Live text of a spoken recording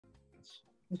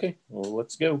Okay, well,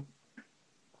 let's go.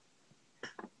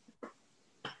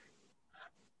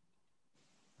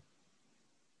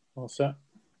 All set?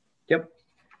 Yep.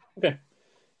 Okay.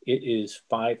 It is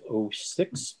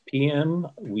 5:06 p.m.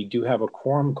 We do have a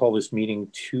quorum. Call this meeting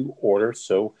to order.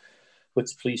 So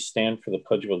let's please stand for the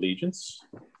Pledge of Allegiance.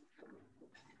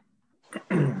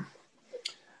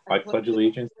 I pledge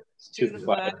allegiance to the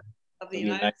flag of the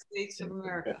United States of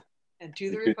America and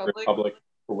to the republic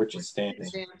for which it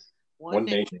stands, one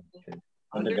nation,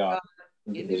 under God,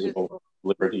 indivisible,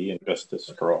 liberty and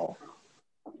justice for all.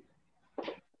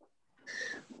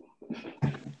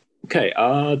 Okay,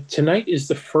 tonight is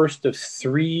the first of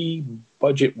 3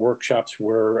 budget workshops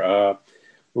where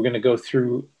we're going to go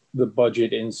through the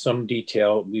budget in some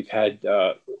detail. We've had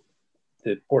the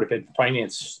Board of Ed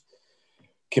Finance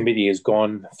Committee has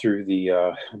gone through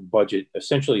the budget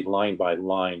essentially line by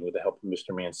line with the help of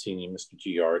Mr. Mancini and Mr.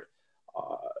 Giard.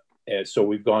 And so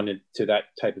we've gone into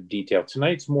that type of detail.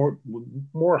 Tonight's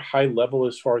more high level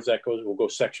as far as that goes. We'll go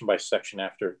section by section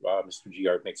after Mr.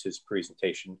 Giard makes his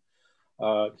presentation.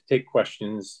 Take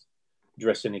questions,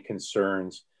 address any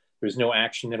concerns. There's no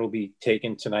action that will be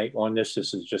taken tonight on this.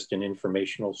 This is just an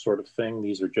informational sort of thing.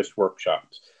 These are just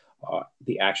workshops.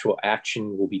 The actual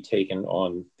action will be taken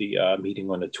on the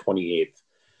meeting on the 28th.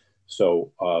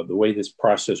 So the way this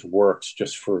process works,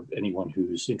 just for anyone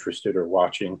who's interested or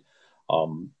watching,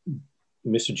 Mr.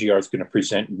 Giard is going to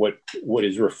present what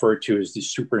is referred to as the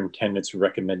superintendent's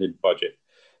recommended budget.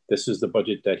 This is the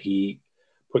budget that he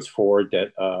puts forward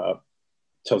that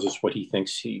tells us what he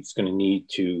thinks he's going to need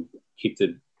to keep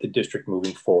the district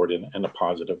moving forward in a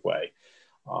positive way.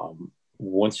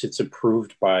 Once it's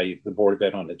approved by the Board of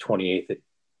Ed on the 28th, it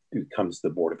becomes the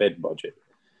Board of Ed budget.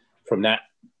 From that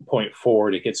point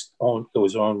forward, it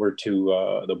goes onward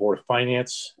to the Board of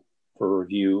Finance for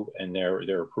review and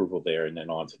their approval there, and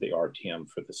then on to the RTM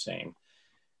for the same.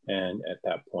 And at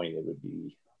that point, it would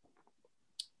be,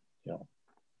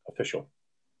 official,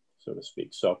 so to speak.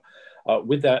 So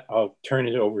with that, I'll turn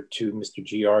it over to Mr.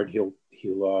 Giard.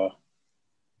 He'll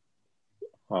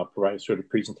provide a sort of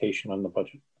presentation on the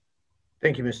budget.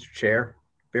 Thank you, Mr. Chair.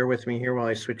 Bear with me here while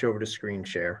I switch over to screen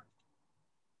share.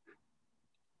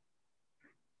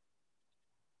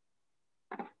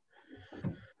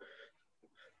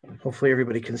 Hopefully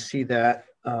everybody can see that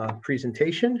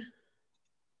presentation.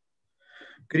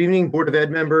 Good evening, Board of Ed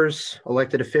members,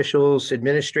 elected officials,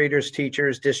 administrators,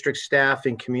 teachers, district staff,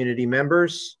 and community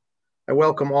members. I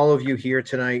welcome all of you here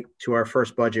tonight to our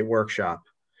first budget workshop.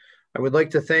 I would like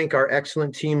to thank our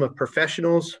excellent team of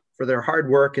professionals for their hard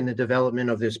work in the development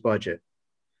of this budget.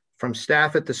 From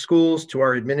staff at the schools to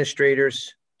our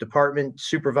administrators, department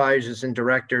supervisors and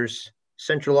directors,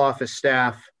 central office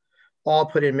staff, all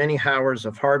put in many hours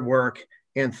of hard work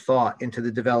and thought into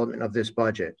the development of this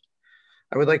budget.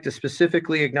 I would like to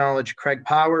specifically acknowledge Craig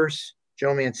Powers,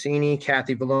 Joe Mancini,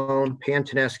 Kathy Ballone, Pam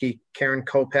Teneski, Karen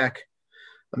Kopek,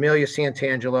 Amelia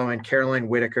Santangelo, and Caroline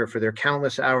Whitaker for their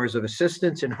countless hours of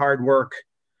assistance and hard work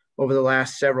over the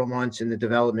last several months in the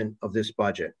development of this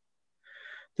budget.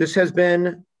 This has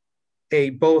been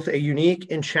both a unique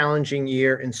and challenging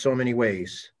year in so many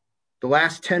ways. The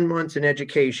last 10 months in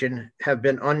education have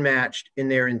been unmatched in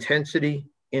their intensity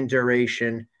and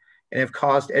duration, and have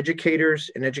caused educators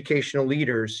and educational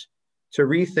leaders to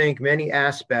rethink many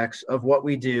aspects of what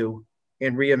we do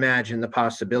and reimagine the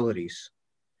possibilities.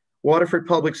 Waterford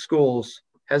Public Schools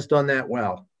has done that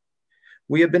well.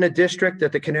 We have been a district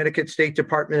that the Connecticut State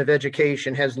Department of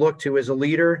Education has looked to as a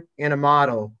leader and a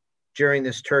model during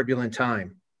this turbulent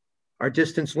time. Our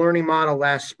distance learning model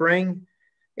last spring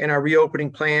and our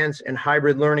reopening plans and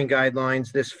hybrid learning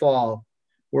guidelines this fall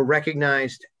were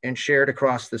recognized and shared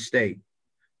across the state.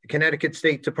 The Connecticut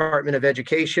State Department of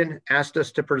Education asked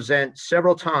us to present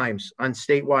several times on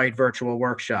statewide virtual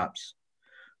workshops.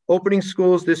 Opening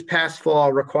schools this past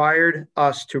fall required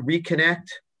us to reconnect,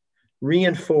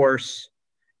 reinforce,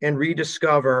 and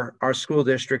rediscover our school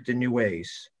district in new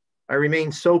ways. I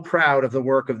remain so proud of the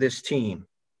work of this team.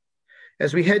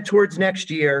 As we head towards next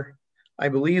year, I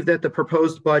believe that the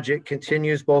proposed budget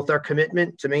continues both our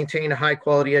commitment to maintain a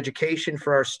high-quality education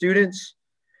for our students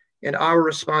and our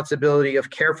responsibility of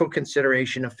careful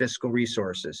consideration of fiscal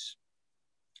resources.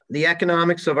 The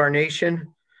economics of our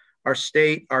nation, our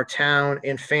state, our town,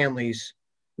 and families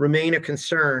remain a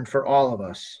concern for all of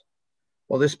us.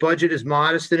 While this budget is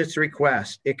modest in its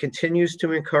request, it continues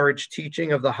to encourage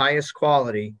teaching of the highest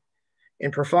quality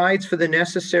and provides for the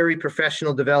necessary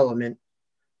professional development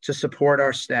to support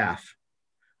our staff.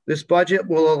 This budget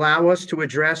will allow us to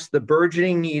address the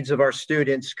burgeoning needs of our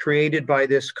students created by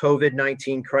this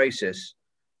COVID-19 crisis,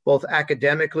 both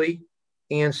academically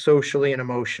and socially and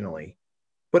emotionally.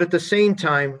 but at the same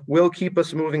time will keep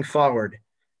us moving forward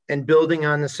and building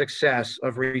on the success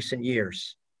of recent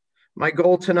years. My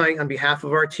goal tonight on behalf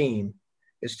of our team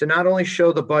is to not only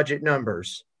show the budget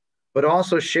numbers, but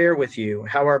also share with you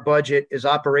how our budget is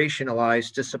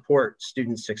operationalized to support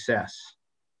student success.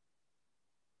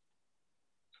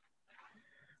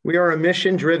 We are a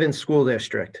mission-driven school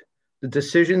district. The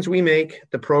decisions we make,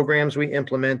 the programs we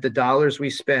implement, the dollars we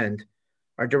spend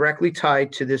are directly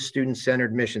tied to this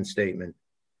student-centered mission statement.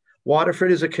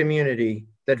 Waterford is a community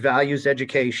that values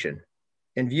education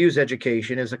and views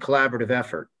education as a collaborative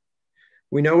effort.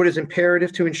 We know it is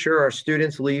imperative to ensure our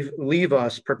students leave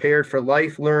us prepared for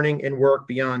life, learning, and work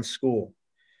beyond school.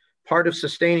 Part of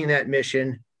sustaining that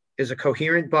mission is a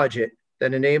coherent budget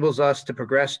that enables us to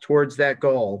progress towards that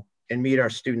goal and meet our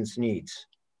students' needs.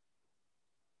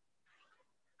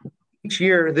 Each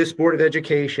year, this Board of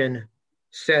Education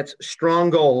sets strong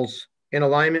goals in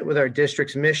alignment with our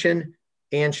district's mission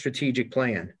and strategic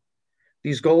plan.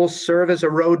 These goals serve as a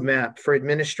roadmap for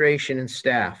administration and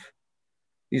staff.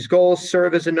 These goals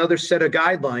serve as another set of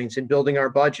guidelines in building our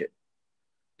budget.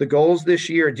 The goals this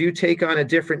year do take on a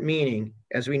different meaning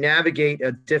as we navigate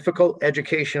a difficult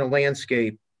educational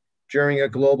landscape during a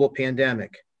global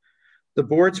pandemic. The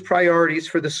board's priorities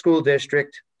for the school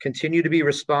district continue to be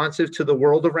responsive to the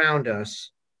world around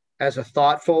us, as a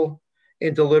thoughtful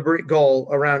and deliberate goal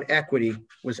around equity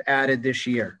was added this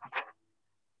year.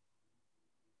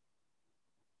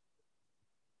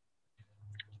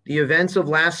 The events of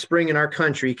last spring in our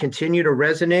country continue to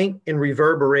resonate and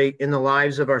reverberate in the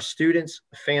lives of our students,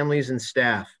 families, and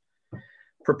staff.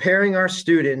 Preparing our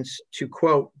students to,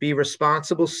 quote, be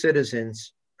responsible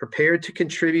citizens prepared to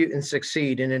contribute and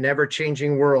succeed in an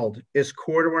ever-changing world is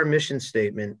core to our mission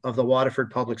statement of the Waterford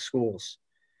Public Schools.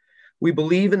 We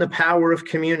believe in the power of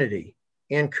community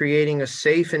and creating a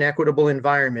safe and equitable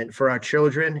environment for our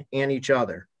children and each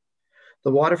other.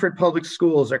 The Waterford Public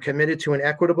Schools are committed to an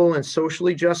equitable and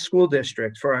socially just school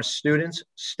district for our students,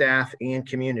 staff, and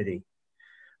community.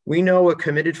 We know a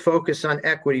committed focus on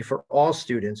equity for all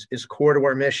students is core to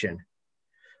our mission.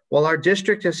 While our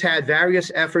district has had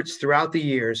various efforts throughout the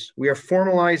years, we are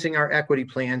formalizing our equity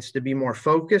plans to be more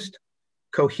focused,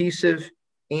 cohesive,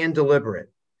 and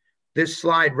deliberate. This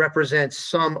slide represents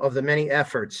some of the many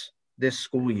efforts this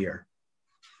school year.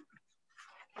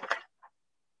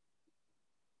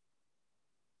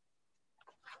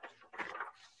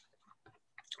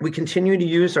 We continue to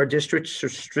use our district's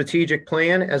strategic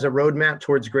plan as a roadmap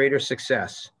towards greater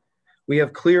success. We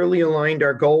have clearly aligned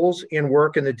our goals and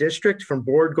work in the district from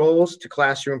board goals to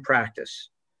classroom practice.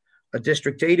 A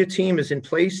district data team is in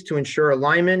place to ensure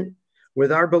alignment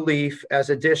with our belief as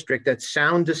a district that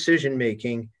sound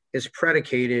decision-making is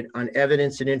predicated on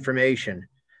evidence and information.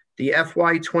 The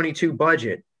FY22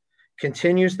 budget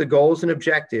continues the goals and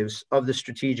objectives of the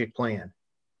strategic plan.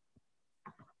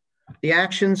 The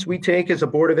actions we take as a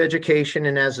Board of Education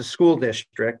and as a school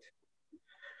district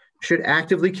should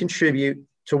actively contribute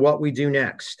to what we do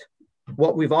next.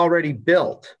 What we've already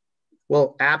built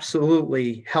will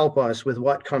absolutely help us with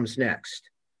what comes next.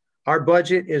 Our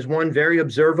budget is one very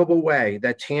observable way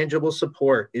that tangible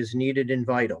support is needed and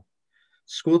vital.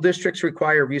 School districts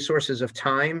require resources of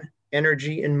time,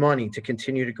 energy, and money to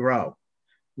continue to grow.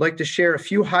 I'd like to share a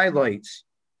few highlights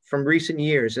from recent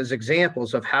years as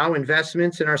examples of how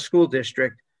investments in our school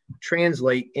district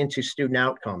translate into student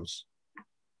outcomes.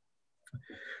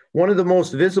 One of the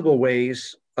most visible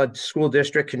ways a school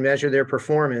district can measure their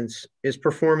performance is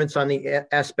performance on the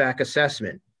SBAC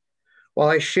assessment. While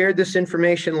I shared this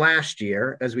information last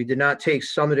year, as we did not take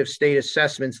summative state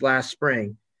assessments last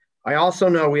spring, I also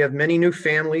know we have many new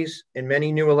families and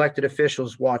many new elected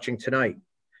officials watching tonight.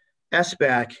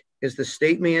 SBAC is the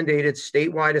state-mandated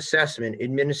statewide assessment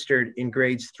administered in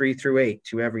grades 3 through 8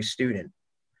 to every student.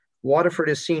 Waterford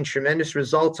has seen tremendous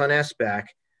results on SBAC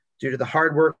due to the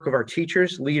hard work of our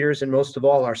teachers, leaders, and most of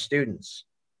all, our students.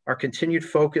 Our continued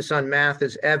focus on math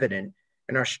is evident,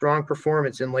 and our strong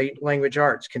performance in language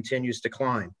arts continues to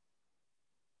climb.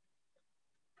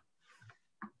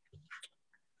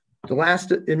 The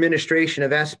last administration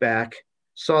of SBAC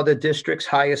saw the district's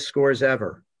highest scores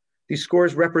ever. These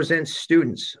scores represent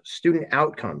student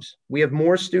outcomes. We have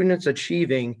more students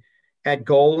achieving at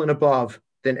goal and above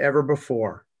than ever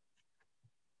before.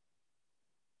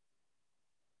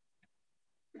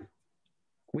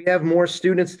 We have more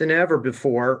students than ever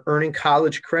before earning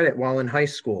college credit while in high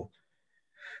school.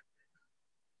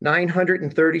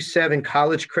 937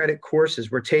 college credit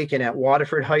courses were taken at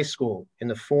Waterford High School in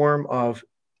the form of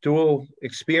dual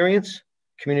experience,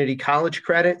 community college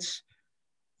credits,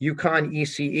 UConn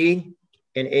ECE,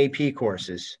 and AP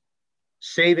courses,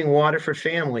 saving Waterford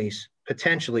families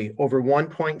potentially over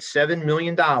 $1.7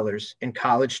 million in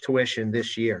college tuition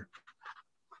this year.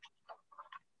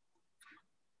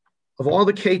 Of all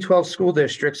the K-12 school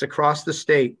districts across the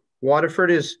state,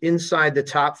 Waterford is inside the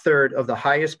top third of the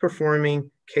highest performing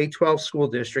K-12 school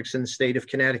districts in the state of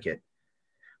Connecticut.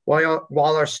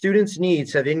 While our students'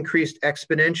 needs have increased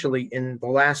exponentially in the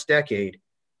last decade,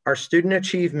 our student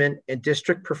achievement and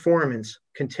district performance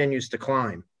continues to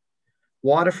climb.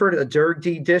 Waterford, a DIRG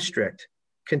D district,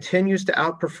 continues to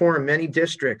outperform many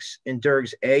districts in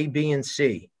DIRGs A, B, and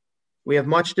C. We have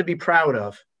much to be proud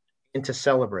of and to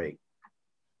celebrate.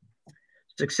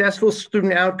 Successful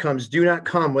student outcomes do not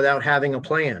come without having a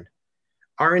plan.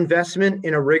 Our investment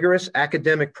in a rigorous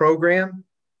academic program,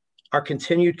 our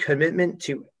continued commitment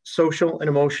to social and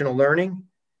emotional learning,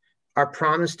 our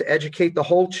promise to educate the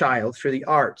whole child through the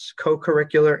arts,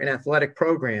 co-curricular, and athletic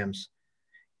programs,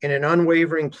 and an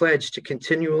unwavering pledge to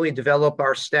continually develop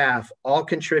our staff all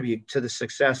contribute to the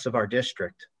success of our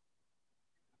district.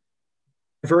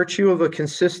 By virtue of a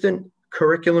consistent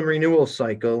curriculum renewal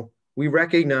cycle, we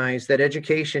recognize that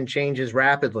education changes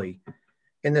rapidly,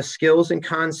 and the skills and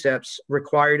concepts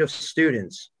required of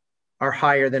students are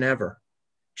higher than ever.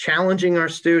 Challenging our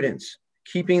students,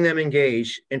 keeping them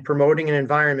engaged, and promoting an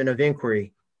environment of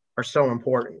inquiry are so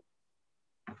important.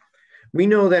 We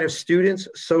know that if students'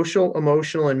 social,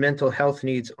 emotional, and mental health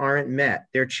needs aren't met,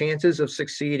 their chances of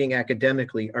succeeding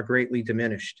academically are greatly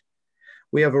diminished.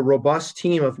 We have a robust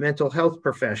team of mental health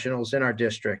professionals in our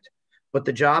district, but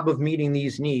the job of meeting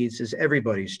these needs is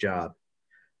everybody's job.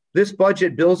 This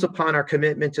budget builds upon our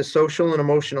commitment to social and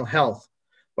emotional health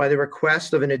by the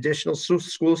request of an additional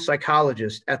school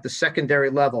psychologist at the secondary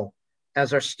level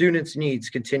as our students' needs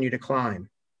continue to climb.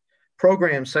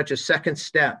 Programs such as Second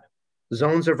Step,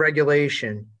 Zones of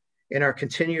Regulation, and our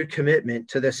continued commitment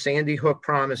to the Sandy Hook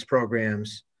Promise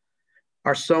programs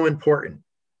are so important.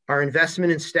 Our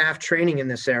investment in staff training in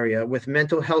this area with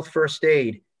mental health first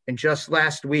aid and just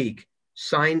last week,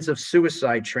 signs of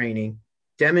suicide training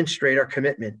demonstrate our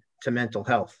commitment to mental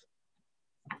health.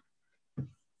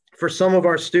 For some of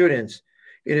our students,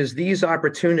 it is these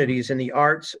opportunities in the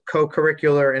arts,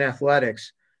 co-curricular, and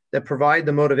athletics that provide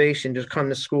the motivation to come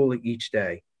to school each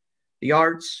day. The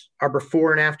arts, our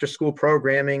before and after school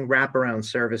programming, wraparound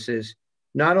services,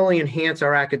 not only enhance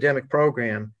our academic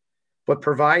program, but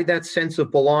provide that sense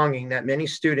of belonging that many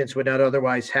students would not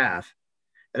otherwise have.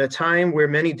 At a time where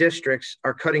many districts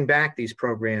are cutting back these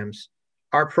programs,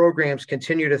 our programs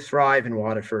continue to thrive in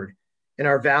Waterford and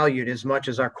are valued as much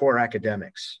as our core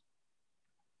academics.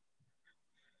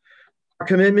 Our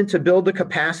commitment to build the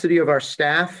capacity of our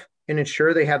staff and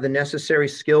ensure they have the necessary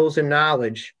skills and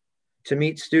knowledge to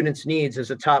meet students' needs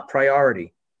is a top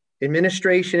priority.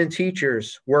 Administration and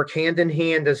teachers work hand in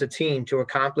hand as a team to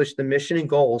accomplish the mission and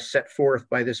goals set forth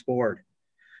by this board.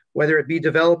 Whether it be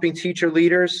developing teacher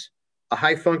leaders, a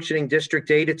high-functioning district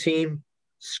data team,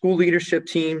 school leadership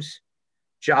teams,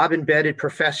 job-embedded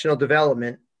professional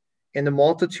development, and the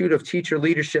multitude of teacher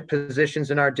leadership positions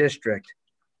in our district,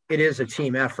 it is a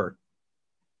team effort.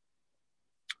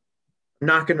 I'm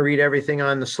not going to read everything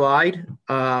on the slide,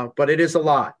 but it is a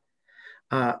lot.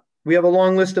 We have a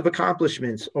long list of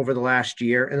accomplishments over the last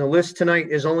year, and the list tonight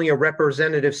is only a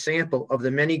representative sample of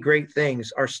the many great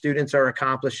things our students are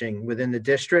accomplishing within the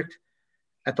district,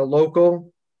 at the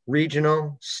local,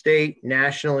 regional, state,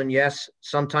 national, and yes,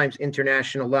 sometimes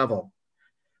international level.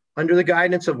 Under the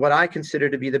guidance of what I consider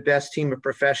to be the best team of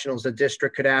professionals the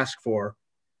district could ask for,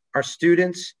 our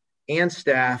students and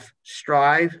staff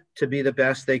strive to be the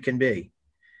best they can be.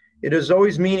 It is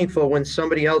always meaningful when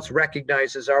somebody else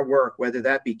recognizes our work, whether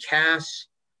that be CAS,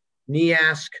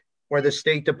 NEASC, or the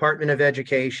State Department of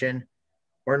Education,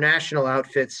 or national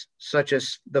outfits such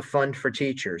as the Fund for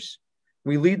Teachers.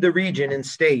 We lead the region and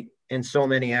state in so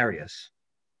many areas.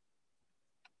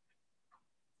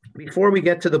 Before we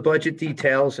get to the budget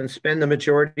details and spend the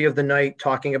majority of the night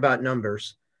talking about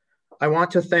numbers, I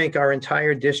want to thank our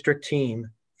entire district team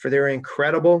for their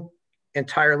incredible and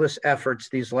tireless efforts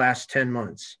these last 10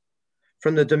 months.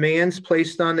 From the demands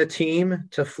placed on the team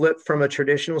to flip from a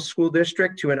traditional school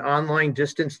district to an online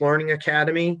distance learning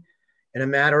academy in a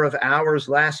matter of hours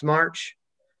last March,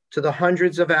 to the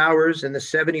hundreds of hours in the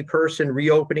 70-person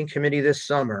reopening committee this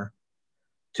summer,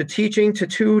 to teaching to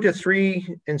 2 to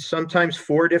 3 and sometimes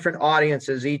 4 different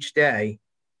audiences each day,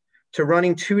 to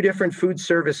running 2 different food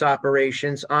service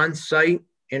operations on site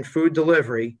and food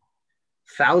delivery,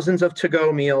 thousands of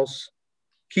to-go meals,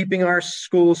 keeping our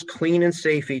schools clean and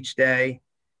safe each day,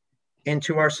 and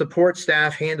to our support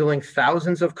staff handling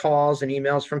thousands of calls and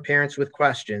emails from parents with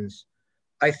questions.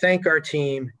 I thank our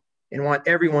team and want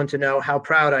everyone to know how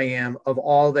proud I am of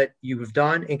all that you have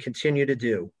done and continue to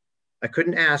do. I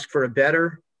couldn't ask for a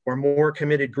better or more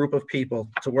committed group of people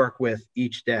to work with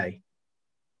each day.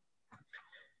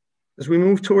 As we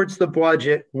move towards the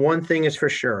budget, one thing is for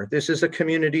sure. This is a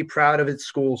community proud of its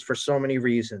schools for so many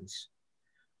reasons.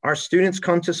 Our students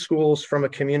come to schools from a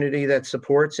community that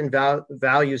supports and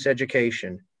values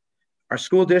education. Our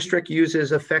school district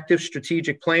uses effective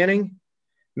strategic planning,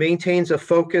 maintains a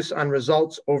focus on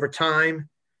results over time,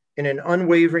 and an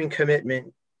unwavering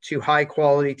commitment to high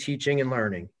quality teaching and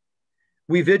learning.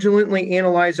 We vigilantly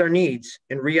analyze our needs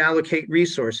and reallocate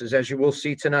resources, as you will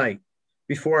see tonight,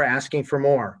 before asking for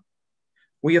more.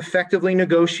 We effectively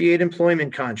negotiate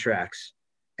employment contracts,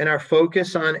 and our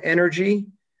focus on energy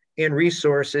and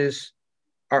resources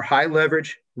are high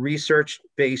leverage,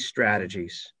 research-based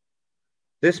strategies.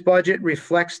 This budget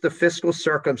reflects the fiscal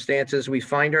circumstances we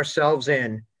find ourselves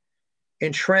in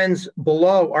and trends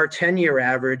below our 10-year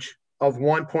average of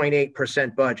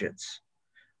 1.8% budgets.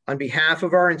 On behalf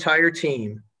of our entire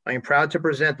team, I am proud to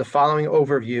present the following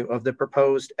overview of the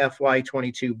proposed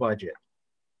FY22 budget.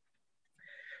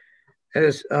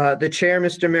 As the chair,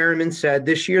 Mr. Merriman, said,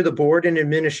 this year the board and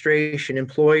administration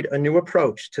employed a new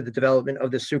approach to the development of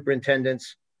the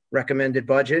superintendent's recommended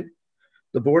budget.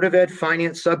 The Board of Ed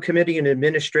Finance Subcommittee and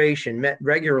administration met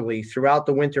regularly throughout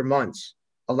the winter months,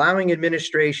 allowing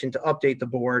administration to update the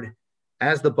board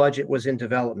as the budget was in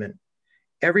development.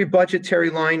 Every budgetary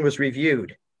line was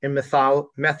reviewed and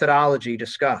methodology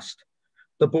discussed.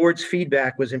 The board's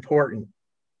feedback was important.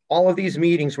 All of these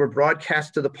meetings were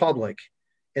broadcast to the public,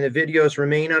 and the videos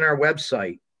remain on our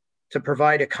website to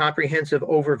provide a comprehensive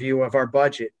overview of our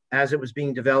budget as it was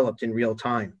being developed in real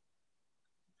time.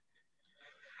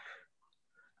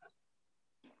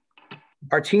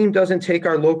 Our team doesn't take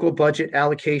our local budget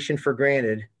allocation for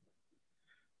granted.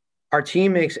 Our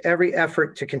team makes every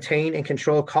effort to contain and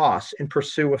control costs and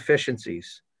pursue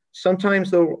efficiencies.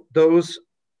 Sometimes those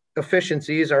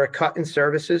efficiencies are a cut in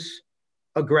services,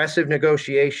 aggressive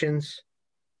negotiations,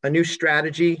 a new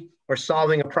strategy, or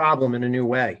solving a problem in a new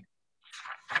way.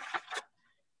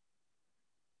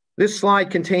 This slide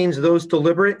contains those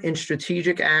deliberate and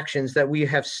strategic actions that we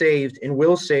have saved and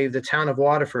will save the town of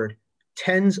Waterford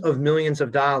tens of millions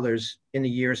of dollars in the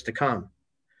years to come.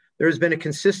 There has been a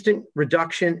consistent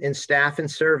reduction in staff and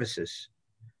services.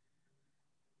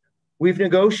 We've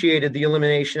negotiated the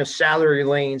elimination of salary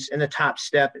lanes and the top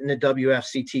step in the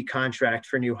WFCT contract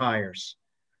for new hires.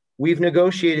 We've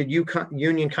negotiated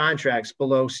union contracts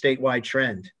below statewide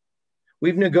trend.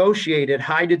 We've negotiated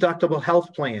high deductible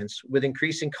health plans with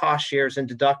increasing cost shares and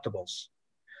deductibles.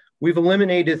 We've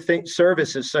eliminated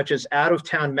services such as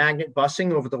out-of-town magnet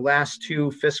busing over the last 2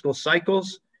 fiscal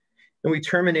cycles, and we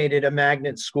terminated a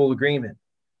magnet school agreement.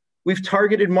 We've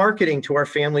targeted marketing to our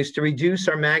families to reduce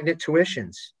our magnet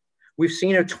tuitions. We've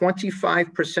seen a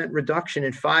 25% reduction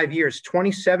in 5 years,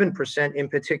 27% in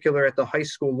particular at the high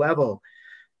school level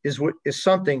is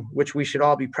something which we should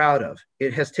all be proud of.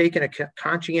 It has taken a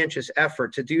conscientious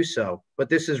effort to do so, but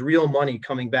this is real money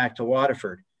coming back to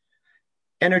Waterford.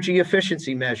 Energy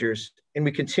efficiency measures, and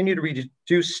we continue to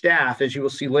reduce staff, as you will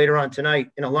see later on tonight,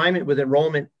 in alignment with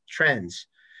enrollment trends,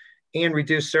 and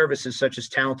reduce services such as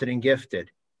talented and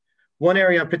gifted. One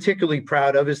area I'm particularly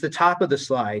proud of is the top of the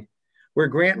slide, where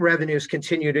grant revenues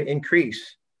continue to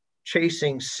increase,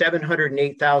 chasing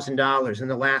 $708,000 in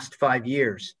the last 5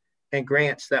 years, and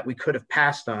grants that we could have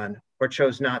passed on or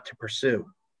chose not to pursue.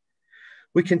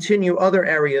 We continue other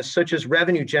areas such as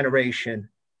revenue generation,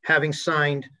 having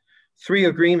signed 3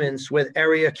 agreements with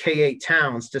area K-8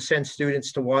 towns to send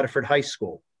students to Waterford High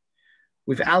School.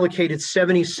 We've allocated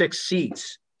 76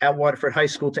 seats at Waterford High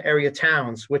School to area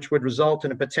towns, which would result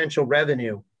in a potential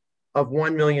revenue of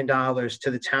 $1 million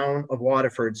to the town of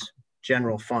Waterford's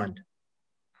general fund.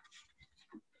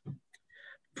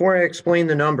 Before I explain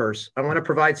the numbers, I want to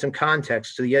provide some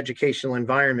context to the educational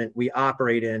environment we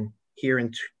operate in here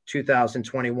in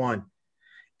 2021.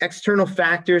 External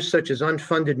factors such as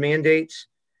unfunded mandates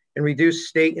and reduced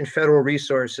state and federal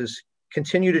resources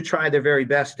continue to try their very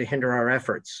best to hinder our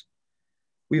efforts.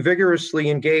 We vigorously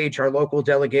engage our local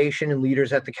delegation and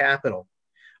leaders at the Capitol.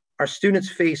 Our students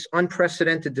face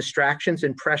unprecedented distractions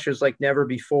and pressures like never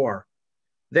before.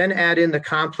 Then add in the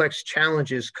complex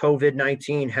challenges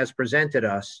COVID-19 has presented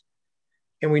us,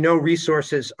 and we know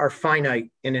resources are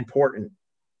finite and important.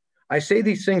 I say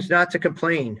these things not to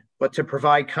complain, but to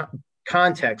provide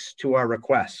context to our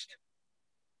request.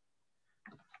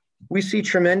 We see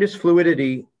tremendous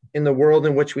fluidity in the world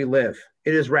in which we live.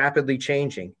 It is rapidly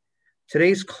changing.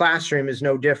 Today's classroom is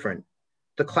no different.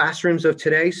 The classrooms of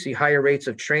today see higher rates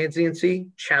of transiency,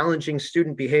 challenging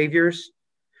student behaviors,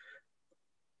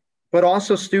 but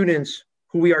also students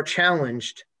who we are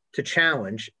challenged to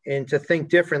challenge and to think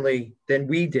differently than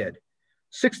we did.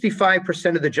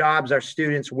 65% of the jobs our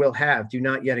students will have do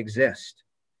not yet exist.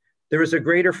 There is a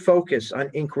greater focus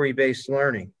on inquiry-based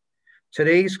learning.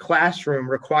 Today's classroom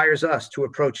requires us to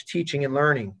approach teaching and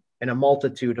learning in a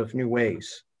multitude of new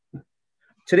ways.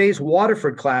 Today's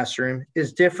Waterford classroom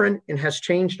is different and has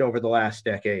changed over the last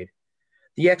decade.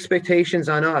 The expectations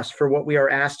on us for what we are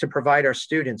asked to provide our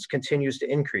students continues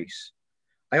to increase.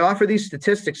 I offer these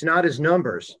statistics not as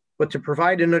numbers, but to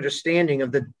provide an understanding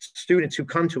of the students who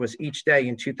come to us each day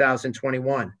in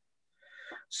 2021.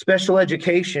 Special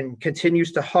education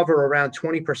continues to hover around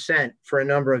 20% for a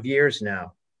number of years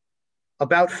now.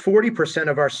 About 40%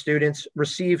 of our students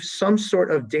receive some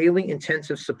sort of daily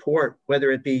intensive support,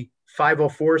 whether it be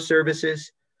 504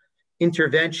 services,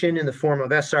 intervention in the form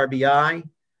of SRBI,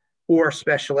 or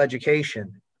special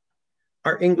education.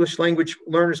 Our English language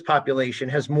learners population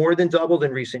has more than doubled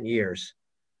in recent years,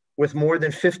 with more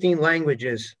than 15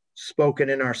 languages spoken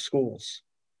in our schools.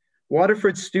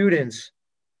 Waterford students'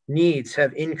 needs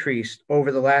have increased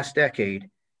over the last decade,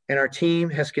 and our team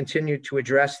has continued to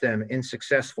address them in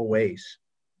successful ways.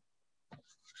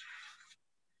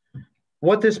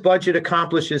 What this budget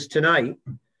accomplishes tonight,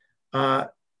 and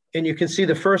you can see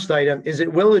the first item, is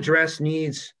it will address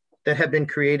needs that have been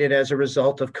created as a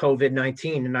result of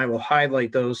COVID-19, and I will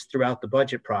highlight those throughout the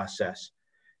budget process.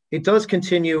 It does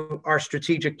continue our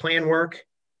strategic plan work.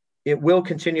 It will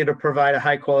continue to provide a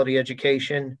high quality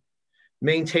education,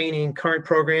 maintaining current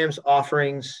programs,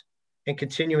 offerings, and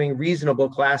continuing reasonable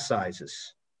class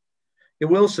sizes. It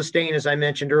will sustain, as I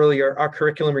mentioned earlier, our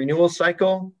curriculum renewal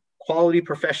cycle, quality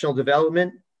professional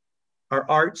development, our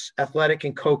arts, athletic,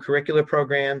 and co-curricular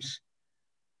programs,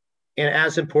 and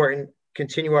as important,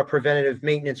 continue our preventative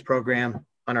maintenance program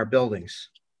on our buildings.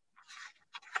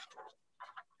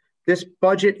 This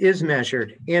budget is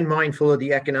measured and mindful of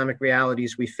the economic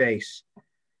realities we face.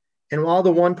 And while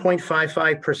the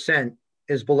 1.55%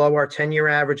 is below our 10-year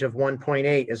average of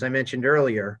 1.8, as I mentioned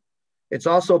earlier, it's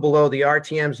also below the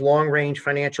RTM's long-range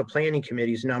financial planning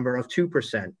committee's number of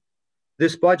 2%.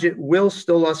 This budget will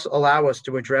still allow us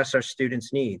to address our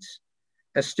students' needs.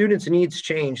 As students' needs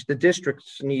change, the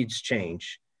district's needs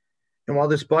change. And while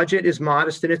this budget is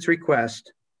modest in its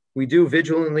request, we do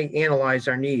vigilantly analyze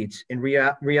our needs and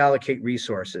reallocate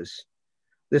resources.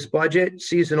 This budget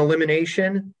sees an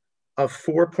elimination of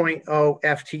 4.0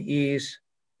 FTEs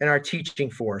in our teaching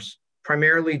force,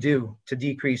 primarily due to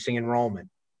decreasing enrollment.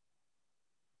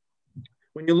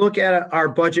 When you look at our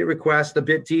budget request a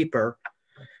bit deeper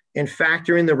and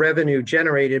factor in the revenue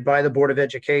generated by the Board of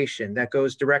Education that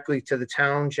goes directly to the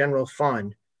town general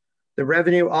fund, the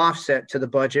revenue offset to the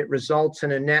budget results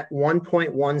in a net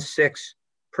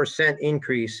 1.16%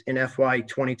 increase in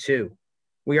FY22.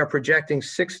 We are projecting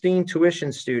 16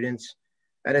 tuition students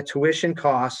at a tuition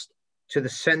cost to the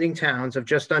sending towns of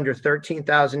just under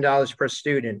 $13,000 per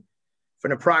student for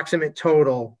an approximate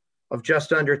total of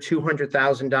just under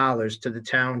 $200,000 to the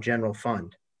town general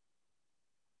fund.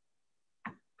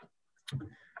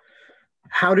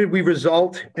 How did we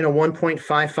result in a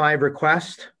 1.55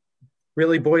 request?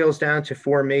 Really boils down to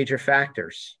four major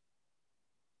factors.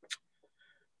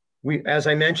 We, as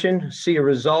I mentioned, see a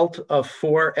result of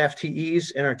 4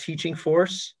 FTEs in our teaching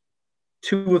force.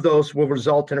 2 of those will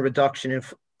result in a reduction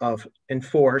in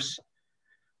force.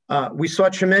 We saw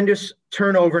tremendous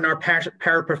turnover in our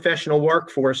paraprofessional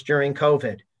workforce during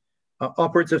COVID.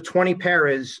 Upwards of 20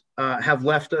 paras have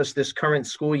left us this current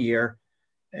school year,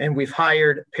 and we've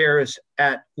hired paras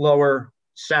at lower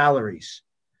salaries.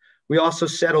 We also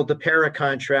settled the para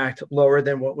contract lower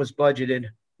than what was budgeted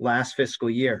last fiscal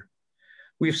year.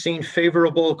 We've seen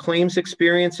favorable claims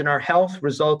experience in our health,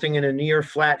 resulting in a near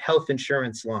flat health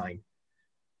insurance line.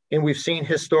 And we've seen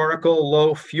historical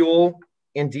low fuel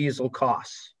and diesel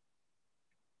costs.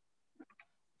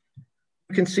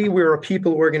 You can see we're a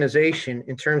people organization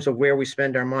in terms of where we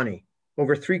spend our money.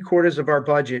 Over 3/4 of our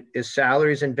budget is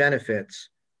salaries and benefits,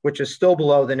 which is still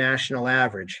below the national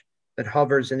average that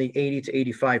hovers in the 80 to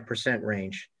 85%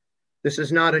 range. This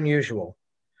is not unusual.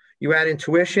 You add in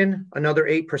tuition, another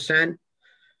 8%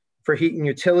 for heat and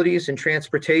utilities and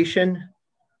transportation,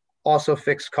 also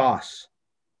fixed costs.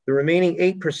 The remaining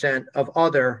 8% of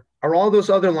other are all those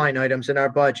other line items in our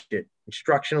budget: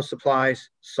 instructional supplies,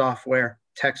 software,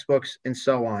 textbooks, and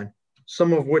so on,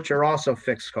 some of which are also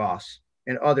fixed costs,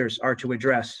 and others are to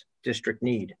address district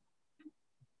need.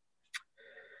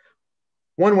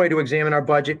 One way to examine our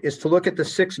budget is to look at the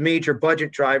 6 major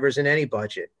budget drivers in any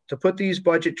budget. To put these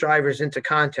budget drivers into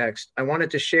context, I wanted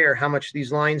to share how much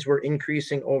these lines were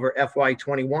increasing over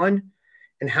FY21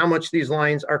 and how much these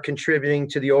lines are contributing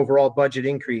to the overall budget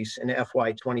increase in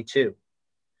FY22.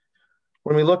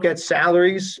 When we look at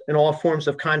salaries and all forms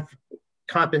of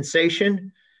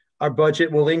compensation, our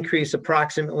budget will increase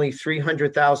approximately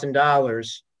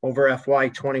 $300,000 over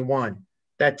FY21.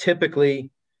 That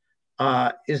typically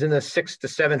is in the $600,000 to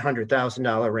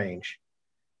 $700,000 range.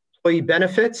 Employee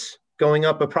benefits going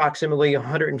up approximately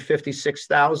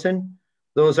 $156,000.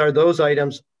 Those are those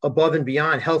items above and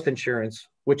beyond health insurance,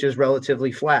 which is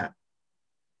relatively flat.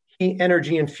 Heat,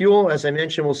 energy, and fuel, as I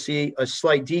mentioned, we'll see a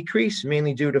slight decrease,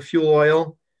 mainly due to fuel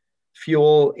oil,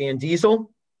 fuel, and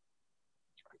diesel.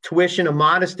 Tuition, a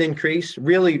modest increase,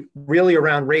 really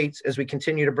around rates as we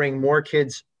continue to bring more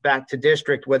kids back to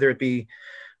district, whether it be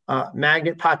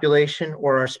magnet population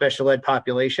or our special ed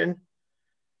population.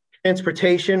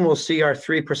 Transportation, we'll see our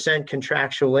 3%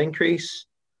 contractual increase.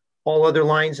 All other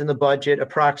lines in the budget,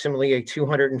 approximately a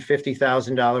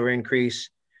 $250,000 increase,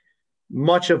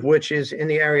 much of which is in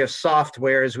the area of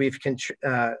software as we've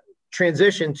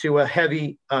transitioned to a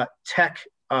heavy tech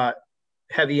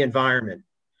heavy environment.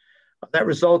 That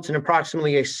results in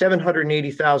approximately a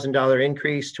 $780,000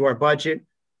 increase to our budget,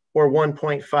 or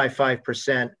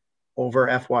 1.55% over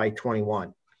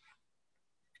FY21.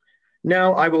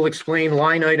 Now I will explain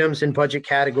line items and budget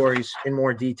categories in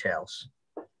more details.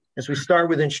 As we start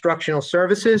with instructional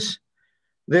services,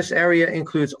 this area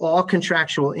includes all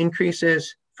contractual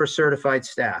increases for certified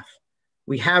staff.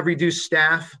 We have reduced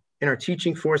staff in our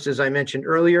teaching force, as I mentioned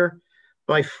earlier,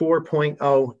 by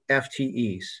 4.0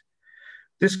 FTEs.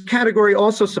 This category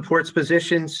also supports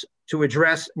positions to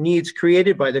address needs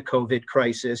created by the COVID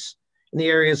crisis in the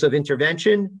areas of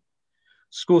intervention,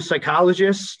 school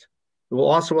psychologists. It will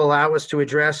also allow us to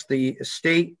address the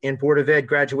state and Board of Ed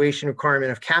graduation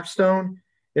requirement of capstone.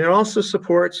 And it also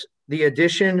supports the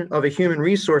addition of a human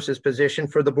resources position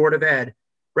for the Board of Ed,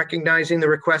 recognizing the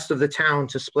request of the town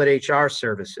to split HR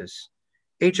services.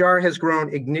 HR has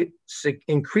grown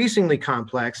increasingly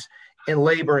complex and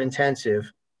labor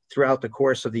intensive throughout the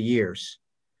course of the years.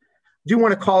 I do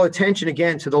want to call attention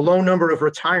again to the low number of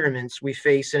retirements we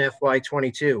face in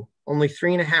FY22. Only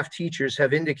 3.5 teachers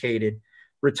have indicated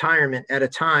retirement at a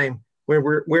time where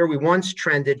we once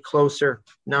trended closer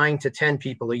 9 to 10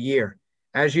 people a year.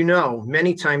 As you know,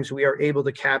 many times we are able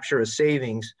to capture a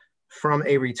savings from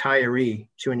a retiree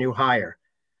to a new hire.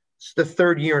 It's the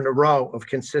third year in a row of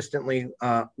consistently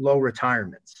low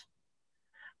retirements.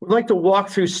 We'd like to walk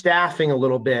through staffing a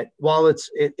little bit. While it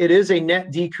is a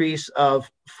net decrease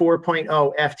of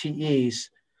 4.0 FTEs,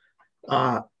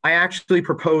 I actually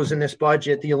propose in this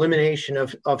budget the elimination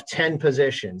of 10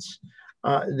 positions.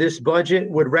 This budget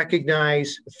would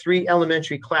recognize 3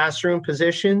 elementary classroom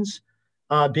positions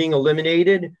being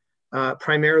eliminated,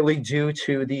 primarily due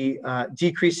to the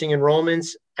decreasing enrollments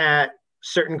at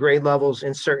certain grade levels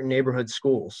in certain neighborhood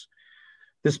schools.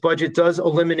 This budget does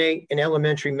eliminate an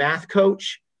elementary math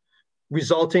coach,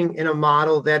 resulting in a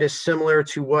model that is similar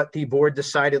to what the board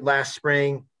decided last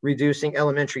spring, reducing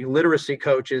elementary literacy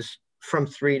coaches from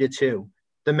 3 to 2.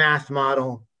 The math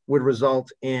model would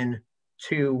result in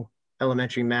 2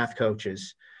 elementary math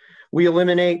coaches. We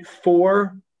eliminate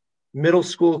 4 middle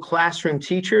school classroom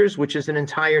teachers, which is an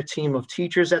entire team of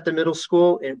teachers at the middle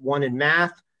school, 1 in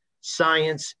math,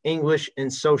 science, English,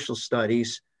 and social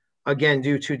studies, again,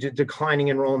 due to declining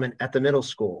enrollment at the middle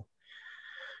school.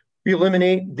 We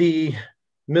eliminate the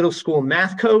middle school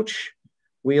math coach.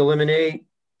 We eliminate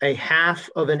a half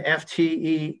of an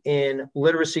FTE in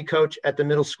literacy coach at the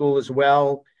middle school as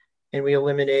well. And we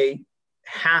eliminate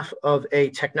half of a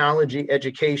technology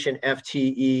education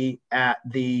FTE at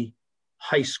the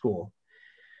high school.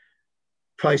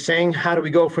 Probably saying, how do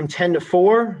we go from 10 to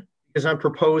 4? Because I'm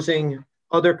proposing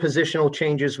other positional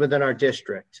changes within our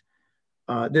district.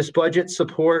 This budget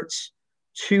supports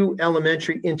 2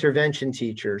 elementary intervention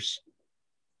teachers,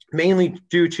 mainly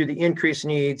due to the increased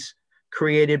needs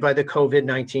created by the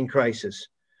COVID-19 crisis.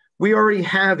 We already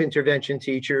have intervention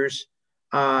teachers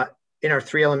in our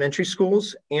 3 elementary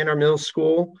schools and our middle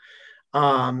school.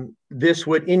 This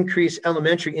would increase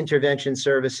elementary intervention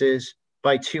services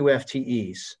by 2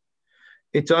 FTEs.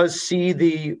 It does see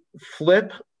the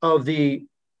flip of the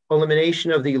elimination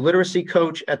of the literacy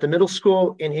coach at the middle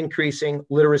school and increasing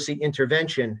literacy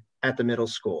intervention at the middle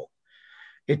school.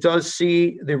 It does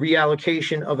see the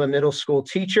reallocation of a middle school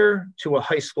teacher to a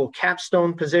high school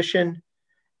capstone position.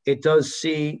 It does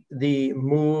see the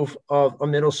move of a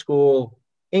middle school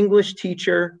English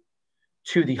teacher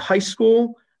to the high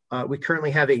school. We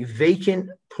currently have a vacant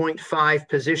 0.5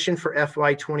 position for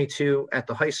FY22 at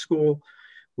the high school.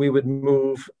 We would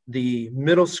move the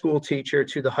middle school teacher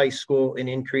to the high school and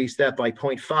increase that by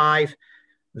 0.5.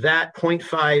 That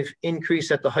 0.5 increase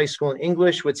at the high school in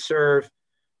English would serve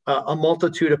a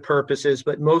multitude of purposes,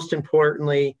 but most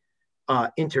importantly,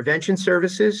 intervention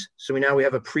services. So we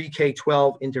have a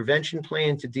pre-K-12 intervention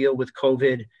plan to deal with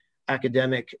COVID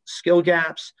academic skill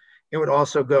gaps. It would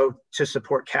also go to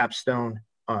support capstone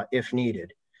if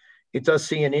needed. It does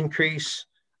see an increase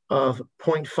of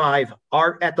 0.5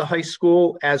 art at the high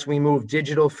school as we move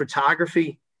digital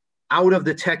photography out of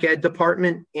the tech ed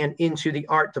department and into the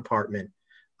art department.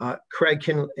 Craig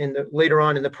can, later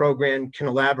on in the program, can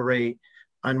elaborate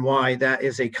on why that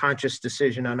is a conscious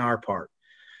decision on our part.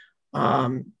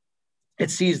 It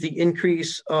sees the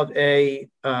increase of a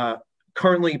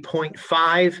currently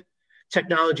 0.5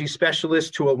 technology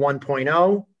specialist to a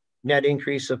 1.0, net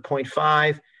increase of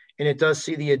 0.5, and it does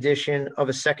see the addition of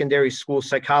a secondary school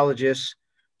psychologist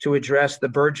to address the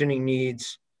burgeoning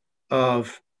needs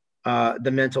of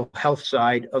the mental health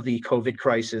side of the COVID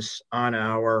crisis on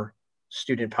our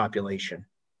student population.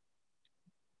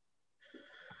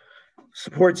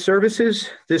 Support services,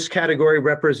 this category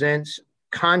represents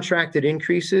contracted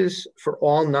increases for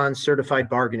all non-certified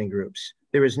bargaining groups.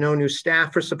 There is no new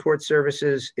staff for support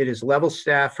services. It is level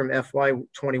staff from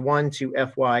FY21 to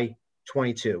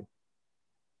FY22.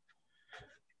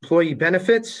 Employee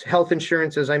benefits, health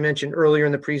insurance, as I mentioned earlier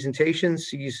in the presentation,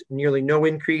 sees nearly no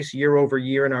increase year over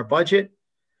year in our budget.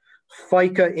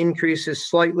 FICA increases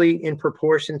slightly in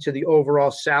proportion to the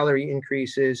overall salary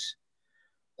increases.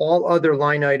 All other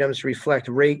line items reflect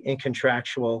rate and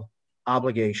contractual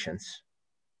obligations.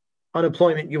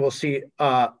 Unemployment, you will see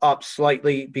up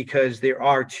slightly because there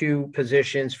are 2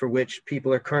 positions for which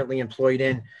people are currently employed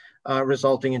in,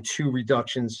 resulting in 2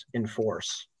 reductions in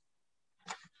force.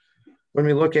 When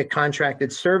we look at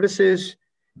contracted services,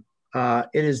 it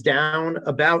is down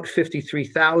about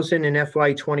 53,000 in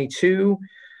FY22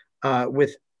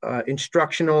 with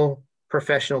instructional,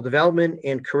 professional development,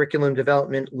 and curriculum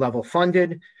development level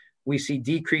funded. We see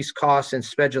decreased costs in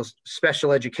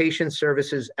special education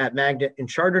services at magnet and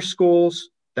charter schools.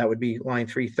 That would be line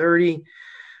 330.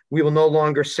 We will no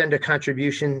longer send a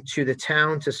contribution to the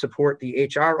town to support the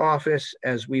HR office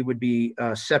as we would be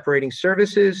separating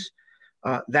services.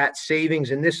 That savings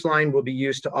in this line will be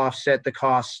used to offset the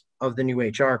costs of the new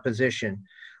HR position.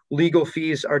 Legal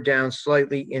fees are down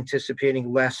slightly,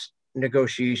 anticipating less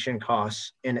negotiation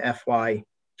costs in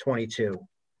FY22.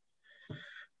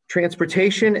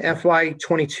 Transportation,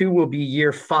 FY22 will be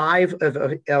year 5 of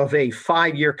a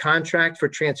 5-year contract for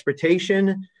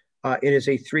transportation. It is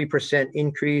a 3%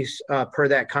 increase per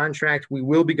that contract. We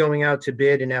will be going out to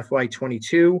bid in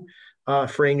FY22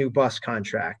 for a new bus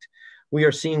contract. We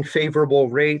are seeing favorable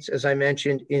rates, as I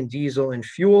mentioned, in diesel and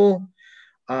fuel,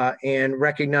 and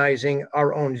recognizing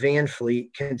our own van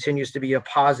fleet continues to be a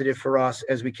positive for us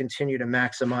as we continue to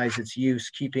maximize its use,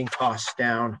 keeping costs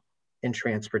down in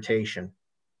transportation.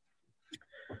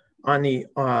 On the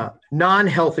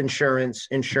non-health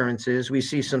insurances, we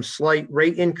see some slight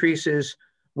rate increases.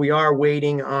 We are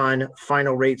waiting on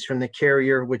final rates from the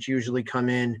carrier, which usually come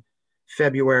in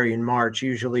February and March,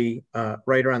 usually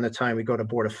right around the time we go to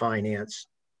Board of Finance.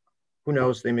 Who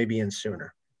knows, they may be in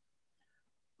sooner.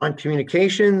 On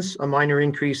communications, a minor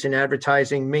increase in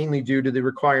advertising, mainly due to the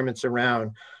requirements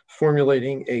around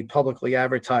formulating a publicly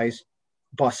advertised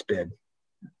bus bid.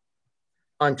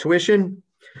 On tuition,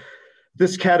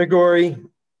 this category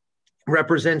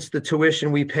represents the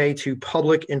tuition we pay to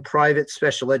public and private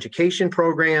special education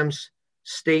programs,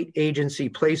 state agency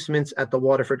placements at the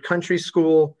Waterford Country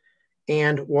School,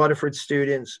 and Waterford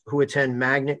students who attend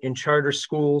magnet and charter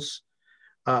schools.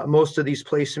 Most of these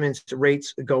placements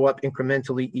rates go up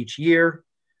incrementally each year.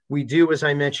 We do, as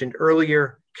I mentioned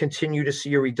earlier, continue to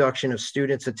see a reduction of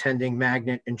students attending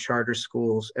magnet and charter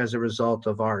schools as a result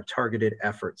of our targeted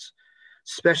efforts.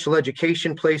 Special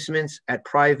education placements at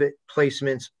private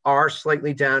placements are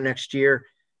slightly down next year,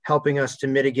 helping us to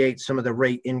mitigate some of the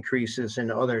rate increases in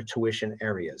other tuition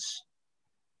areas.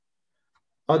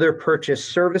 Other purchase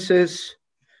services,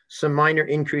 some minor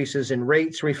increases in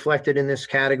rates reflected in this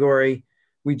category.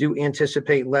 We do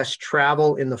anticipate less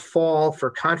travel in the fall for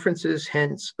conferences,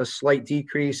 hence a slight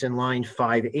decrease in line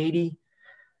 580.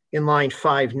 In line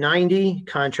 590,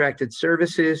 contracted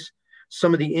services,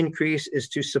 some of the increase is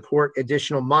to support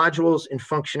additional modules and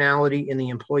functionality in the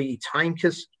employee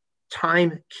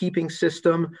timekeeping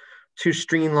system to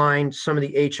streamline some of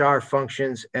the HR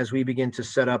functions as we begin to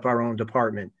set up our own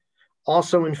department.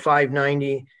 Also in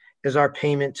 590 is our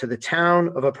payment to the town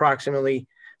of approximately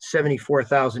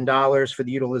 $74,000 for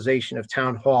the utilization of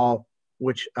town hall,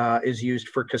 which is used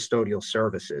for custodial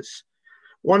services.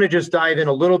 Want to just dive in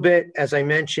a little bit, as I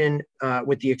mentioned,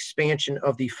 with the expansion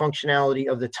of the functionality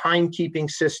of the timekeeping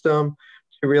system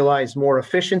to realize more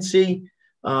efficiency.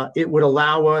 It would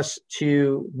allow us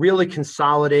to really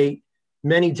consolidate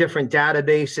many different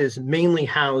databases, mainly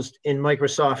housed in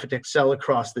Microsoft Excel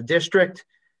across the district.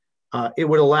 It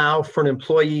would allow for an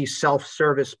employee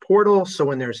self-service portal. So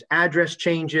when there's address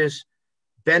changes,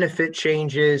 benefit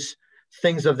changes,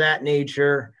 things of that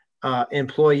nature,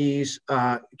 employees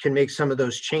can make some of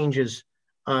those changes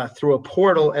through a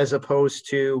portal as opposed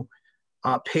to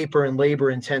paper and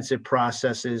labor intensive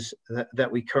processes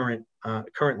that we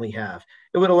currently have.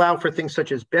 It would allow for things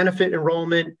such as benefit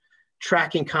enrollment,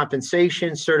 tracking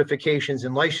compensation, certifications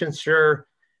and licensure,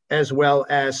 as well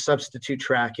as substitute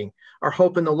tracking. Our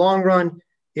hope in the long run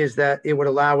is that it would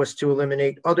allow us to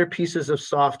eliminate other pieces of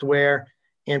software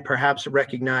and perhaps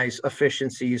recognize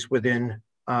efficiencies within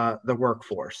the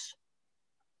workforce.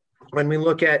 When we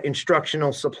look at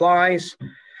instructional supplies,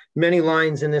 many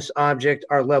lines in this object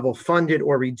are level funded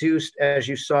or reduced, as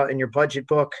you saw in your budget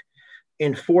book.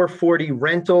 In 440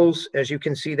 rentals, as you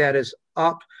can see, that is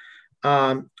up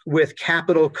with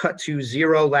capital cut to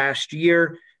zero last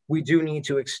year. We do need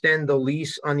to extend the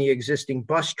lease on the existing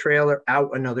bus trailer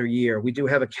out another year. We do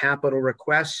have a capital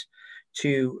request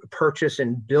to purchase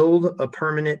and build a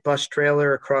permanent bus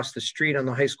trailer across the street on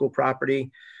the high school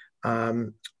property.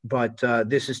 But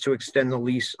this is to extend the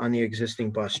lease on the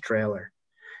existing bus trailer.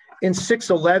 In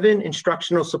 611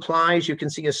 instructional supplies, you can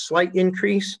see a slight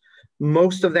increase.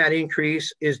 Most of that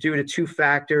increase is due to two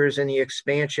factors and the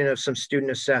expansion of some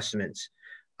student assessments.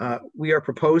 We are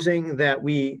proposing that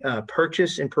we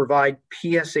purchase and provide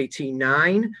PSAT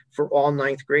 9 for all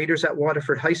ninth graders at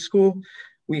Waterford High School.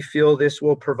 We feel this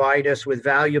will provide us with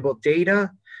valuable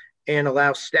data and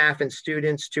allow staff and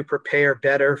students to prepare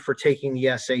better for taking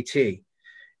the SAT.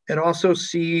 It also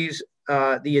sees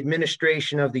the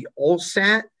administration of the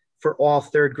OLSAT for all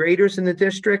third graders in the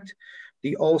district.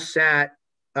 The OLSAT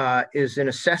is an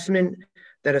assessment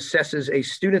that assesses a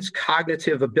student's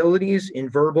cognitive abilities in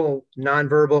verbal,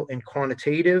 nonverbal, and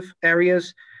quantitative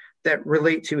areas that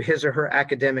relate to his or her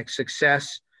academic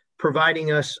success,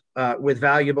 providing us with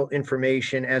valuable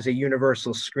information as a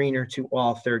universal screener to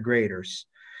all third graders.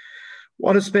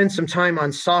 Want to spend some time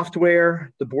on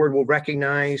software. The board will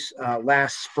recognize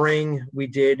last spring we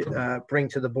did bring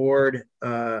to the board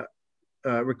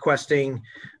requesting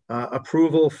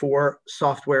approval for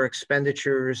software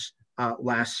expenditures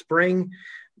last spring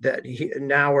that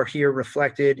now are here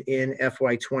reflected in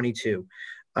FY22.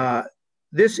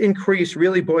 This increase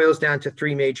really boils down to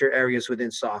three major areas within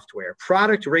software.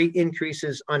 Product rate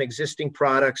increases on existing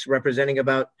products representing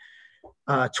about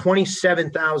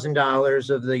 $27,000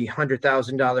 of the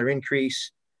 $100,000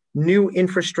 increase. New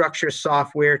infrastructure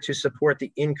software to support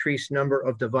the increased number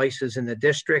of devices in the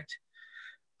district.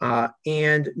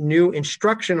 And new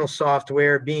instructional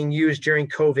software being used during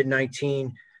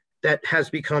COVID-19 that has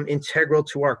become integral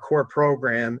to our core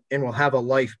program and will have a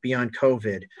life beyond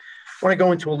COVID. I want to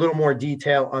go into a little more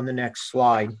detail on the next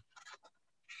slide.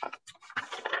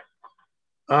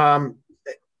 I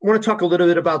want to talk a little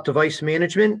bit about device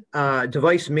management.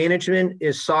 Device management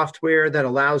is software that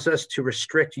allows us to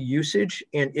restrict usage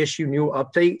and issue new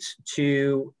updates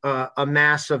to a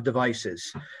mass of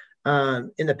devices.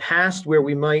 In the past, where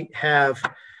we might have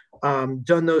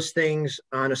done those things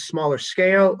on a smaller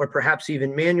scale or perhaps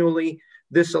even manually,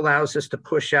 this allows us to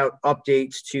push out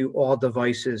updates to all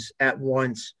devices at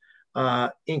once,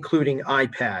 including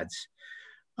iPads.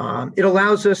 It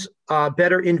allows us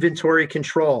better inventory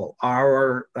control.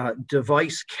 Our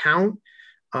device count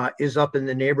is up in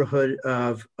the neighborhood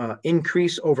of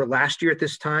increase over last year at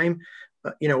this time,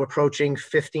 approaching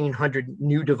 1,500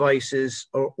 new devices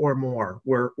or more.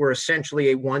 We're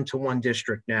essentially a one-to-one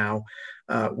district now,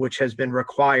 which has been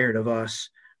required of us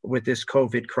with this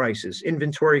COVID crisis.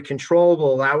 Inventory control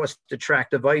will allow us to track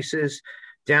devices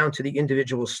down to the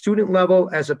individual student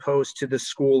level as opposed to the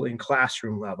school and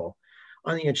classroom level.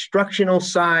 On the instructional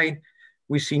side,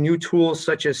 we see new tools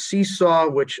such as Seesaw,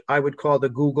 which I would call the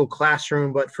Google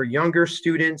Classroom, but for younger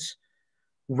students.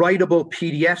 Writable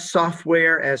PDF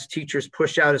software as teachers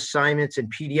push out assignments in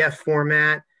PDF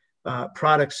format.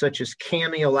 Products such as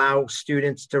Kami allow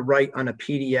students to write on a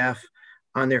PDF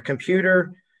on their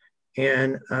computer.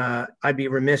 And I'd be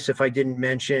remiss if I didn't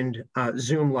mention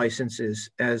Zoom licenses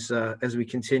as we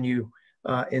continue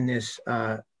in this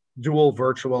dual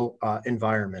virtual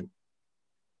environment.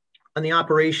 On the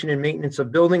operation and maintenance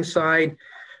of building side,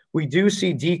 we do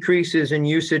see decreases in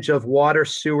usage of water,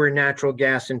 sewer, natural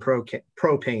gas, and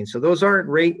propane. So those aren't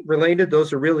rate related.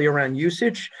 Those are really around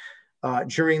usage.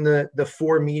 During the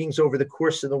 4 meetings over the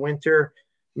course of the winter,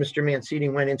 Mr. Mancini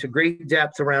went into great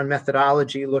depth around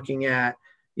methodology, looking at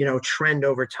trend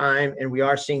over time, and we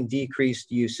are seeing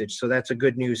decreased usage. So that's a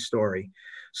good news story.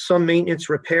 Some maintenance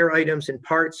repair items and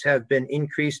parts have been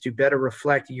increased to better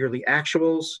reflect yearly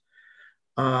actuals.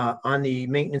 On the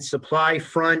maintenance supply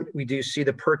front, we do see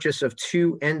the purchase of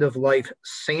 2 end-of-life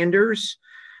sanders,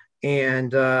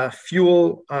 and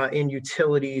fuel and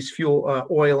utilities, fuel,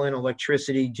 oil and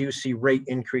electricity do see rate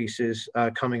increases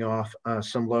coming off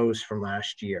some lows from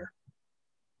last year.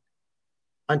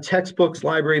 On textbooks,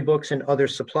 library books, and other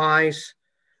supplies,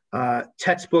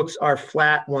 textbooks are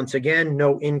flat once again,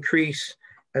 no increase,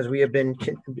 as we have been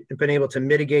able to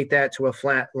mitigate that to a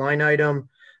flat line item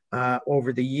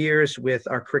over the years with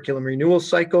our curriculum renewal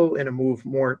cycle and a move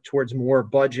more towards more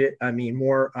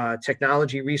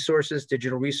technology resources,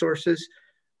 digital resources.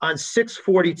 On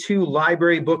 642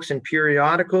 library books and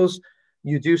periodicals,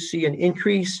 you do see an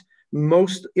increase.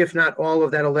 Most, if not all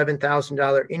of that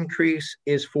 $11,000 increase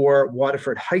is for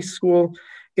Waterford High School.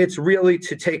 It's really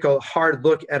to take a hard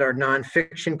look at our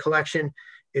nonfiction collection.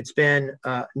 It's been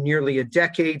nearly a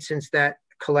decade since that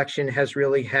collection has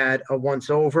really had a once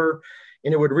over.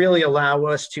 And it would really allow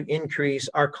us to increase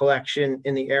our collection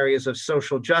in the areas of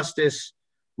social justice,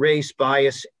 race,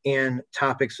 bias, and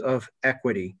topics of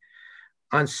equity.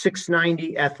 On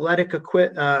 690 athletic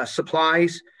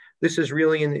supplies, this is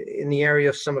really in the area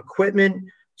of some equipment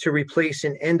to replace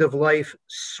an end-of-life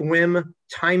swim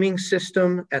timing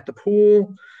system at the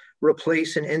pool,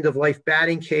 replace an end-of-life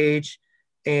batting cage,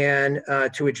 and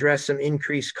to address some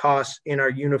increased costs in our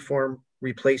uniform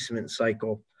replacement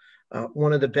cycle.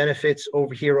 One of the benefits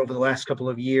over here over the last couple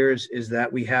of years is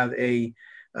that we have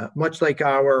much like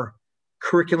our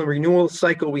curriculum renewal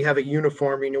cycle, we have a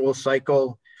uniform renewal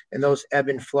cycle, and those ebb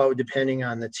and flow depending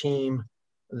on the team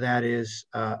that is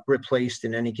replaced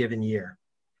in any given year.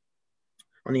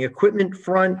 On the equipment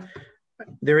front,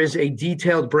 there is a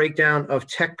detailed breakdown of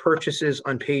tech purchases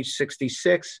on page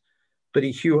 66, but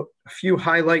a few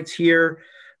highlights here.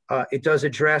 It does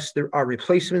address our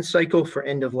replacement cycle for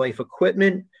end-of-life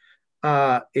equipment.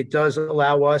 It does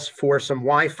allow us for some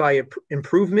Wi-Fi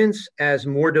improvements as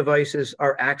more devices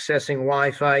are accessing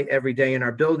Wi-Fi every day in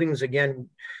our buildings. Again,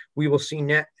 we will see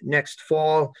next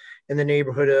fall in the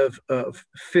neighborhood of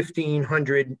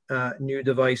 1,500 new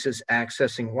devices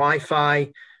accessing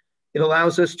Wi-Fi. It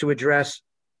allows us to address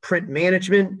print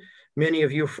management. Many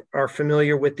of you are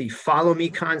familiar with the follow me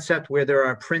concept, where there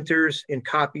are printers and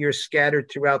copiers scattered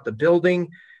throughout the building.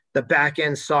 The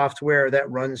back-end software that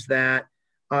runs that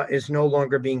is no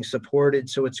longer being supported,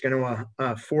 so it's going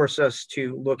to force us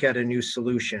to look at a new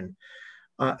solution.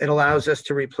 It allows us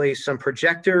to replace some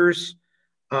projectors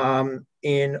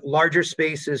in larger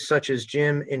spaces such as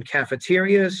gym and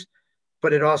cafeterias,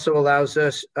 but it also allows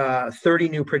us 30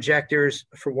 new projectors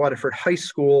for Waterford High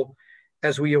School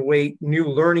as we await new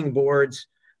learning boards.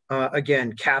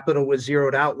 Again, capital was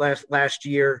zeroed out last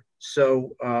year,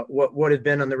 so what would have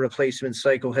been on the replacement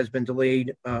cycle has been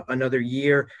delayed another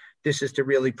year. This is to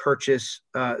really purchase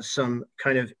some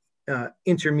kind of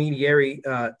intermediary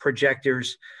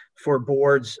projectors for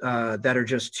boards that are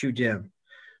just too dim.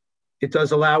 It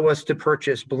does allow us to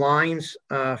purchase blinds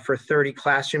for 30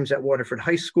 classrooms at Waterford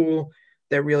High School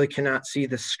that really cannot see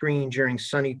the screen during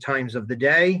sunny times of the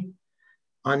day.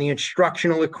 On the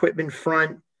instructional equipment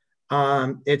front,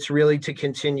 it's really to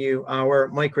continue our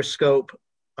microscope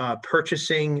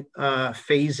purchasing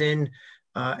phase-in.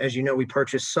 As you know, we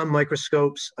purchased some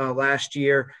microscopes last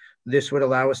year. This would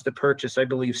allow us to purchase, I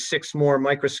believe, 6 more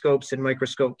microscopes and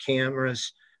microscope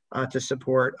cameras to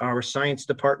support our science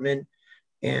department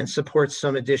and support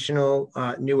some additional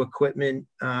new equipment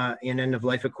and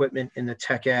end-of-life equipment in the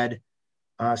tech ed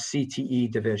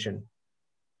CTE division.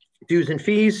 Dues and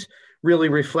fees, really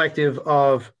reflective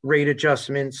of rate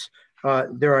adjustments.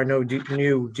 There are no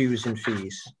new dues and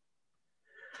fees.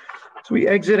 So we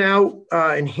exit out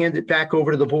and hand it back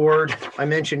over to the board. I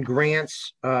mentioned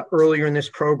grants earlier in this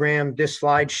program. This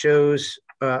slide shows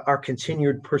our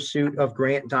continued pursuit of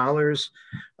grant dollars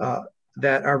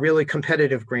that are really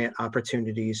competitive grant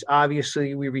opportunities.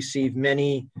 Obviously, we receive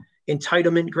many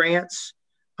entitlement grants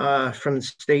from the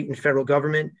state and federal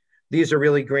government. These are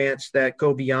really grants that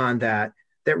go beyond that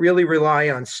really rely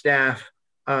on staff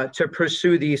to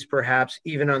pursue these perhaps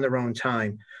even on their own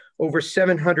time. Over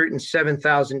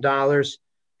 $707,000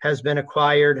 has been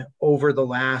acquired over the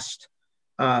last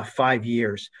 5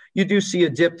 years. You do see a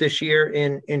dip this year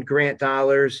in grant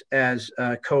dollars as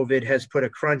COVID has put a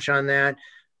crunch on that,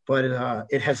 but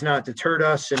it has not deterred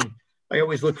us. And I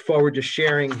always look forward to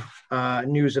sharing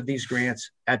news of these grants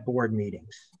at board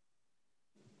meetings.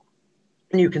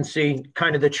 And you can see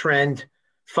kind of the trend.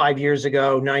 5 years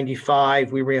ago,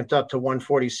 95, we ramped up to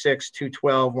 146,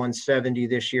 212, 170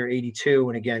 this year, 82.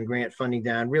 And again, grant funding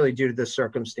down really due to the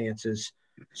circumstances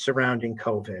surrounding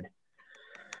COVID.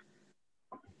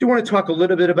 do want to talk a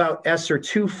little bit about ESSER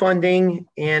 2 funding,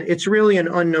 and it's really an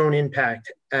unknown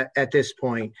impact at this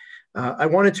point. I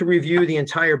wanted to review the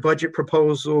entire budget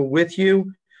proposal with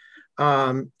you,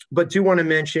 but do want to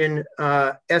mention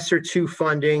ESSER 2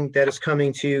 funding that is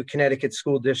coming to Connecticut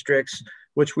school districts,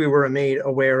 which we were made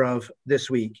aware of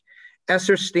this week.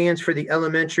 ESSER stands for the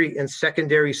Elementary and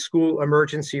Secondary School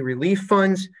Emergency Relief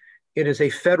Funds. It is a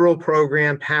federal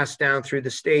program passed down through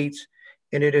the states,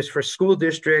 and it is for school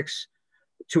districts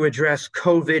to address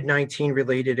COVID-19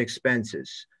 related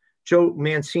expenses. Joe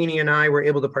Mancini and I were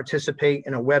able to participate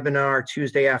in a webinar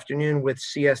Tuesday afternoon with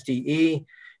CSDE,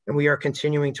 and we are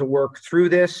continuing to work through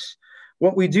this.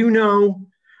 What we do know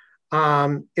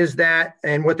is that,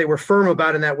 and what they were firm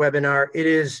about in that webinar,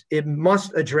 it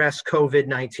must address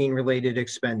COVID-19 related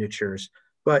expenditures.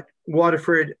 But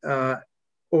Waterford,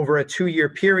 over a 2-year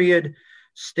period,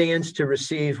 stands to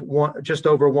receive just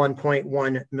over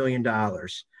 $1.1 million.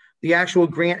 The actual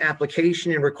grant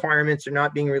application and requirements are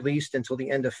not being released until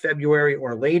the end of February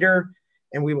or later,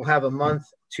 and we will have a month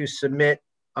to submit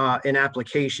an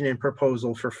application and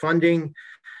proposal for funding.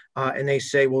 And they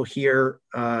say we'll hear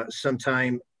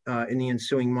sometime in the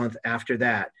ensuing month after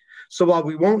that. So while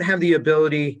we won't have the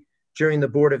ability during the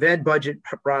Board of Ed budget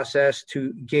process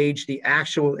to gauge the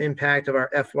actual impact of our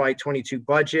FY22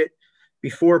 budget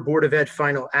before Board of Ed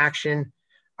final action,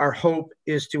 our hope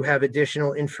is to have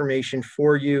additional information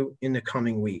for you in the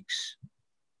coming weeks.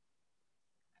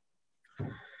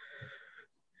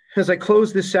 As I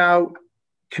close this out,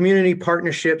 community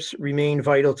partnerships remain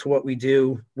vital to what we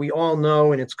do. We all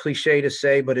know, and it's cliche to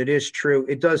say, but it is true,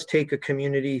 it does take a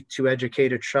community to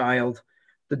educate a child.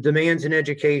 The demands in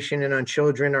education and on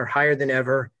children are higher than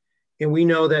ever, and we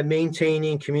know that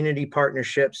maintaining community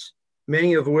partnerships,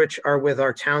 many of which are with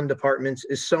our town departments,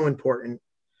 is so important.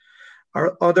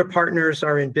 Our other partners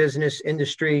are in business,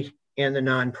 industry, and the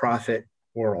nonprofit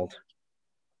world.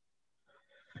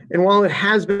 And while it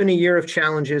has been a year of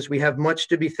challenges, we have much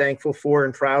to be thankful for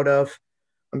and proud of.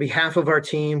 On behalf of our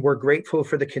team, we're grateful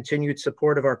for the continued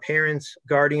support of our parents,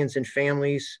 guardians, and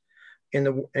families in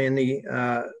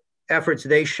the efforts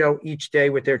they show each day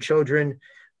with their children.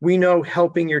 We know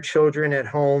helping your children at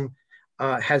home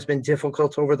has been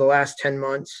difficult over the last 10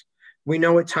 months. We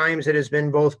know at times it has been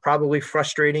both probably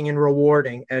frustrating and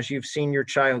rewarding as you've seen your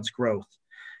child's growth.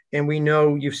 And we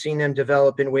know you've seen them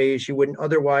develop in ways you wouldn't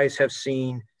otherwise have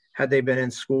seen had they been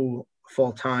in school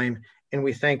full time. And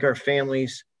we thank our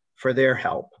families for their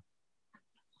help.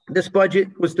 This budget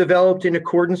was developed in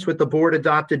accordance with the board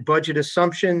adopted budget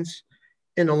assumptions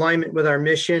in alignment with our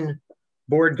mission,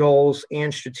 board goals,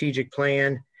 and strategic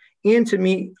plan, and to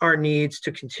meet our needs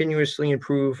to continuously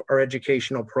improve our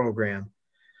educational program.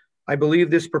 I believe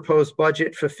this proposed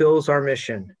budget fulfills our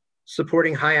mission,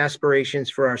 supporting high aspirations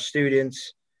for our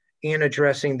students and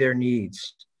addressing their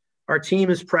needs. Our team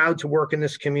is proud to work in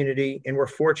this community, and we're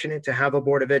fortunate to have a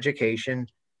Board of Education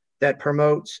that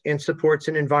promotes and supports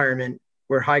an environment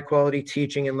where high quality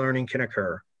teaching and learning can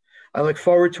occur. I look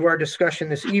forward to our discussion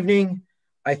this evening.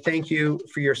 I thank you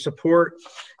for your support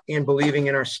and believing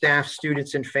in our staff,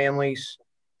 students, and families.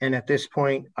 And at this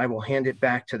point, I will hand it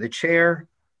back to the chair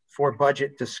for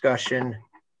budget discussion,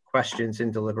 questions,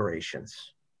 and deliberations.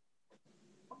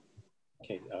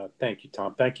 Okay, thank you,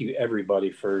 Tom. Thank you,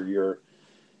 everybody, for your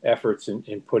efforts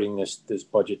in putting this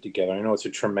budget together. I know it's a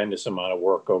tremendous amount of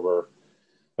work over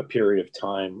a period of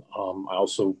time. I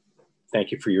also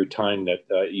thank you for your time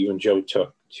that you and Joe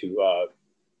took to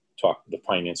talk to the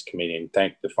Finance Committee, and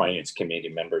thank the Finance Committee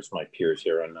members, my peers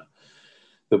here on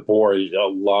the board. A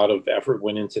lot of effort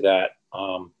went into that.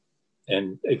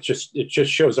 And it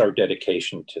just shows our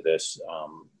dedication to this.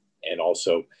 And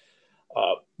also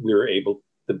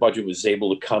the budget was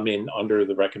able to come in under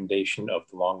the recommendation of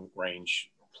the Long Range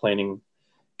Planning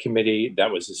Committee. That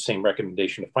was the same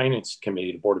recommendation the Finance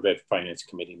Committee, the Board of Ed Finance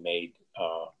Committee made,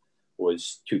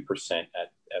 was 2%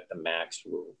 at the max.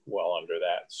 We're well under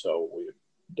that. So we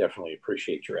definitely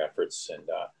appreciate your efforts and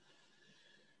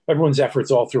everyone's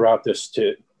efforts all throughout this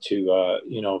to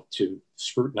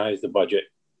scrutinize the budget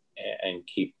and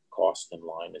keep costs in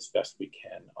line as best we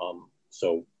can.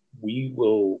 So we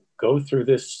will go through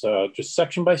this just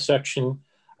section by section.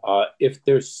 If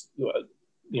there's,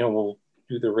 we'll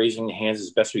do the raising hands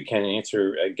as best we can and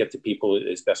answer, get to people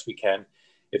as best we can.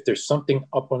 If there's something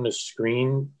up on the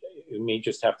screen, you may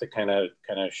just have to kind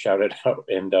of shout it out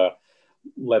and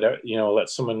let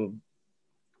someone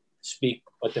speak,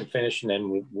 let them finish, and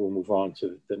then we'll move on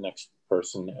to the next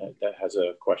person that has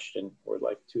a question or would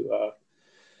like to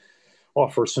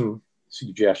offer some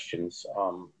suggestions.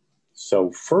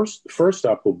 So first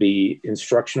up will be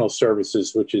instructional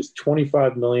services, which is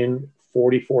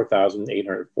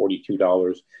 $44,842,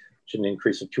 which is an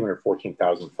increase of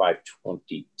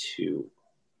 $214,522.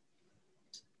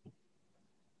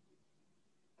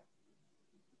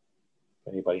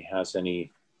 If anybody has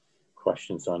any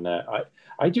questions on that,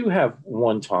 I do have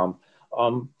one, Tom.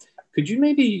 Could you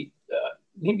maybe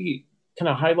kind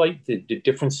of highlight the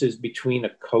differences between a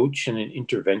coach and an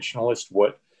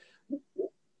interventionalist?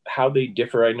 How they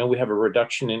differ? I know we have a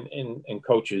reduction in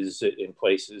coaches in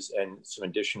places and some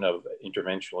addition of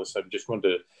interventionalists. I just wanted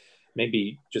to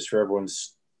maybe just for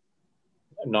everyone's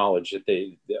knowledge that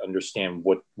they understand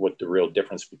what the real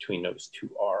difference between those two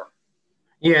are.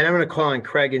 Yeah, and I'm going to call on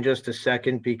Craig in just a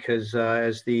second because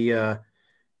as the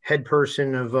head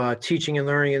person of teaching and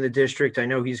learning in the district, I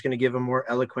know he's going to give a more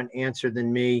eloquent answer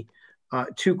than me.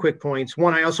 Two quick points.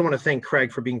 One, I also want to thank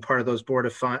Craig for being part of those Board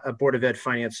of Ed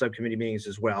Finance Subcommittee meetings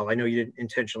as well. I know you didn't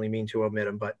intentionally mean to omit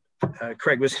them, but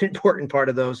Craig was an important part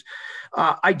of those.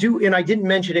 I do, and I didn't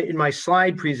mention it in my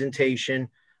slide presentation,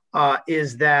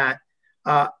 is that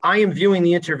I am viewing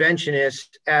the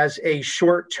interventionist as a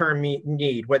short-term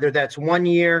need, whether that's 1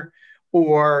 year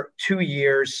or 2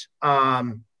 years.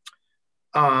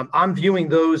 I'm viewing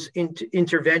those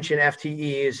intervention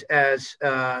FTEs as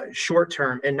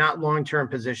short-term and not long-term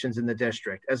positions in the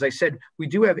district. As I said, we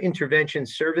do have intervention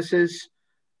services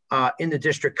in the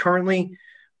district currently.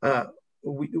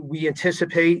 We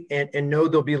anticipate and know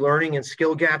there'll be learning and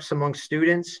skill gaps among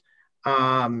students.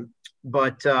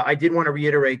 But I did want to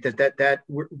reiterate that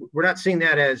we're not seeing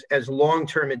that as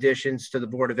long-term additions to the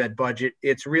Board of Ed budget.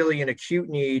 It's really an acute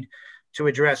need to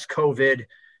address COVID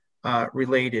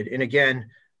related. And again,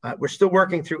 we're still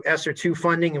working through ESSER 2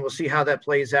 funding, and we'll see how that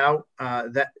plays out.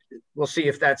 We'll see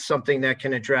if that's something that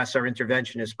can address our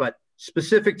interventionists. But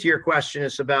specific to your question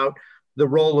is about the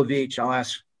role of each. I'll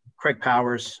ask Craig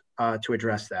Powers to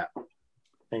address that.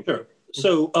 Thank you. Sure.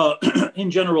 So in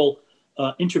general,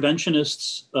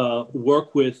 interventionists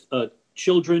work with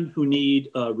children who need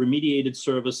remediated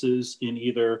services in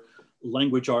either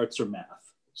language arts or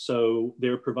math. So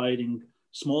they're providing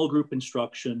small group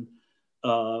instruction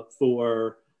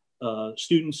for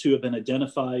students who have been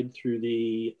identified through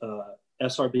the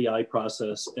SRBI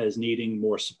process as needing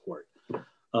more support.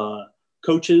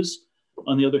 Coaches,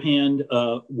 on the other hand,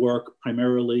 work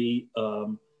primarily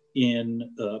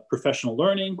in professional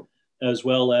learning, as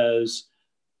well as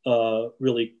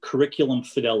really curriculum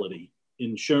fidelity,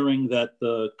 ensuring that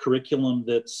the curriculum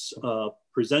that's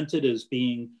presented is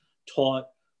being taught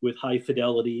with high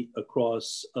fidelity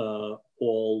across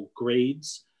all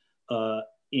grades,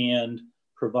 and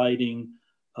providing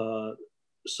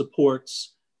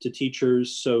supports to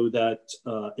teachers so that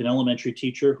an elementary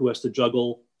teacher who has to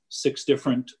juggle 6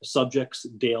 different subjects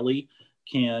daily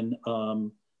can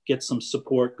get some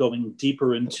support going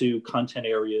deeper into content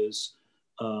areas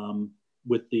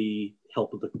with the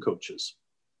help of the coaches.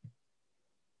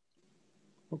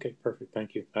 Okay, perfect.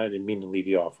 Thank you. I didn't mean to leave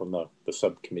you off on the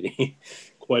subcommittee.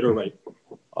 Quite all right.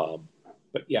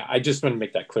 But yeah, I just want to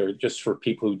make that clear, just for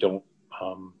people who don't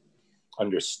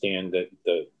understand that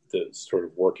the sort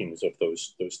of workings of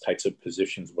those types of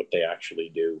positions, what they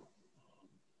actually do.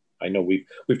 I know we've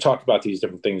talked about these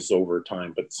different things over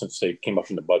time, but since they came up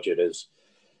in the budget as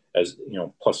you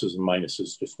know, pluses and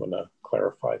minuses, just want to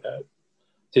clarify that.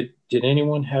 Did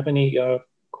anyone have any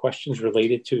questions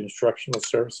related to instructional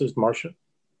services, Marcia?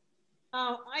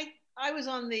 I was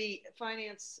on the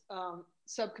finance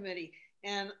subcommittee,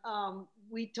 and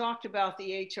we talked about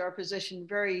the HR position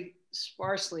very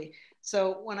sparsely.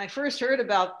 So when I first heard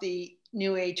about the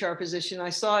new HR position, I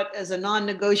saw it as a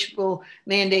non-negotiable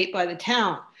mandate by the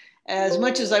town. As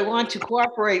much as I want to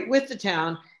cooperate with the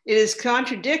town, it is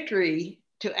contradictory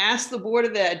to ask the Board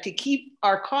of Ed to keep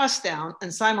our costs down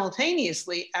and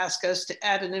simultaneously ask us to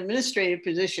add an administrative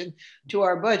position to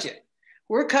our budget.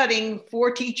 We're cutting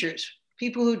 4 teachers,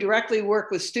 people who directly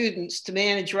work with students to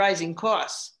manage rising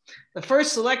costs. The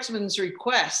first selectman's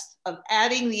request of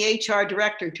adding the HR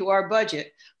director to our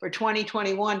budget for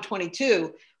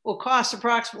 2021-22 will cost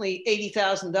approximately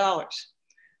 $80,000.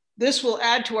 This will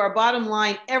add to our bottom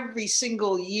line every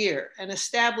single year and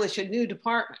establish a new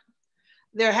department.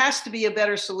 There has to be a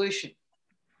better solution,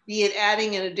 be it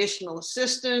adding an additional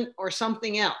assistant or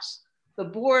something else. The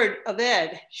Board of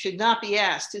Ed should not be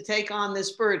asked to take on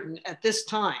this burden at this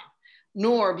time,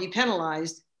 nor be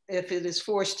penalized if it is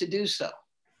forced to do so.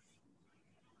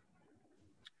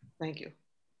 Thank you.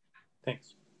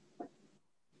 Thanks.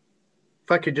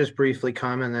 If I could just briefly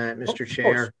comment on that, Mr.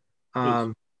 Chair.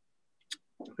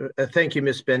 Thank you,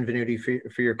 Ms.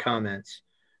 Benvenuti, for your comments.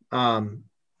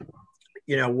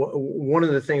 You know, one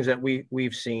of the things that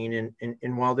we've seen,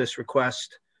 and while this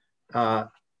request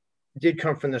did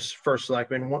come from this first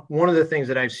selectman. One of the things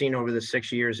that I've seen over the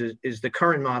 6 years is the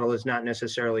current model is not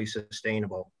necessarily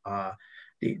sustainable.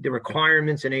 The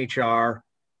requirements in HR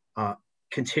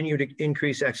continue to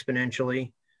increase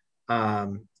exponentially.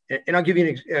 And I'll give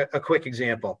you a quick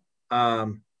example.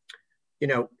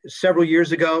 Several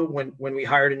years ago when we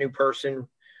hired a new person,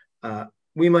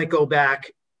 we might go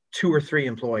back 2 or 3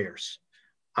 employers.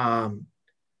 A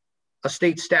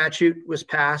state statute was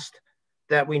passed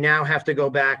that we now have to go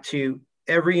back to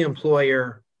every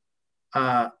employer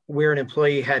where an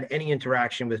employee had any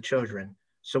interaction with children.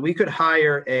 So we could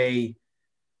hire a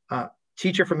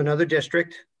teacher from another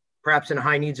district, perhaps in a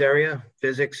high needs area,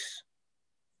 physics,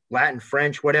 Latin,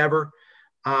 French, whatever,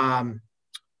 in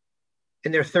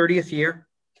their 30th year,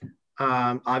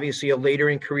 obviously a later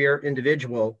in career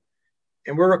individual.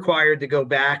 And we're required to go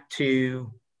back to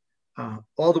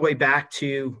all the way back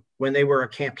to when they were a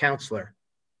camp counselor.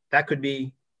 That could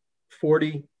be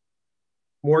 40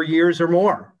 more years or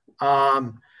more.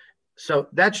 So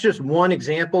that's just one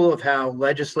example of how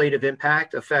legislative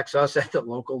impact affects us at the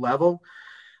local level.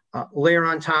 Layer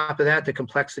on top of that, the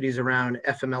complexities around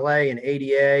FMLA and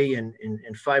ADA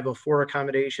and 504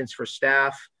 accommodations for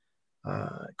staff,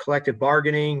 collective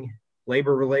bargaining,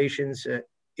 labor relations.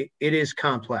 It is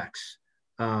complex.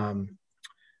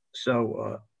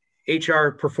 HR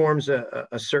performs a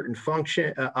certain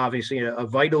function, obviously a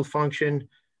vital function,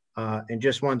 and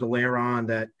just wanted to layer on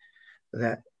that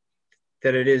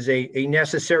it is a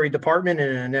necessary department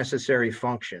and a necessary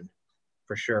function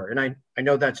for sure. And I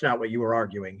know that's not what you were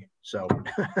arguing. So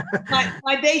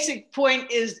my basic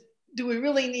point is, do we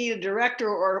really need a director,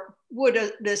 or would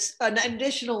an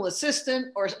additional assistant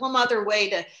or some other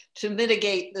way to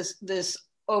mitigate this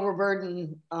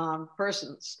overburdened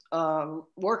person's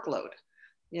workload?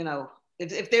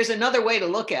 If there's another way to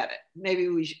look at it, maybe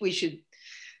we should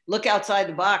look outside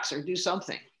the box or do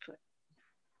something.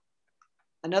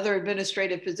 Another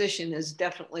administrative position is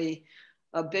definitely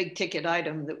a big ticket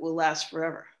item that will last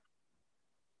forever.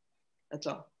 That's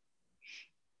all.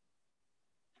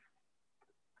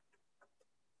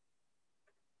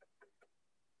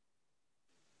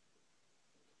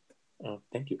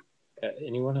 Thank you.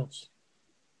 Anyone else?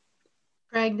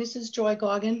 Greg, this is Joy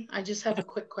Goggin. I just have a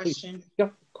quick question. Yeah,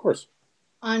 of course.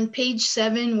 On page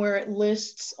 7, where it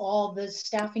lists all the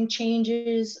staffing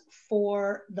changes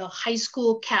for the high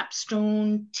school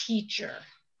capstone teacher,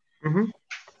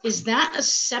 is that a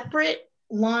separate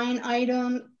line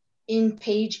item in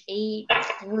page 8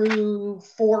 through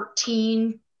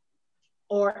 14?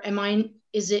 Or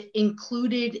is it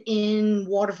included in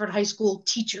Waterford High School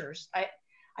teachers?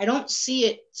 I don't see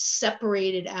it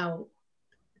separated out.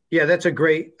 Yeah, that's a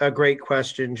great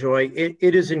question, Joy.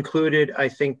 It is included, I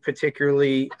think,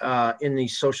 particularly in the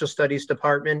social studies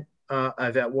department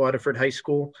at Waterford High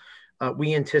School.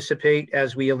 We anticipate,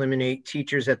 as we eliminate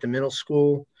teachers at the middle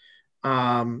school,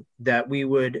 that we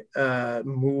would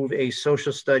move a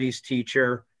social studies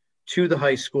teacher to the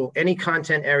high school. Any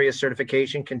content area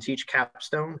certification can teach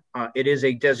capstone. It is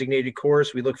a designated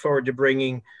course. We look forward to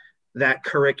bringing that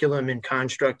curriculum and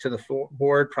construct to the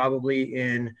board probably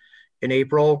in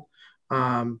April.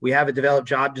 We have a developed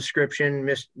job description.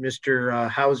 Mr.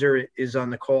 Hauser is on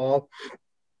the call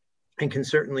and can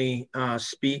certainly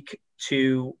speak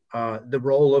to the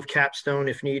role of capstone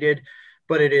if needed,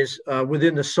 but it is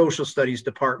within the social studies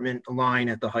department line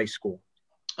at the high school.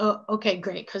 Oh, okay,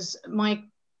 great. Because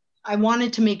I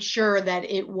wanted to make sure that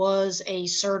it was a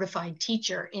certified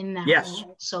teacher in that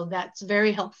role. So that's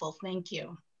very helpful. Thank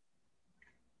you.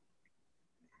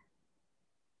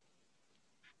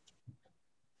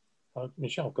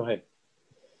 Michelle, go ahead.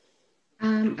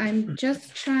 I'm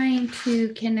just trying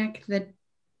to connect the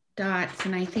dots,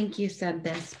 and I think you said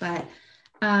this, but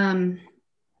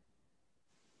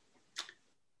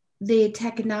the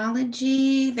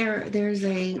technology, there's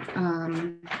a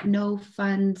no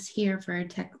funds here for a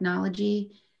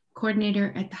technology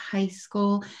coordinator at the high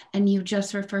school, and you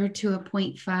just referred to a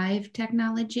 0.5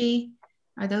 technology.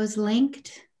 Are those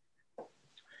linked?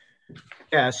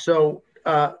 Yeah, so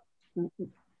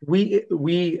we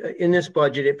in this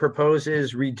budget, it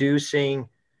proposes reducing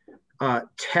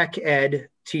tech ed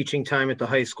teaching time at the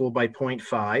high school by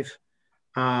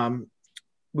 0.5.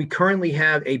 We currently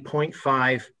have a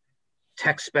 0.5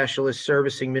 tech specialist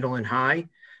servicing middle and high.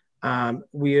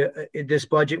 This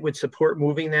budget would support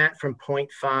moving that from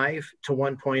 0.5 to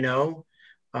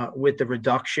 1.0 with the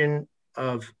reduction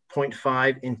of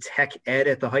 0.5 in tech ed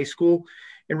at the high school.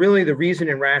 And really the reason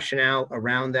and rationale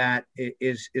around that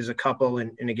is a couple,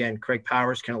 and again, Craig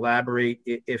Powers can elaborate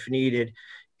if needed,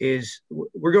 is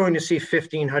we're going to see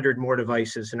 1,500 more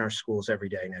devices in our schools every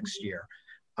day next year.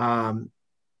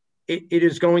 it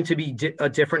is going to be a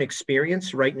different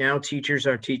experience. Right now, teachers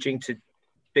are teaching to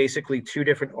basically two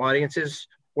different audiences,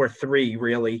 or three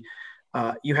really.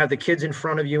 You have the kids in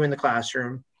front of you in the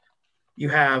classroom. You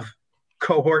have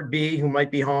cohort B who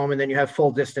might be home, and then you have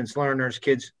full distance learners,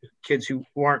 kids who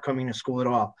aren't coming to school at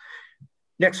all.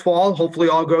 Next fall, hopefully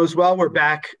all goes well, we're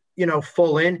back,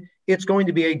 full in. It's going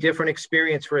to be a different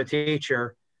experience for a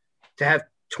teacher to have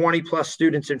 20 plus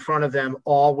students in front of them,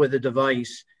 all with a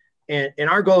device. And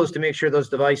our goal is to make sure those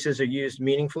devices are used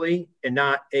meaningfully and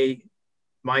not a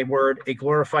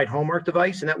glorified homework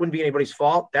device. And that wouldn't be anybody's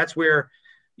fault. That's where,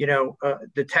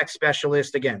 the tech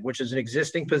specialist, again, which is an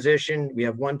existing position. We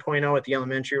have 1.0 at the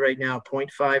elementary right now,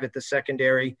 0.5 at the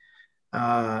secondary.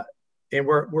 And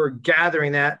we're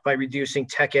gathering that by reducing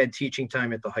tech ed teaching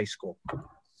time at the high school.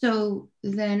 So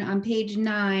then on page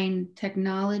 9,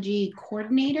 technology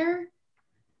coordinator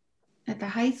at the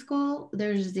high school,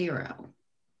 there's 0.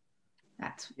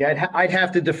 I'd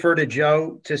have to defer to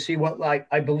Joe to see what,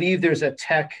 I believe there's a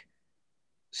tech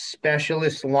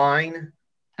specialist line.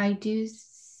 I do.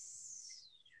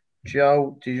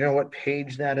 Joe, do you know what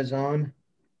page that is on?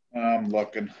 I'm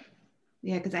looking.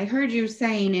 Yeah, because I heard you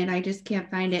saying it, I just can't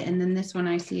find it. And then this one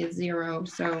I see is 0.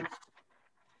 So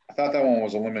I thought that one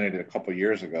was eliminated a couple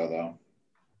years ago, though.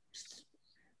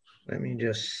 Let me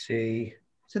just see.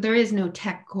 So there is no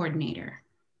tech coordinator.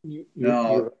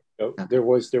 No. Okay. There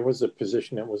was a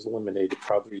position that was eliminated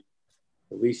probably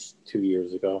at least 2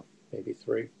 years ago, maybe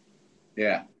 3.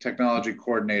 Yeah, technology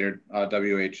coordinator,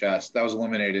 WHS. That was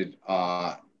eliminated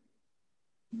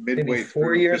midway maybe 4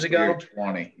 through years ago.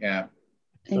 20. Yeah.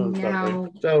 And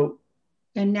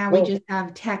now, we just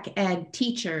have tech ed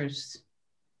teachers.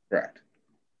 Correct.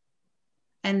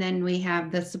 And then we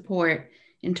have the support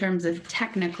in terms of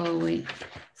technical. We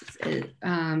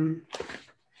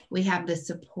have the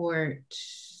support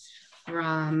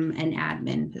from an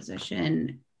admin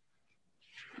position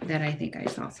that I think I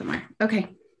saw somewhere. Okay.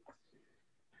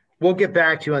 We'll get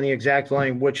back to you on the exact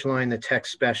line, which line the tech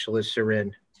specialists are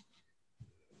in.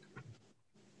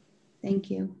 Thank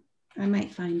you. I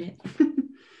might find it.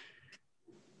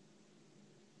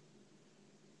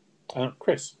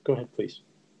 Chris, go ahead, please.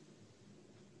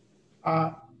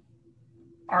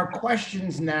 Our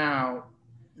questions now,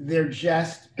 they're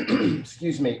just,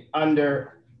 excuse me,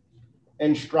 under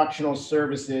instructional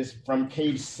services from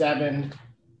page 7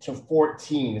 to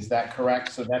 14. Is that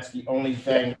correct? So that's the only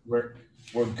thing we're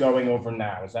going over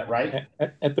now. Is that right?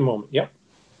 At the moment, yep.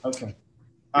 Okay.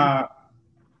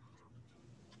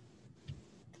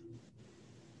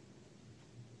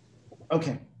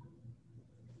 Okay.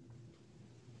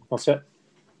 All set?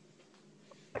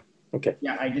 Okay.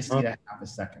 Yeah, I just need a half a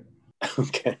second.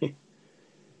 Okay.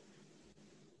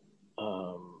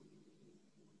 I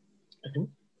don't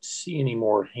see any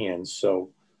more hands,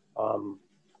 so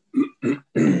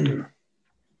let's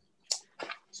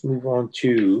move on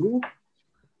to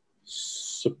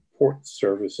support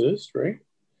services, right?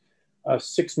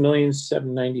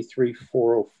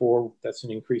 6,793,404. That's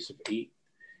an increase of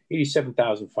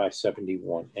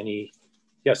 87,571.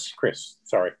 Yes, Chris,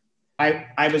 sorry.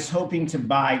 I was hoping to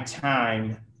buy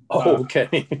time. Oh,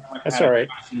 okay. That's all right.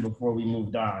 Before we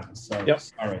moved on, so yep.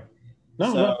 Sorry.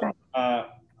 No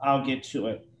problem. I'll get to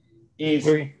it.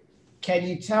 Can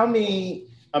you tell me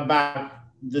about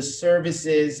the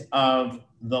services of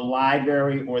the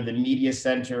library or the media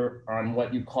center, on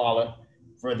what you call it,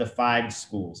 for the 5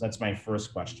 schools? That's my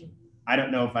first question. I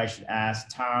don't know if I should ask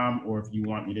Tom or if you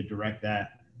want me to direct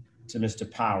that to Mr.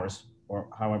 Powers, or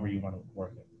however you want to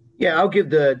work it. Yeah, I'll give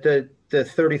the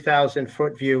 30,000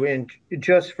 foot view. And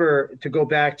just to go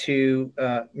back to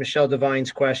Michelle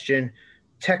Devine's question,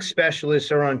 tech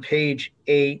specialists are on page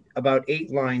 8, about 8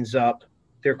 lines up.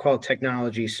 They're called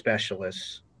technology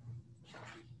specialists.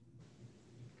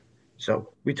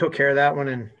 So we took care of that one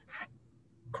and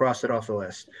crossed it off the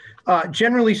list.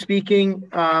 Generally speaking,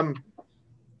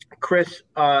 Chris,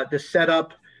 the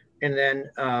setup, and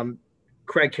then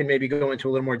Craig can maybe go into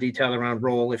a little more detail around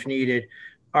role if needed.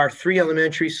 Our 3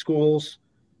 elementary schools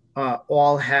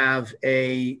all have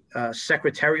a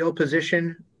secretarial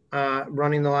position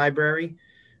running the library.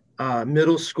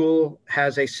 Middle school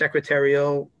has a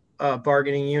secretarial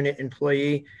bargaining unit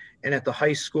employee. And at the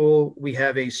high school, we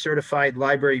have a certified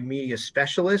library media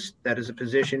specialist. That is a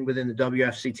position within the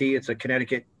WFCT. It's a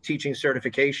Connecticut teaching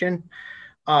certification,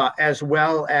 as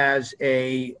well as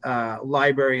a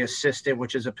library assistant,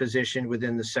 which is a position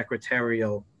within the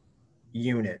secretarial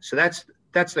unit. So that's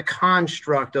the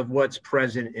construct of what's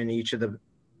present in each of the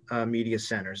media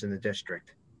centers in the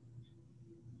district.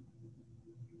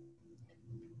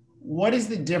 What is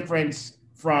the difference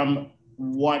from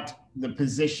what the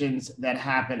positions that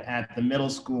happen at the middle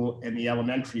school and the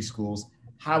elementary schools,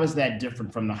 how is that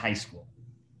different from the high school?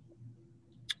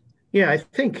 Yeah, I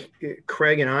think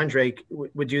Craig and Andre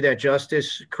would do that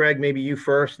justice. Craig, maybe you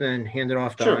first, then hand it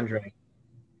off to Andre.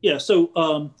 Yeah,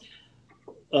 so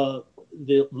the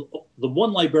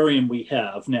one librarian we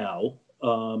have now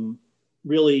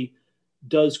really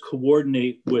does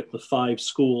coordinate with the 5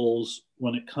 schools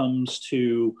when it comes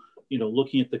to, you know,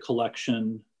 looking at the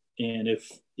collection, and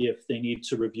if they need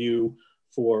to review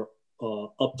for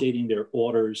updating their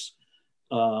orders.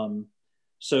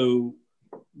 So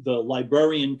the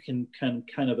librarian can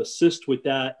kind of assist with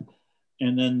that.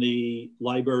 And then the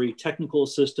library technical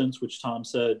assistants, which Tom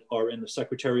said are in the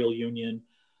secretarial union,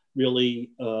 really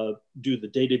do the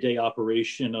day-to-day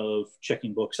operation of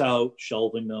checking books out,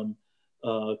 shelving them,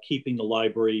 keeping the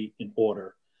library in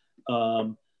order.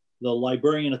 The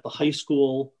librarian at the high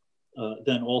school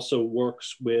then also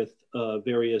works with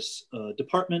various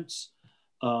departments,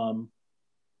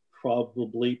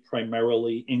 probably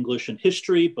primarily English and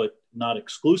history, but not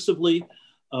exclusively,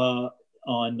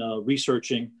 on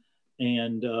researching.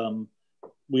 And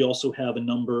we also have a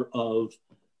number of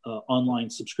online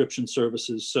subscription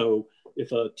services. So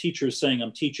if a teacher is saying,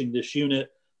 I'm teaching this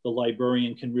unit, the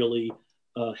librarian can really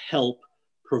help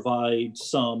provide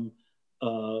some,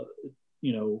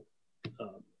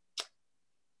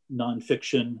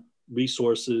 nonfiction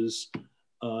resources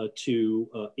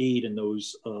to aid in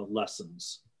those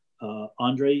lessons.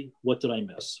 Andre, what did I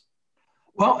miss?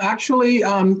 Well, actually,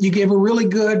 you gave a really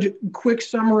good quick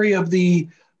summary of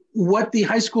what the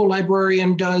high school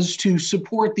librarian does to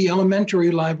support the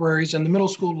elementary libraries and the middle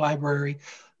school library.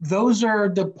 Those are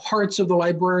the parts of the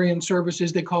librarian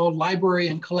services they call library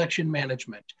and collection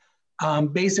management.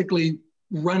 Basically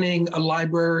running a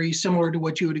library similar to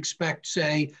what you would expect,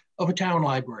 say, of a town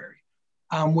library.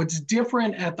 What's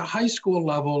different at the high school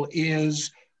level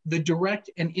is the direct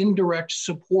and indirect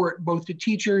support both to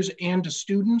teachers and to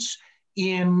students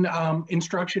in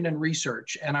instruction and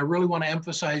research. And I really want to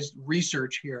emphasize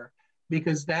research here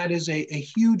because that is a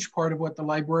huge part of what the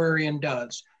librarian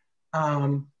does.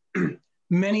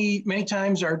 Many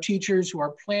times our teachers who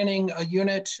are planning a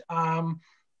unit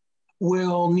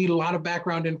will need a lot of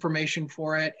background information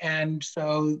for it. And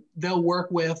so they'll work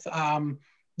with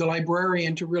the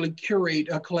librarian to really curate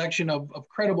a collection of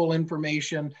credible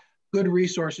information, good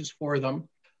resources for them.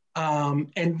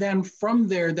 And then from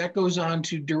there, that goes on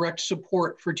to direct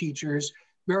support for teachers,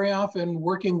 very often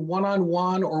working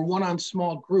one-on-one or one-on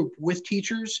small group with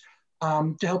teachers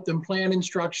to help them plan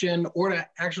instruction or to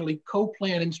actually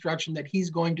co-plan instruction that he's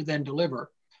going to then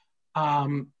deliver.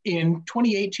 In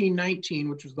 2018-19,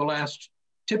 which was the last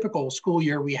typical school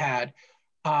year we had,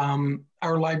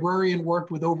 our librarian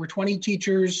worked with over 20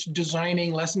 teachers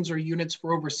designing lessons or units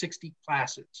for over 60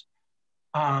 classes.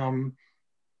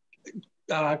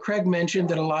 Craig mentioned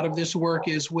that a lot of this work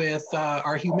is with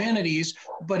our humanities,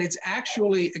 but it's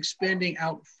actually expanding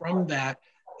out from that.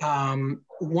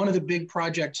 One of the big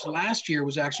projects last year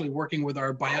was actually working with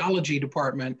our biology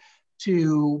department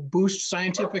to boost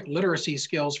scientific literacy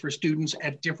skills for students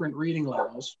at different reading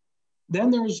levels. Then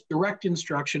there's direct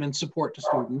instruction and support to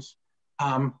students.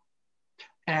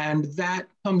 And that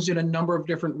comes in a number of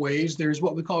different ways. There's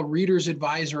what we call readers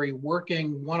advisory,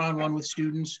 working one-on-one with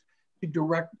students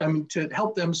to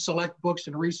help them select books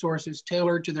and resources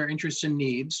tailored to their interests and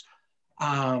needs.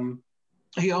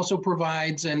 He also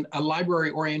provides a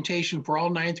library orientation for all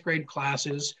 9th grade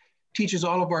classes, teaches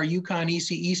all of our UConn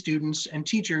ECE students and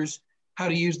teachers how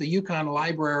to use the UConn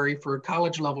library for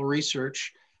college level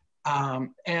research,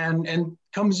 and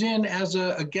comes in as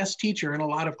a guest teacher in a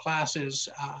lot of classes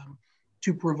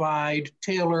to provide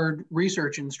tailored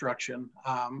research instruction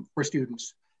for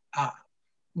students.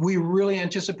 We really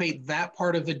anticipate that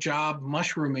part of the job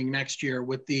mushrooming next year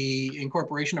with the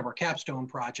incorporation of our capstone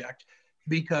project,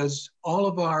 because all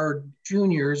of our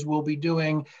juniors will be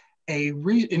doing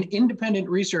an independent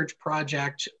research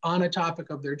project on a topic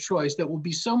of their choice that will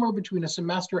be somewhere between a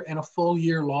semester and a full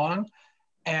year long.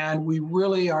 And we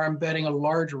really are embedding a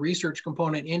large research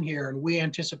component in here, and we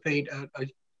anticipate a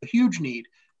huge need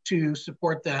to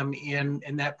support them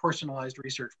in that personalized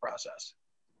research process.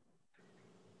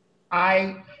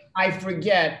 I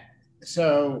forget,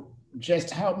 so just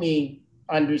help me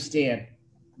understand.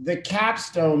 The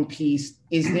capstone piece,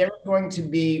 is there going to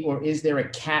be, or is there a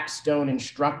capstone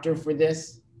instructor for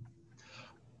this?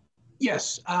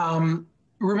 Yes.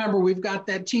 Remember, we've got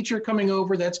that teacher coming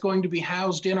over that's going to be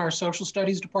housed in our social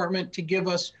studies department to give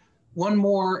us one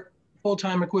more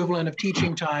full-time equivalent of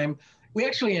teaching time. We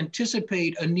actually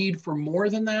anticipate a need for more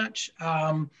than that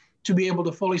to be able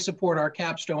to fully support our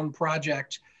capstone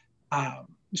project.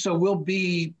 So we'll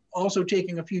be also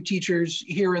taking a few teachers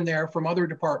here and there from other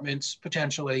departments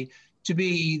potentially to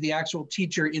be the actual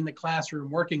teacher in the classroom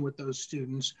working with those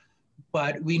students.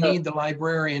 But we need the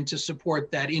librarian to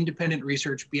support that independent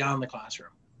research beyond the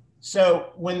classroom.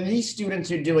 So when these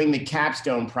students are doing the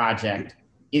capstone project,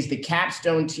 is the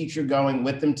capstone teacher going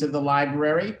with them to the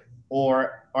library,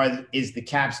 or is the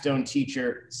capstone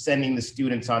teacher sending the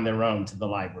students on their own to the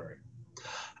library?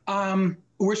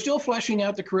 We're still fleshing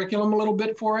out the curriculum a little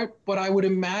bit for it, but I would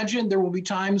imagine there will be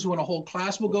times when a whole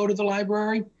class will go to the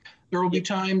library. There will be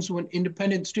times when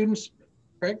independent students,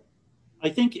 right? I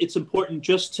think it's important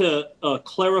just to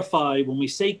clarify when we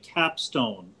say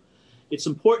capstone, it's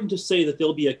important to say that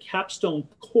there'll be a capstone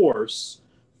course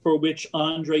for which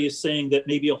Andre is saying that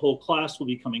maybe a whole class will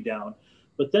be coming down,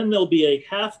 but then there'll be a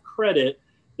half credit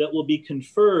that will be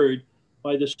conferred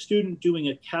by the student doing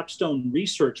a capstone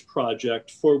research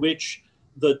project for which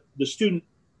the student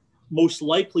most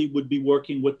likely would be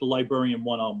working with the librarian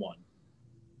one-on-one.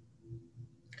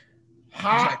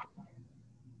 How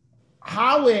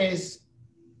is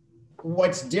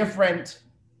what's different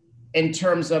in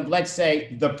terms of, let's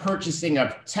say, the purchasing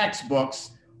of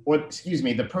textbooks, or excuse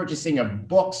me, the purchasing of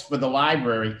books for the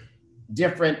library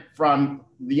different from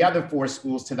the other 4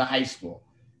 schools to the high school?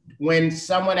 When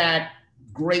someone at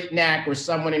Great Neck or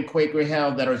someone in Quaker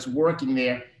Hill that is working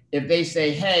there, if they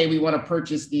say, hey, we want to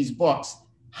purchase these books,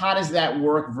 how does that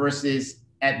work versus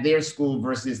at their school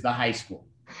versus the high school?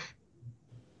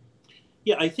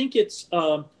 Yeah, I think it's,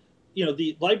 you know,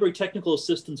 the library technical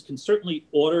assistants can certainly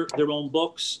order their own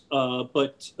books,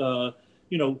 but,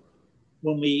 you know,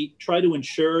 when we try to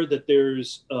ensure that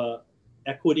there's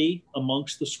equity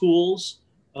amongst the schools,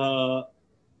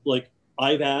 like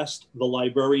I've asked the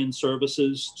librarian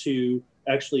services to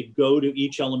actually go to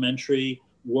each elementary,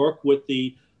 work with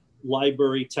the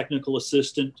library technical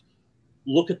assistant,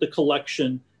 look at the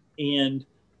collection, and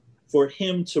for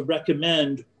him to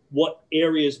recommend what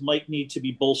areas might need to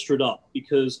be bolstered up,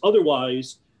 because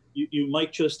otherwise you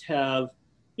might just have,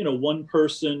 you know, one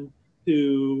person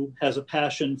who has a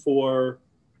passion for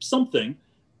something,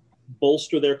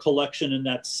 bolster their collection in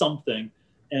that something,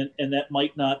 and that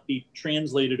might not be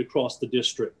translated across the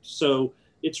district. So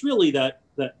it's really that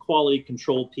quality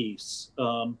control piece.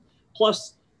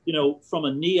 Plus, you know, from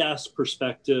a NIAS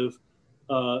perspective,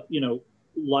 you know,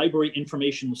 library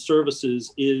information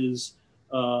services is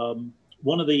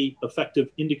one of the effective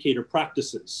indicator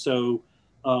practices. So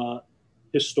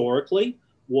historically,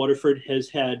 Waterford has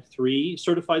had 3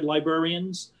 certified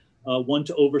librarians, one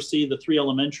to oversee the 3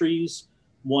 elementaries,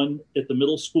 one at the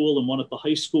middle school and one at the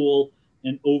high school.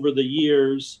 And over the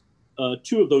years,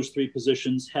 2 of those 3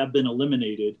 positions have been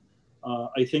eliminated.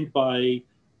 I think by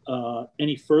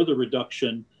any further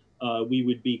reduction, we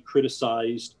would be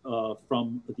criticized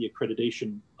from the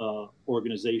accreditation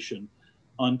organization,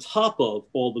 on top of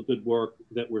all the good work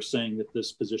that we're saying that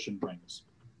this position brings.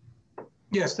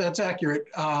 Yes, that's accurate.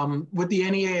 With the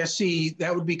NEASC,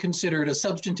 that would be considered a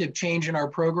substantive change in our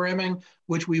programming,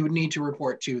 which we would need to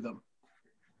report to them.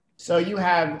 So you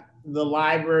have the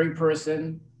library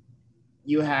person,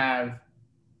 you have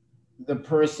the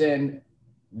person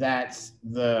that's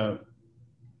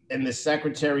in the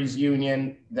secretary's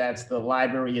union, that's the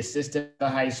library assistant at the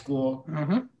high school.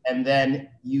 Mm-hmm. And then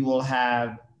you will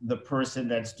have the person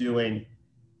that's doing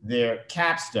their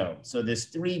capstone. So there's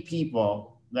 3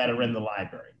 people that are in the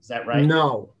library. Is that right?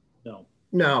 No.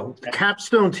 The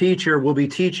capstone teacher will be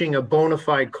teaching a bona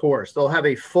fide course. They'll have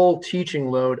a full teaching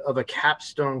load of a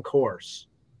capstone course.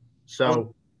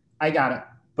 So I got it.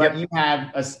 But you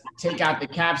have take out the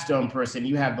capstone person,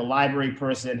 you have the library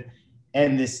person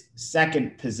and this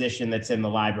second position that's in the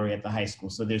library at the high school.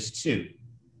 So there's 2.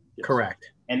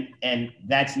 Correct. And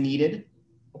that's needed?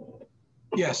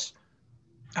 Yes.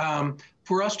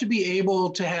 For us to be able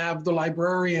to have the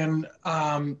librarian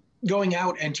going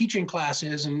out and teaching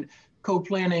classes and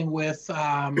co-planning with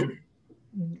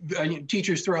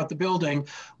teachers throughout the building,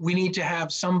 we need to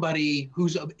have somebody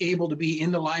who's able to be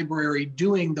in the library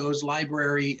doing those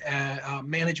library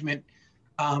management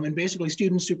and basically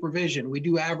student supervision. We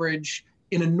do average,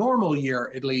 in a normal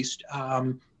year at least,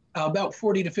 about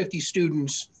 40 to 50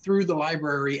 students through the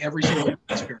library every single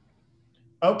semester.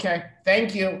 Okay,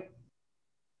 thank you.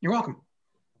 You're welcome.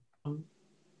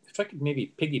 If I could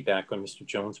maybe piggyback on Mr.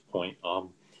 Jones' point,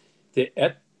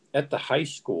 at the high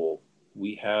school,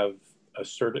 we have a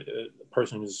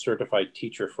person who's a certified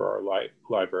teacher for our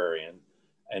librarian,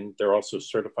 and they're also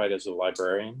certified as a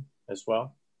librarian as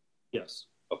well? Yes.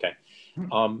 Okay.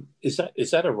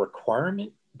 Is that a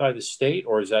requirement by the state,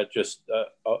 or is that just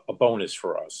a bonus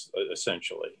for us,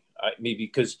 essentially?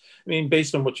 Because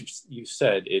based on what you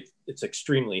said, it's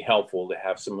extremely helpful to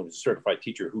have someone who's a certified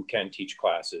teacher who can teach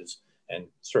classes and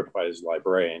certified as a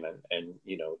librarian and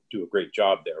you know, do a great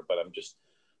job there. But I'm just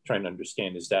trying to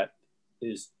understand, is that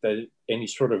any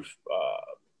sort of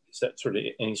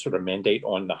any sort of mandate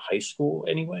on the high school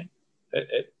anyway?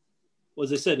 Well,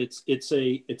 as I said, it's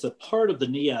a part of the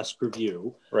NEASC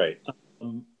review. Right.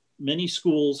 Many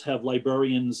schools have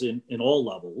librarians in all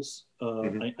levels.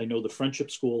 I know the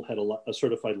Friendship School had a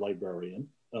certified librarian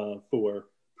for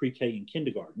pre-K and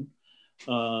kindergarten.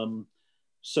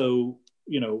 So,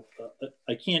 you know,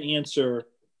 I can't answer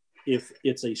if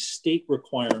it's a state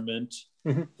requirement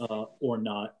or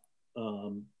not,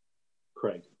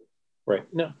 Craig. Right.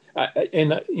 No,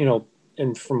 you know,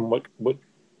 and from what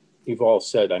you've all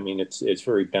said, I mean, it's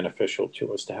very beneficial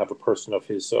to us to have a person of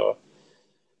his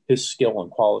skill and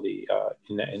quality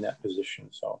in that position.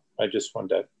 So I just wanted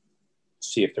to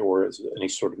see if there was any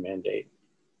sort of mandate.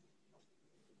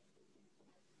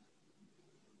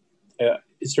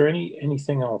 Is there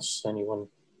anything else, anyone?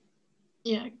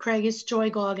 Yeah, Craig, it's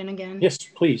Joy Goggin again. Yes,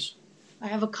 please. I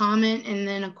have a comment and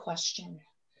then a question.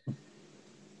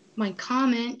 My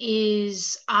comment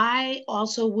is I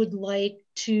also would like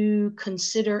to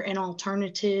consider an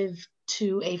alternative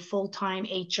to a full-time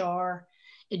HR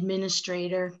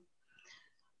administrator,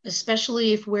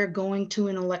 especially if we're going to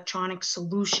an electronic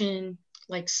solution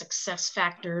like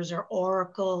SuccessFactors or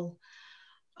Oracle.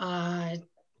 I'd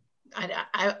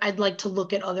like to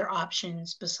look at other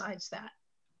options besides that.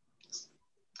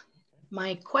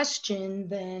 My question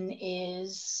then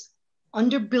is,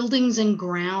 under buildings and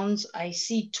grounds, I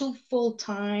see 2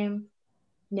 full-time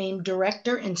named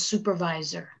director and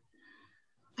supervisor.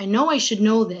 I know I should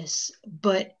know this,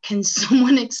 but can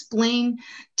someone explain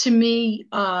to me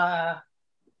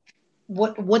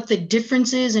what the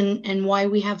difference is and why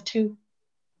we have 2?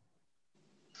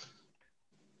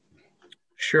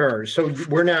 Sure. So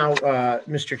we're now,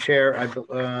 Mr. Chair,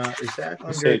 is that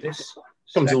under this?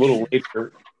 Comes a little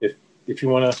later. If you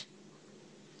want to, do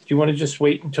you want to just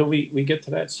wait until we get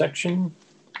to that section,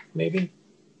 maybe?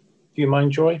 Do you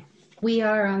mind, Joy? We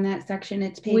are on that section.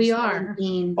 It's page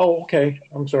 17. Oh, okay.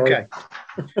 I'm sorry. Okay.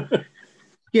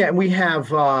 Yeah, we have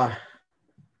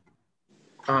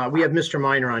Mr.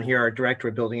 Minor on here, our Director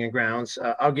of Building and Grounds.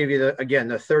 I'll give you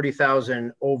the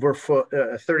 30,000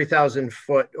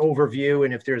 foot overview,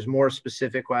 and if there's more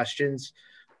specific questions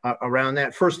around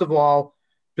that. First of all,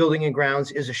 Building and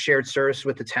Grounds is a shared service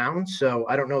with the town, so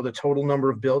I don't know the total number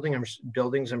of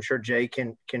buildings. I'm sure Jay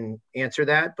can answer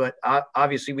that, but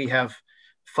obviously we have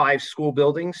 5 school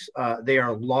buildings. They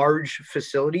are large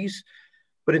facilities,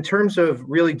 but in terms of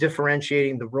really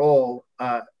differentiating the role,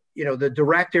 you know, the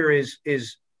director is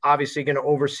obviously going to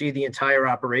oversee the entire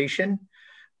operation,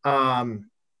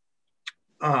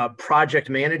 project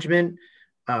management,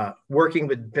 working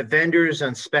with the vendors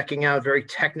on speccing out very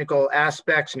technical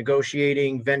aspects,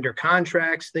 negotiating vendor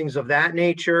contracts, things of that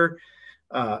nature,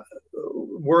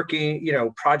 working, you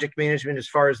know, project management as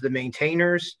far as the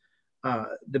maintainers,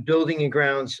 the building and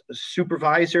grounds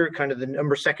supervisor, kind of the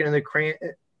number 2nd in the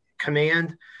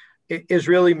command, is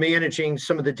really managing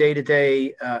some of the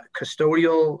day-to-day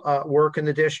custodial work in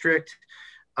the district.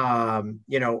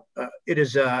 You know, it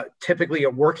is typically a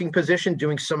working position,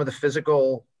 doing some of the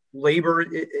physical labor,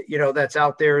 you know, that's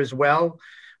out there as well.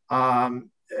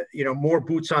 You know, more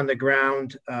boots on the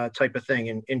ground type of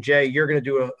thing. And Jay, you're going to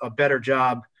do a better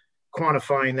job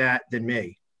quantifying that than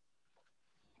me.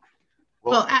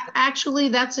 Well, actually,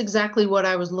 that's exactly what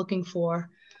I was looking for.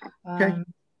 Okay.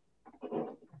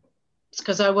 It's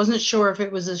because I wasn't sure if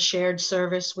it was a shared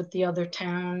service with the other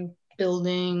town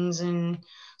buildings, and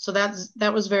so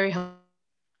that was very helpful.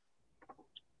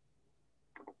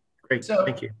 Great, so,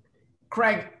 thank you.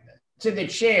 Craig, to the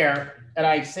chair, and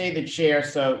I say the chair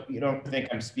so you don't think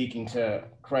I'm speaking to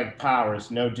Craig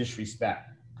Powers, no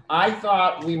disrespect. I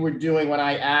thought we were doing, when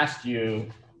I asked you,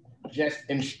 just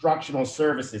instructional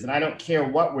services, and I don't care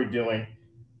what we're doing.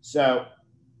 So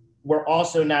we're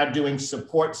also now doing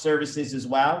support services as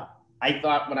well. I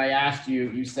thought when I asked you,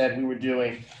 you said we were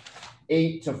doing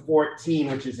 8 to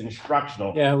 14, which is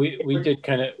instructional. Yeah, we did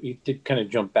kind of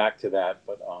jump back to that,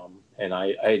 but and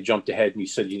I jumped ahead and you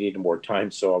said you needed more time,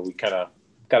 so we kind of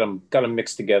got them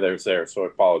mixed together there. So I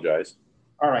apologize.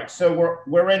 All right, so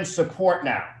we're in support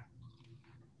now.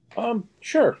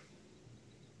 Sure.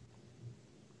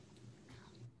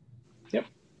 Yep,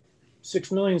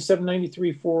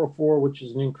 $6,793,404, which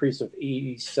is an increase of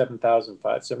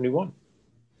 $87,571.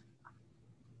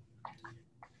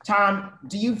 Tom,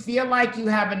 do you feel like you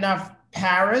have enough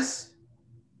paras?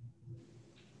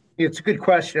 It's a good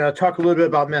question. I'll talk a little bit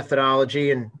about methodology,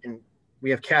 and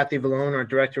we have Kathy Vallone, our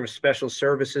Director of Special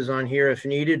Services, on here if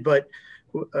needed. But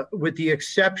with the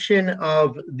exception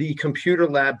of the computer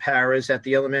lab paras at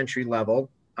the elementary level,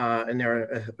 and there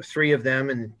are 3 of them,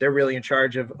 and they're really in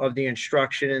charge of the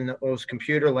instruction in those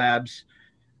computer labs.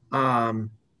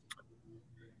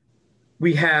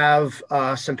 We have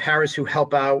some paras who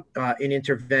help out in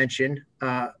intervention.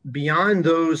 Beyond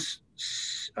those,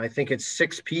 I think it's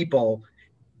 6 people,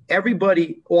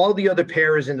 everybody, all the other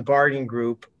paras in the bargaining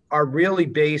group are really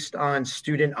based on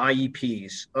student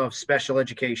IEPs of special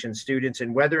education students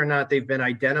and whether or not they've been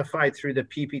identified through the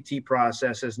PPT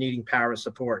process as needing para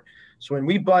support. So when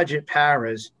we budget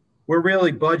paras, we're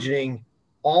really budgeting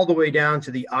all the way down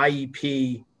to the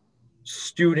IEP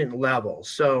student level.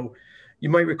 So you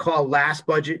might recall last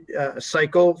budget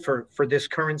cycle for this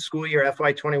current school year,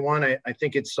 FY21, I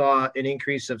think it saw an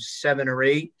increase of 7 or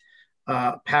 8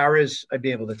 paras. I'd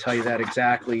be able to tell you that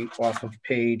exactly off of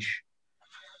page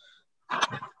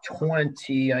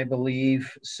 20, I believe.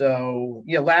 So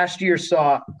yeah, last year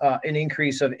saw an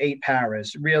increase of 8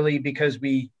 paras, really because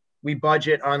we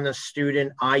budget on the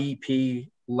student IEP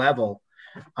level.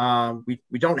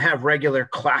 We don't have regular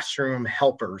classroom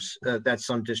helpers that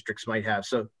some districts might have.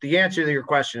 So the answer to your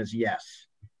question is yes.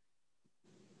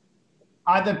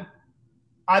 Are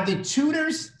the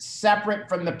tutors separate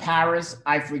from the paras?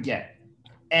 I forget.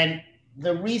 And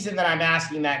the reason that I'm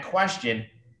asking that question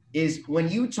is when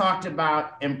you talked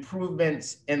about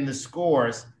improvements in the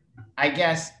scores, I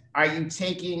guess, are you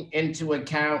taking into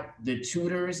account the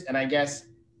tutors? And I guess,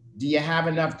 do you have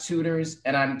enough tutors?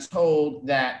 And I'm told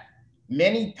that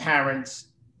many parents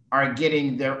are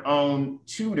getting their own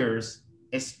tutors,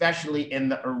 especially in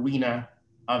the arena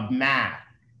of math.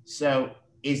 So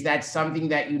is that something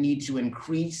that you need to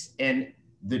increase in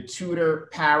the tutor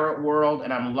para world?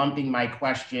 And I'm lumping my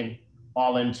question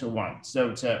all into one.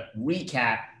 So to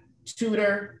recap,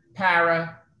 tutor,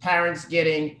 para, parents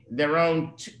getting their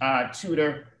own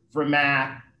tutor for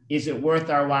math. Is it worth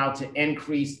our while to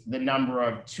increase the number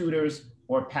of tutors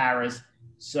or paras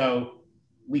so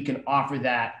we can offer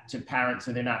that to parents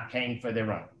so they're not paying for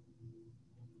their own?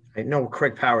 I know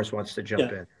Craig Powers wants to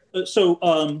jump in. So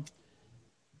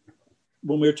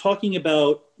when we're talking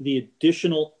about the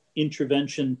additional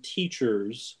intervention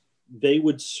teachers, they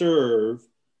would serve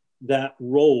that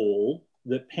role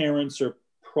that parents are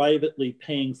privately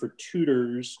paying for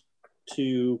tutors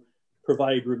to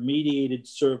provide remediated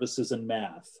services in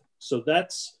math. So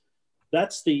that's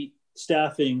the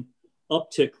staffing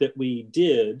uptick that we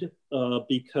did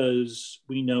because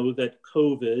we know that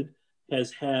COVID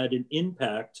has had an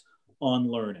impact on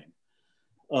learning.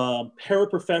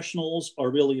 Paraprofessionals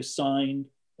are really assigned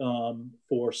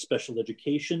for special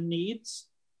education needs,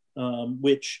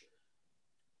 which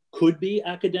could be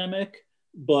academic,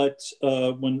 but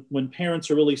when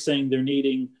parents are really saying they're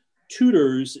needing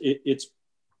tutors,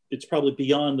 it's probably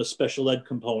beyond the special ed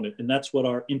component, and that's what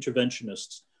our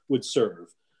interventionists would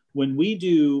serve. When we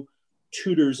do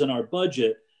tutors in our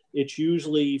budget, it's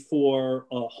usually for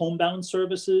homebound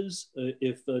services.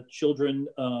 If children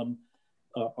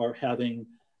are having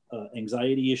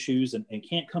anxiety issues and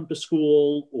can't come to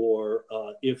school, or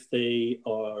if they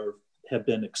have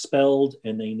been expelled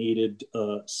and they needed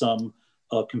some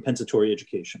compensatory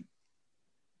education.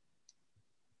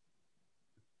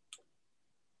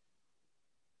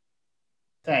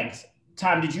 Thanks.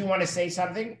 Tom, did you want to say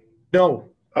something? No,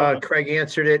 Craig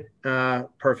answered it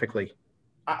perfectly.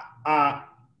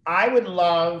 I would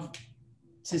love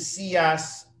to see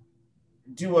us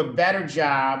do a better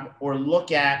job or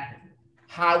look at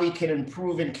how we can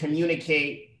improve and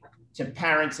communicate to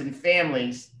parents and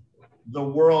families the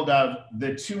world of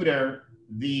the tutor,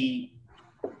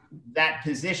 that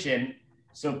position,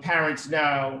 so parents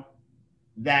know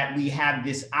that we have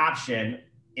this option.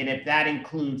 And if that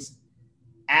includes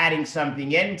adding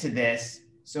something into this,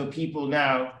 so people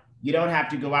know you don't have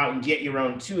to go out and get your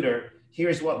own tutor.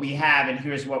 Here's what we have and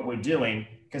here's what we're doing,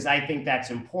 because I think that's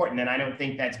important and I don't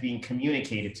think that's being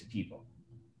communicated to people.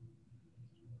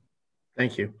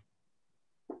 Thank you.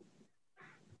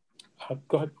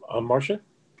 Go ahead, Marcia.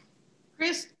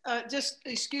 Chris, just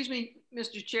excuse me,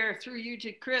 Mr. Chair, through you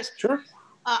to Chris. Sure.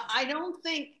 I don't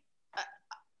think,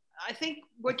 I think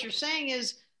what you're saying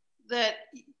is that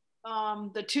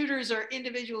the tutors are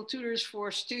individual tutors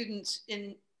for students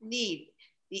in need.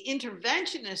 The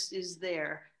interventionist is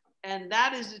there, and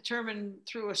that is determined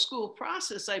through a school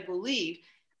process, I believe,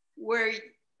 where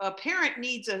a parent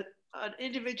needs an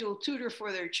individual tutor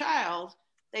for their child.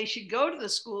 They should go to the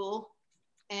school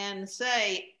and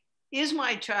say, is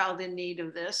my child in need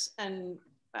of this? And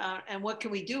what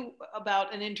can we do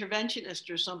about an interventionist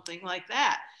or something like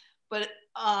that? But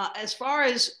as far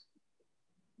as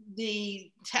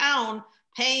the town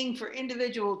paying for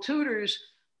individual tutors,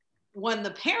 when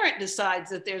the parent decides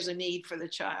that there's a need for the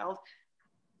child,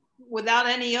 without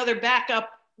any other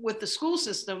backup with the school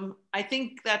system, I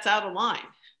think that's out of line.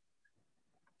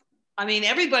 I mean,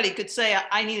 everybody could say,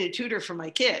 I need a tutor for my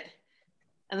kid.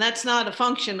 And that's not a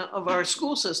function of our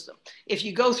school system. If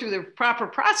you go through the proper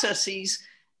processes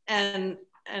and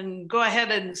go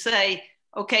ahead and say,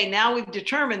 okay, now we've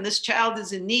determined this child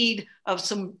is in need of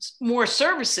some more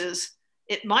services.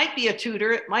 It might be a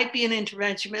tutor, it might be an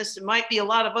interventionist, it might be a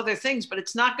lot of other things, but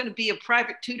it's not going to be a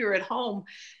private tutor at home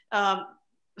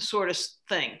sort of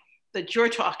thing that you're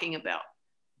talking about.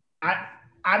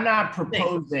 I'm not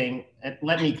proposing,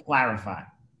 let me clarify.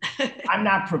 I'm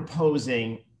not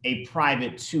proposing a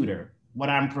private tutor. What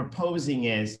I'm proposing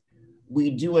is we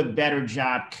do a better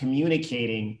job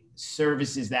communicating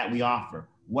services that we offer,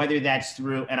 whether that's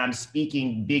through, and I'm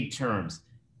speaking big terms,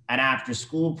 an after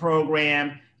school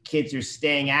program, kids are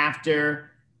staying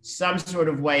after, some sort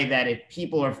of way that if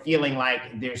people are feeling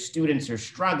like their students are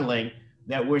struggling,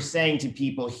 that we're saying to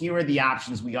people, here are the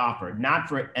options we offer, not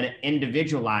for an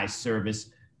individualized service,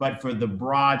 but for the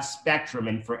broad spectrum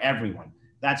and for everyone.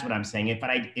 That's what I'm saying.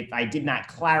 If I did not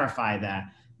clarify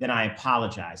that, then I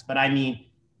apologize. But I mean,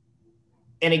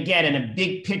 and again, in a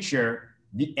big picture,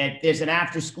 if there's an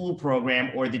after school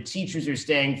program or the teachers are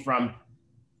staying from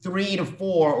 3 to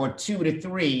 4 or 2 to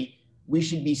 3, we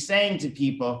should be saying to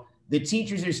people, the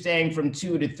teachers are staying from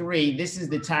 2 to 3. This is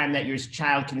the time that your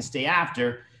child can stay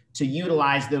after to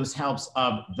utilize those helps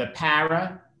of the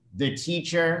para, the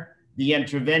teacher, the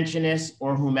interventionist,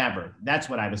 or whomever. That's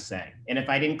what I was saying. And if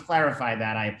I didn't clarify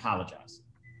that, I apologize.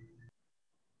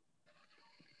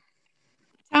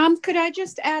 Could I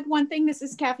just add one thing? This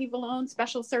is Kathy Vallone,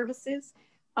 Special Services.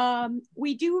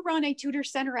 We do run a tutor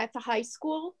center at the high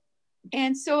school.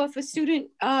 And so if a student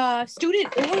or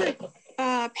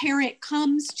parent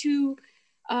comes to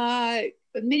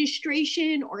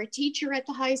administration or a teacher at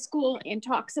the high school and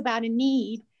talks about a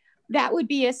need, that would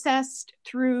be assessed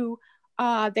through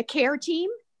the care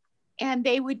team, and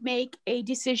they would make a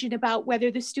decision about whether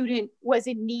the student was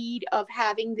in need of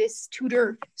having this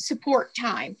tutor support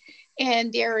time.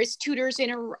 And there is tutors in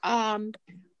a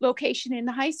location in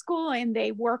the high school, and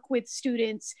they work with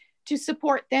students to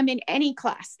support them in any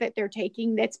class that they're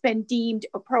taking that's been deemed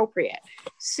appropriate.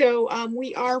 So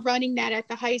we are running that at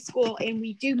the high school, and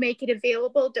we do make it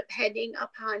available depending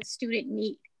upon student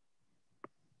need.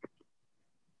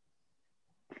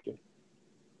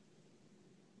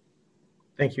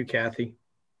 Thank you, Kathy.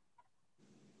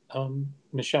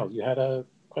 Michelle, you had a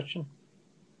question?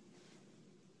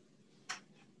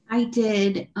 I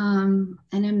did, and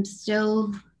I'm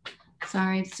still,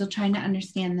 sorry, I'm still trying to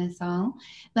understand this all.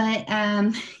 But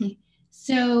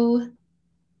so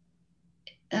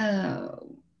I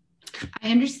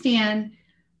understand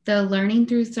the learning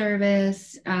through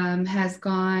service has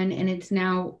gone, and it's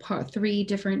now 3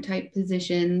 different type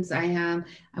positions. I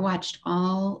watched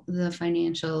all the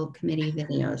financial committee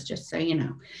videos, just so you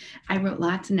know. I wrote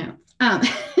lots of notes.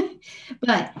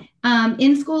 But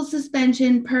in-school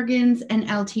suspension, Perkins, and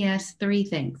LTS, 3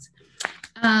 things.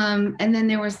 And then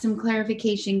there was some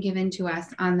clarification given to us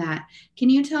on that.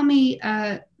 Can you tell me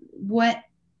what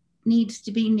needs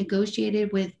to be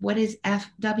negotiated with, what is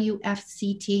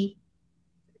WFCT?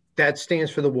 That stands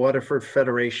for the Waterford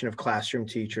Federation of Classroom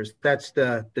Teachers. That's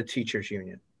the teachers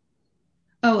union.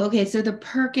 Oh, okay. So the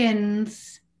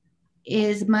Perkins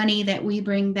is money that we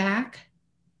bring back?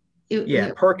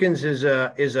 Perkins is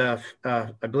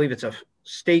I believe it's a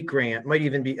state grant, might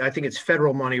even be, I think it's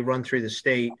federal money run through the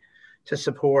state to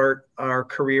support our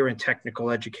career and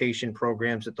technical education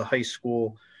programs at the high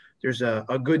school. There's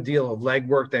a good deal of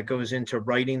legwork that goes into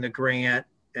writing the grant,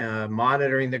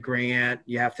 monitoring the grant.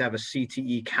 You have to have a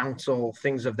CTE council,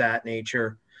 things of that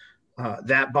nature.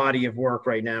 That body of work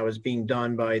right now is being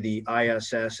done by the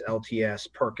ISS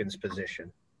LTS Perkins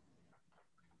position.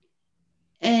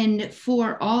 And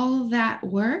for all that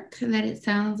work that it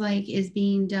sounds like is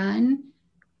being done,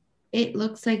 it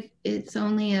looks like it's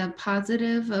only a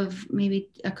positive of maybe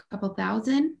a couple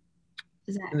thousand.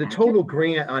 Is that the total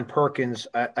grant on Perkins?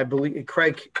 I believe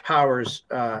Craig Powers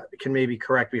can maybe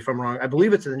correct me if I'm wrong. I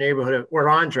believe it's in the neighborhood of, or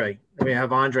Andre. We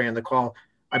have Andre on the call.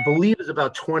 I believe it's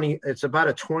about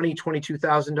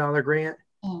 $22,000 grant.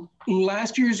 Oh.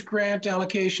 Last year's grant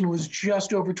allocation was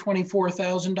just over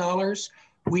 $24,000.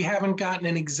 We haven't gotten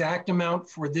an exact amount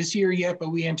for this year yet, but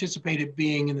we anticipate it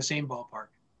being in the same ballpark.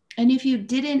 And if you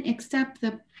didn't accept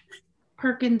the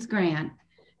Perkins grant,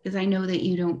 because I know that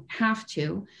you don't have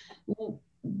to,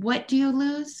 what do you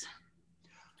lose?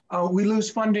 We lose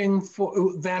funding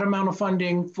for that amount of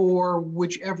funding for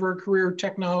whichever career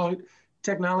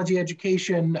technology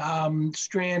education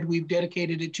strand we've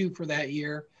dedicated it to for that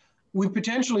year. We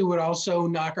potentially would also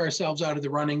knock ourselves out of the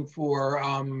running for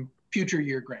future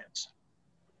year grants.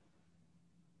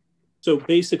 So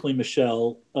basically,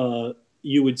 Michelle,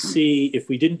 you would see if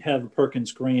we didn't have a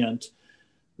Perkins grant,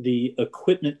 the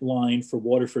equipment line for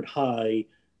Waterford High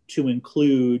to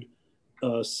include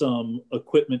some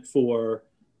equipment for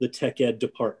the tech ed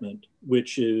department,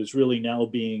 which is really now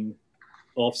being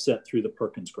offset through the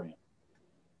Perkins grant.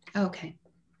 Okay.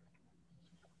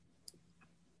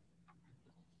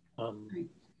 Right.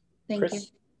 Thank Chris, you.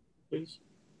 Please.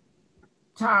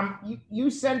 Tom, you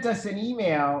sent us an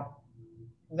email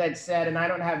that said, and I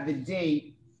don't have the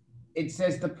date, it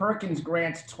says the Perkins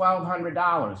grant's $1,200,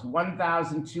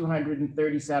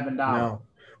 $1,237. No,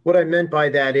 what I meant by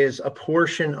that is a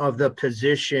portion of the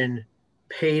position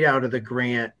paid out of the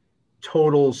grant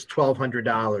totals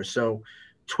 $1,200. So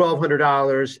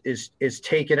 $1,200 is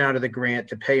taken out of the grant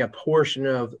to pay a portion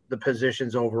of the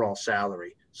position's overall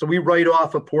salary. So we write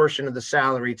off a portion of the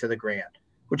salary to the grant,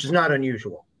 which is not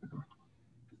unusual.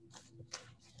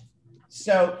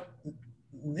 So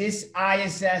this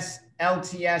ISS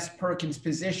LTS Perkins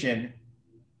position,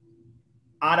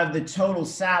 out of the total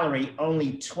salary,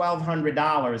 only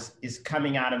 $1,200 is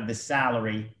coming out of the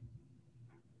salary,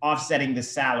 offsetting the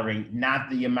salary, not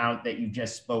the amount that you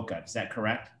just spoke of. Is that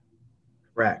correct?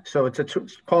 Correct. So it's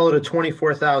call it a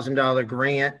 $24,000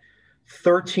 grant.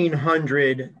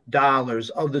 $1,300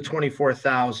 of the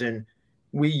 $24,000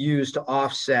 we use to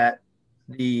offset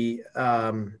the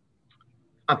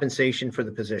compensation for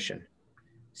the position.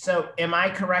 So am I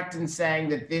correct in saying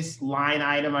that this line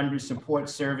item under support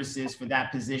services for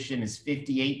that position is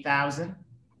 $58,000?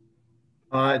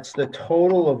 It's the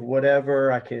total of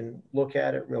whatever. I can look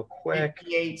at it real quick.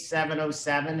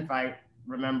 58,707, if I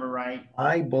remember right.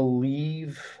 I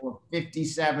believe. Or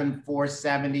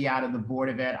 57,470 out of the Board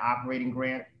of Ed operating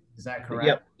grant. Is that correct?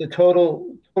 Yep. The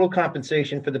total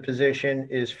compensation for the position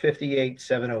is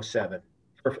 58,707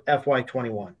 for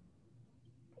FY21.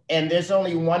 And there's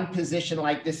only one position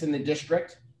like this in the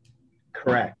district?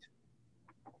 Correct.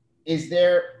 Is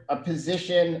there a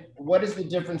position, what is the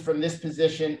difference from this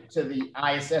position to the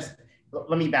ISS?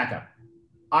 Let me back up.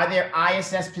 Are there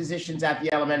ISS positions at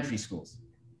the elementary schools?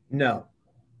 No.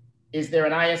 Is there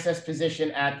an ISS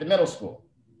position at the middle school?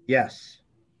 Yes.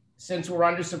 Since we're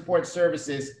under support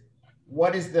services,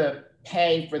 what is the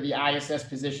pay for the ISS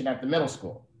position at the middle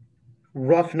school?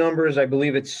 Rough numbers, I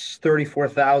believe it's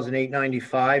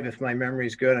 $34,895. If my memory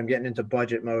is good, I'm getting into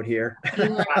budget mode here.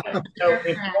 So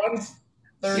if one's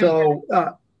 30, so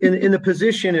in the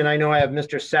position, and I know I have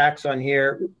Mr. Sachs on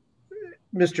here,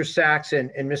 Mr. Sachs and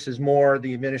Mrs. Moore,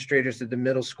 the administrators at the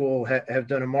middle school, have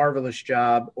done a marvelous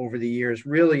job over the years,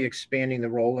 really expanding the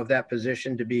role of that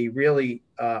position to be really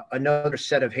another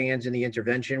set of hands in the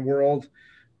intervention world.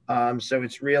 So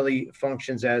it's really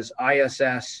functions as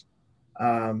ISS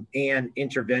and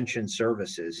intervention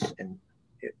services. And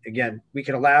again, we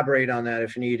can elaborate on that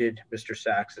if needed. Mr.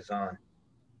 Sachs is on.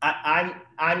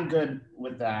 I'm good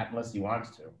with that unless he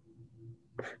wants to.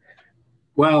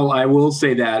 Well, I will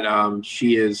say that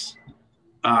she has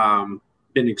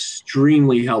been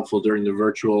extremely helpful during the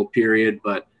virtual period,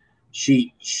 but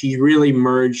she really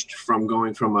merged from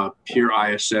going from a pure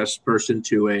ISS person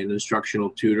to an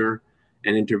instructional tutor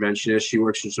and interventionist. She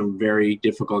works with some very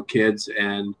difficult kids,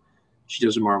 and she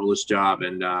does a marvelous job.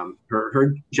 And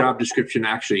her job description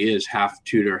actually is half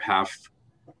tutor, half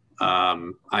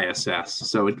ISS.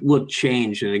 So it will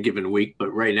change in a given week,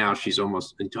 but right now she's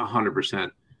almost into 100%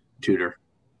 tutor.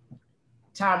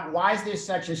 Tom, why is there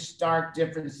such a stark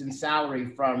difference in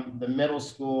salary from the middle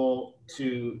school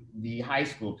to the high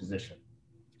school position?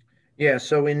 Yeah,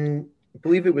 so I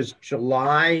believe it was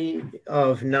July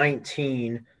of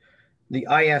 19, the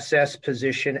ISS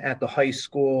position at the high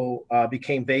school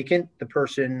became vacant. The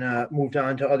person moved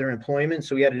on to other employment.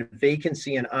 So we had a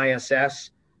vacancy in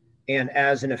ISS. And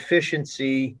as an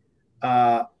efficiency,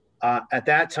 at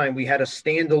that time, we had a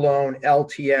standalone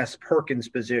LTS Perkins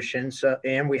position,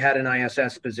 and we had an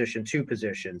ISS position, 2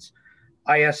 positions.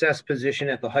 ISS position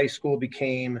at the high school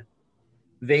became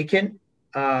vacant,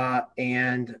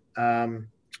 and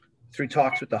through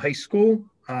talks with the high school,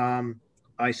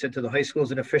 I said to the high school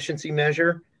as an efficiency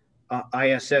measure,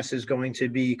 ISS is going to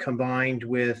be combined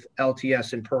with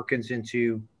LTS and Perkins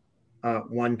into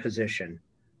one position.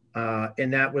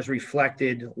 And that was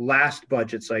reflected last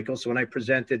budget cycle. So when I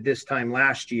presented this time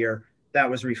last year, that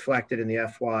was reflected in the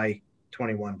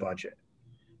FY21 budget.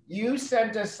 You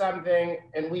sent us something,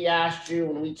 and we asked you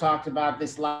when we talked about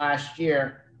this last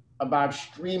year about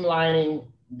streamlining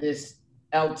this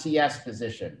LTS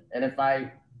position. And if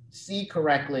I see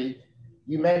correctly,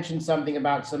 you mentioned something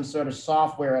about some sort of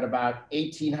software at about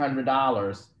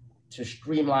 $1,800. to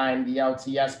streamline the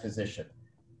LTS position.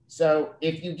 So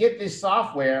if you get this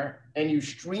software and you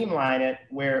streamline it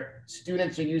where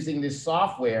students are using this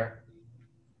software,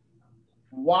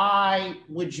 why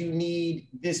would you need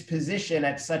this position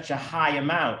at such a high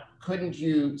amount? Couldn't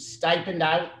you stipend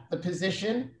out the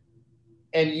position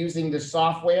and using the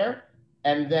software?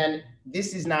 And then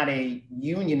this is not a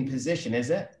union position, is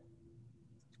it?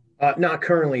 Not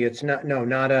currently. It's not. No,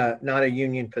 not a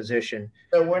union position.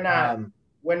 So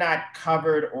we're not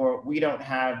covered, or we don't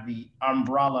have the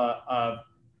umbrella of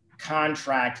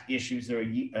contract issues, or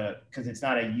because it's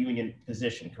not a union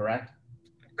position, correct?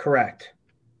 Correct.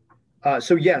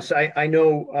 So yes, I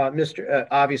know,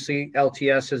 obviously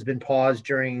LTS has been paused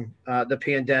during the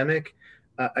pandemic.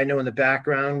 I know in the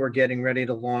background, we're getting ready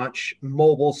to launch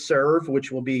Mobile Serve,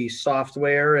 which will be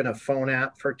software and a phone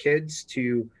app for kids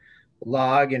to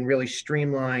log and really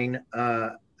streamline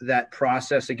that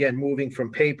process. Again, moving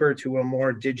from paper to a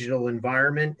more digital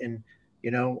environment. And,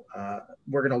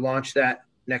 we're going to launch that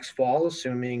next fall,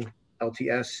 assuming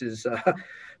LTS is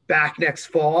back next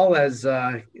fall as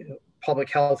public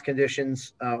health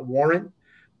conditions warrant.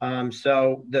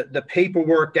 So the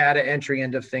paperwork, data entry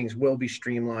end of things will be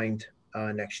streamlined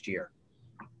next year.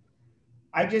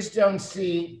 I just don't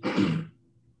see,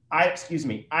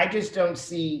 I just don't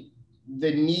see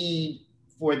the need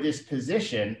for this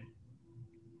position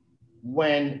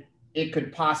when it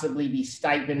could possibly be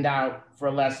stipend out for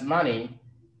less money,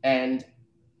 and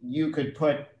you could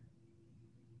put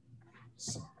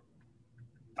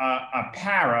a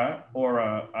para or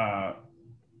a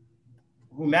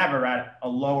whomever at a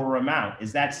lower amount.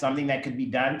 Is that something that could be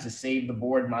done to save the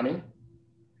board money?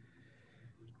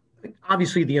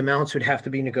 Obviously, the amounts would have to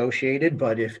be negotiated,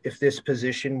 but if this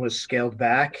position was scaled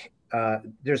back, there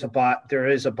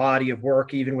is a body of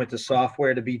work even with the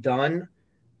software to be done.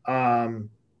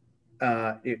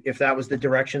 If that was the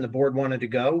direction the board wanted to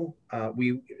go,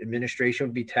 administration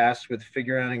would be tasked with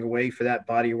figuring out a way for that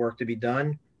body of work to be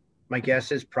done. My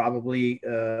guess is probably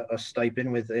a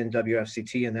stipend within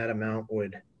WFCT, and that amount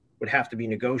would have to be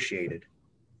negotiated.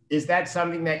 Is that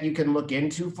something that you can look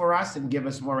into for us and give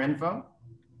us more info?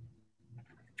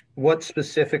 What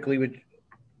specifically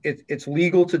it's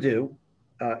legal to do.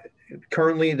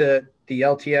 Currently, the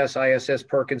LTS ISS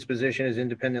Perkins position is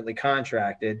independently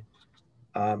contracted.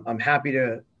 I'm happy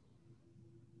to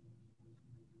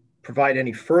provide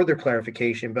any further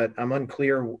clarification, but I'm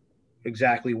unclear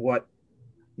exactly what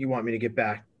you want me to get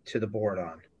back to the board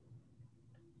on.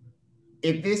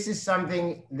 If this is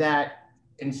something that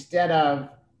instead of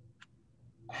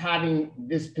having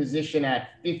this position at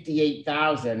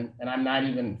 58,000, and I'm not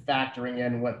even factoring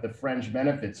in what the fringe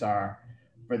benefits are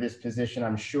for this position,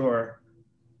 I'm sure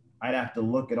I'd have to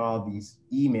look at all these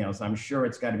emails. I'm sure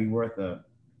it's got to be worth a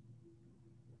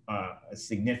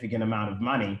significant amount of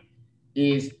money,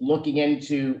 is looking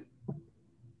into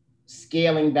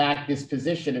scaling back this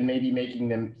position and maybe making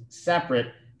them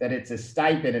separate, that it's a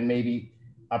stipend and maybe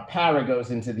a para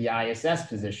goes into the ISS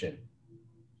position.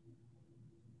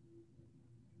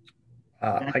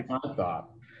 That's my thought.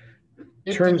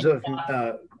 In terms of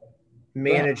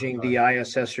managing the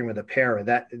ISS stream with a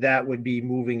para, that would be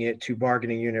moving it to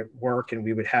bargaining unit work, and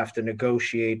we would have to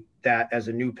negotiate that as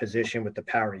a new position with the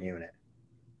para unit.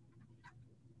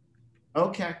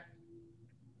 Okay.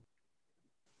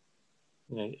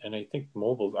 And I think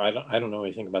mobile, I don't know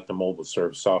anything about the Mobile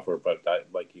Serve software, but I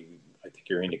think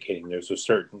you're indicating there's a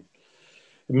certain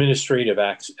administrative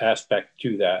aspect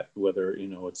to that, whether,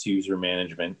 it's user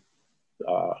management,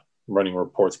 running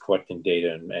reports, collecting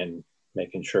data, and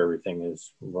making sure everything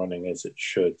is running as it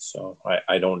should. So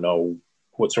I don't know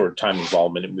what sort of time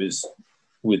involvement it was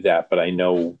with that, but I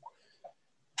know,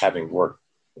 having worked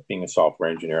being a software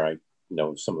engineer, I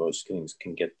know some of those things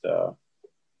can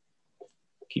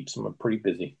keep someone pretty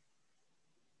busy.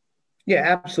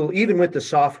 Yeah, absolutely. Even with the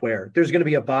software, there's going to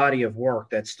be a body of work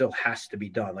that still has to be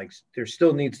done. Like, there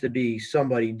still needs to be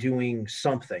somebody doing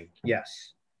something.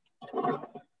 Yes. Okay.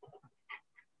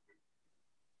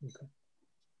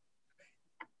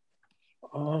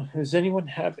 Does anyone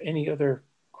have any other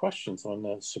questions on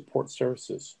the support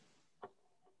services?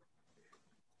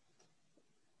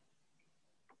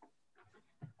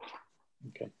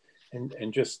 Okay.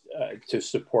 And just to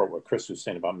support what Chris was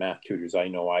saying about math tutors, I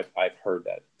know I've heard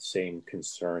that same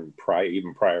concern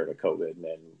even prior to COVID,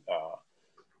 and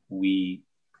we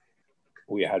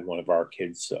had one of our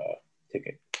kids take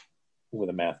it with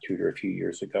a math tutor a few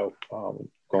years ago,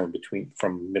 going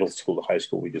from middle school to high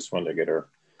school. We just wanted to get her a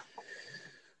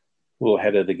little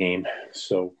ahead of the game.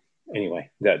 So anyway,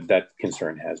 that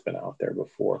concern has been out there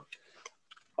before.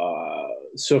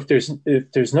 So if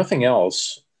there's nothing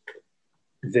else,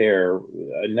 there.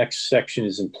 Next section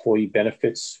is employee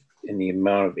benefits in the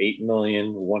amount of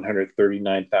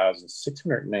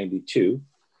 $8,139,692,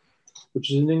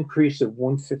 which is an increase of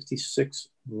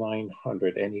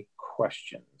 $156,900. Any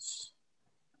questions?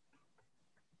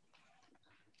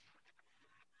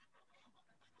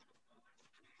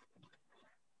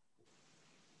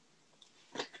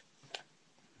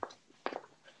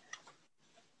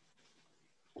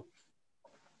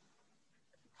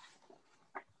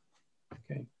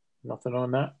 Okay, nothing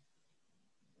on that.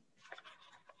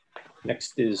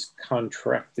 Next is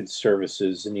contracted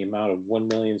services in the amount of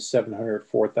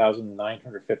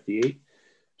 $1,704,958, which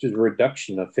is a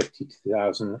reduction of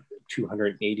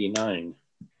 $52,289.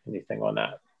 Anything on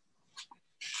that?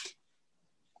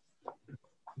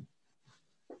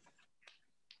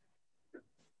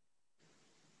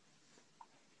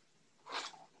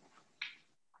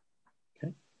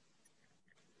 Okay.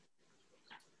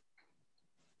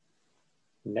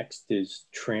 Next is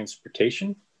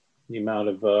transportation. The amount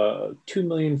of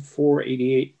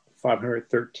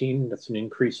 $2,488,513. That's an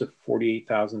increase of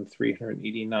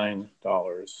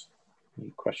 $48,389.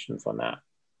 Any questions on that?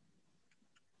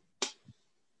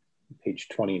 Page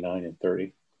 29 and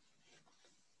 30.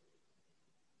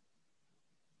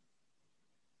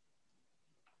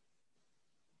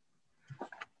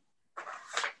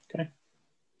 Okay.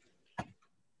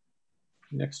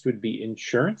 Next would be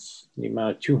insurance. The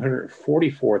amount of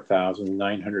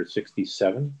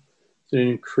 $244,967. It's an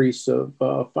increase of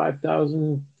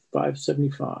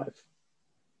 $5,575.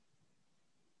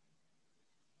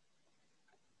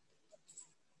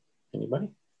 Anybody?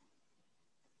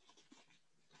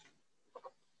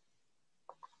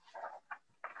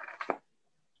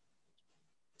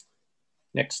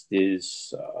 Next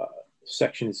is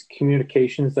sections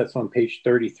communications. That's on page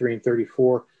 33 and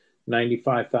 34.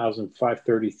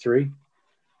 $95,533,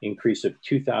 increase of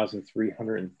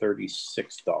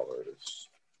 $2,336.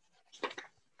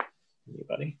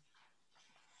 Anybody?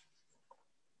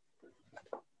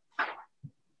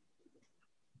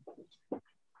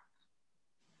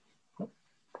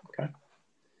 Okay.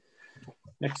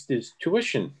 Next is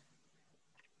tuition.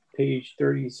 Page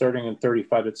 30, starting on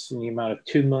 35, it's in the amount of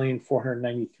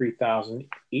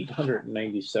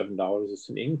 $2,493,897. It's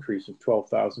an increase of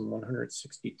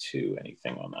 $12,162.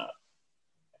 Anything on that?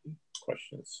 Any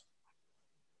questions?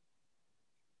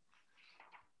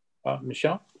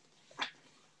 Michelle?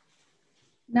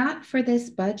 Not for this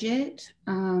budget,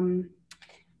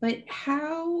 but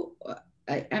how,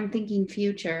 I'm thinking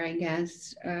future, I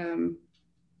guess.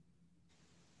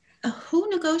 Who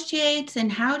negotiates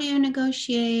and how do you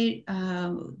negotiate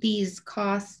these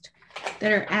costs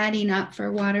that are adding up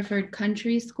for Waterford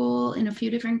Country School in a few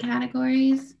different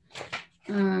categories?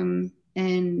 And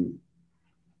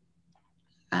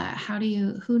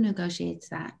who negotiates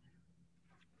that?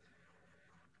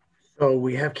 So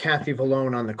we have Kathy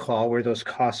Vallone on the call where those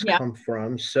costs come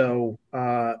from. So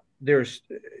there's,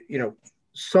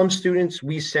 some students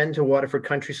we send to Waterford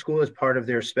Country School as part of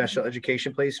their special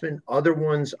education placement. Other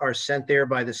ones are sent there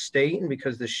by the state, and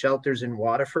because the shelter's in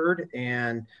Waterford,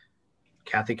 and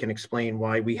Kathy can explain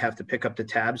why we have to pick up the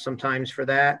tab sometimes for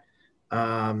that.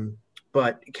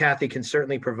 But Kathy can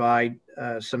certainly provide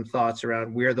some thoughts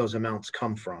around where those amounts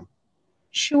come from.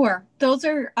 Sure. Those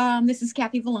are, this is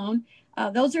Kathy Vallone.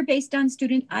 Those are based on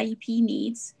student IEP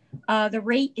needs. The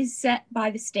rate is set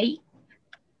by the state.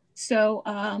 So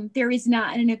there is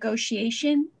not a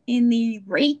negotiation in the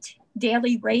rate,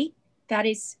 daily rate. That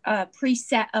is a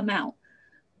preset amount.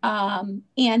 And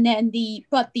then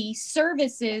but the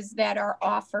services that are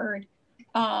offered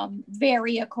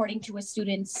vary according to a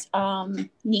student's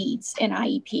needs and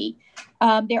IEP.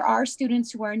 There are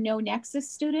students who are no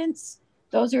nexus students.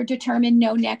 Those are determined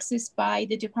no nexus by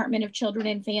the Department of Children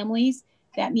and Families.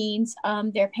 That means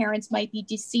their parents might be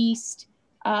deceased.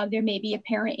 There may be a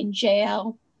parent in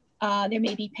jail. There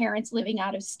may be parents living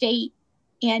out of state.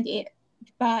 And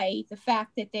by the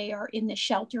fact that they are in the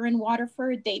shelter in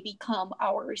Waterford, they become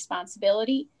our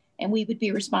responsibility. And we would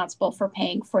be responsible for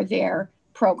paying for their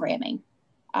programming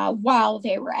while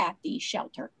they were at the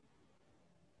shelter.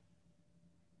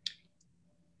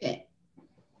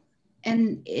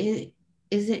 And is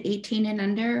it 18 and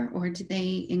under, or did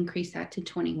they increase that to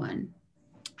 21?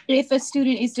 If a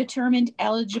student is determined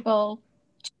eligible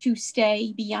to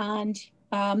stay beyond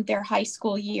their high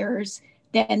school years,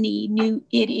 then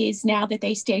it is now that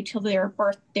they stay till their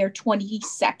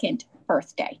 22nd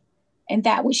birthday. And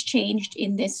that was changed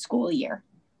in this school year.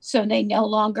 So they no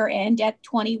longer end at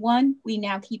 21. We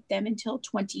now keep them until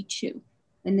 22.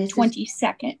 And this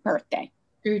 22nd birthday.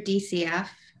 Through DCF?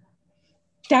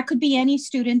 That could be any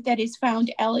student that is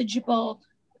found eligible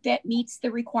that meets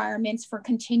the requirements for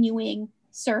continuing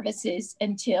services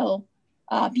until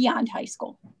beyond high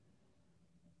school.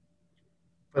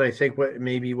 But I think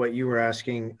maybe what you were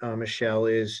asking, Michelle,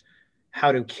 is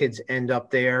how do kids end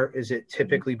up there? Is it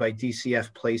typically by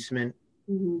DCF placement?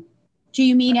 Mm-hmm. Do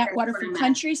you mean at Waterford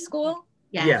Country School?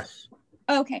 Yes.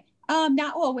 Okay,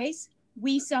 not always.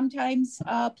 We sometimes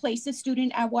place a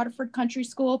student at Waterford Country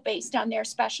School based on their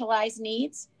specialized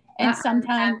needs. And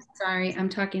sometimes— sorry, I'm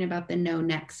talking about the no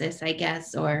nexus, I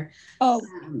guess, or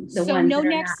the so ones no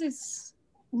nexus,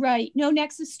 right. No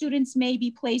nexus students may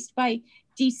be placed by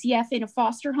DCF in a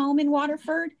foster home in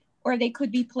Waterford, or they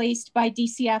could be placed by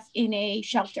DCF in a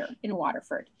shelter in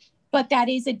Waterford. But that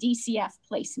is a DCF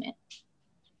placement.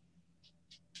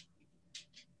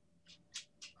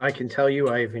 I can tell you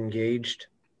I've engaged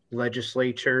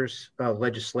legislators about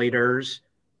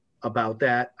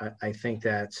that. I think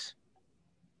that's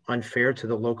unfair to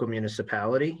the local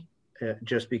municipality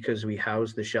just because we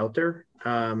house the shelter.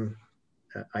 I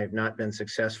have not been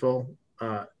successful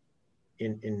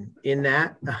in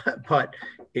that, but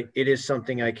it is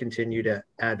something I continue to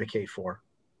advocate for.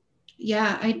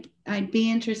 Yeah, I'd be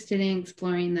interested in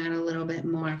exploring that a little bit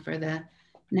more for the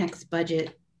next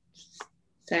budget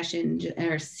session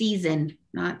or season,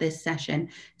 not this session,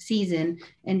 season,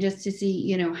 and just to see,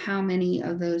 you know, how many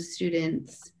of those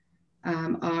students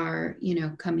are, you know,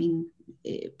 coming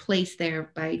placed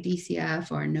there by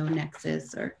DCF or no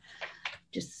nexus, or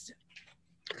just,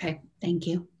 okay, thank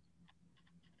you.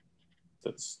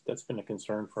 That's been a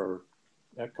concern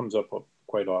that comes up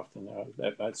quite often.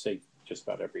 I'd say just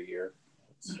about every year.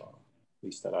 It's, at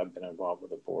least that I've been involved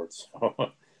with the board. So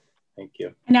thank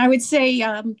you. And I would say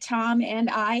Tom and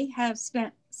I have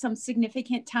spent some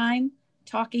significant time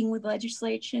talking with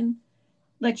legislators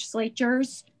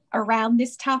around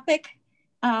this topic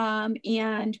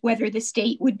and whether the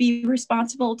state would be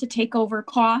responsible to take over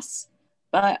costs.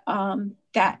 But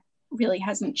that really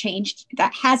hasn't changed.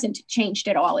 That hasn't changed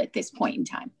at all at this point in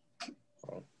time.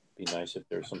 Well, it'd be nice if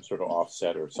there's some sort of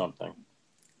offset or something.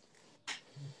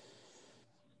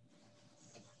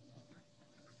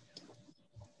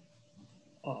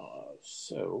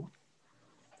 So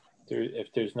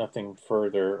if there's nothing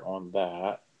further on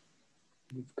that,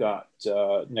 we've got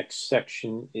next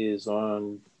section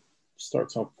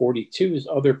starts on 42 is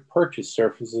other purchase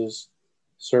services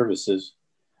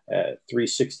at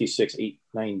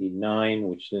 366,899,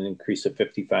 which is an increase of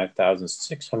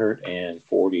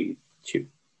 55,642.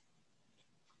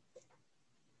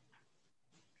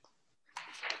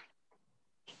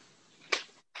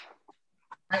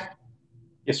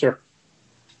 Yes, sir.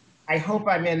 I hope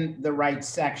I'm in the right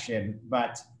section,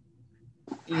 but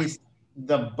is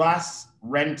the bus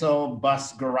rental,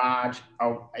 bus garage,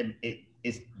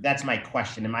 that's my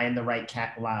question. Am I in the right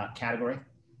category?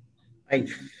 I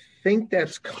think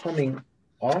that's coming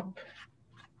up.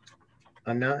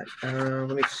 I'm not,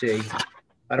 let me see.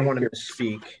 I don't want to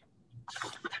misspeak.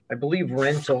 I believe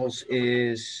rentals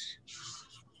is,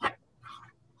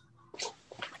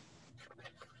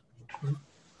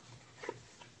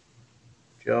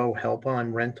 Joe, help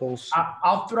on rentals.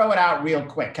 I'll throw it out real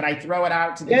quick. Can I throw it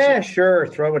out to the Yeah, sure.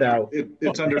 Throw it out.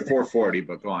 It's under 440,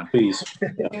 but go on. Please.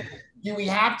 Do we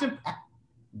have to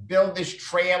build this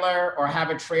trailer or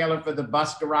have a trailer for the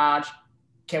bus garage?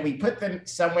 Can we put them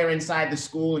somewhere inside the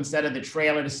school instead of the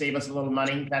trailer to save us a little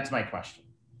money? That's my question.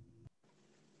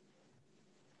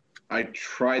 I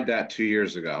tried that 2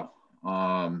 years ago.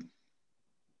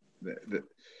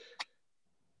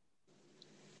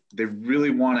 They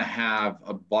really want to have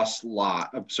a bus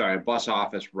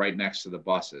office right next to the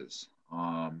buses.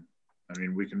 I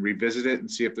mean, we can revisit it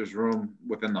and see if there's room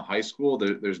within the high school.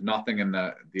 There's nothing in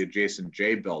the adjacent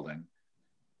J building,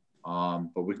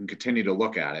 but we can continue to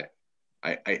look at it.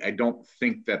 I don't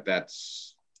think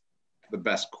that's the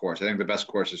best course. I think the best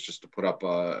course is just to put up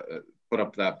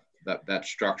that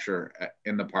structure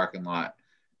in the parking lot,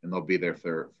 and they'll be there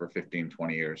for 15,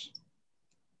 20 years.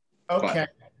 Okay.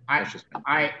 I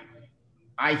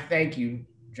thank you,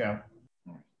 Joe.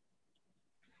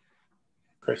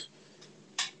 Chris.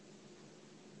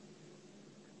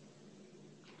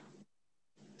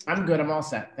 I'm good. I'm all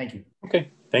set. Thank you. Okay.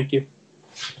 Thank you.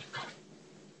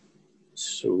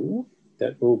 So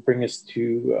that will bring us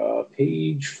to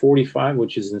page 45,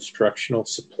 which is instructional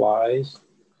supplies.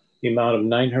 The amount of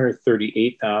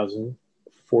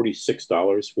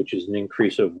 $938,046, which is an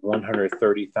increase of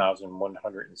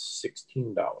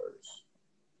 $130,116.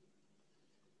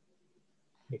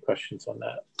 Any questions on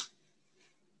that?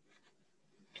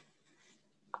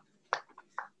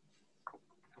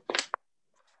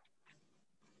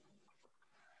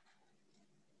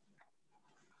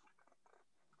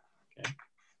 Okay.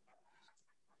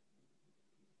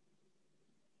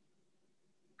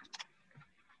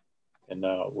 And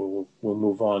we'll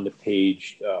move on to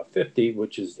page 50,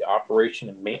 which is the operation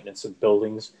and maintenance of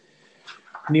buildings.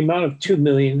 In the amount of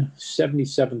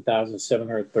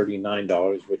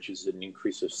 $2,077,739, which is an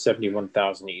increase of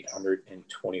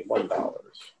 $71,821.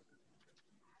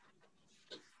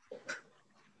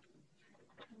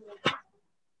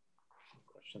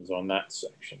 Questions on that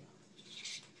section?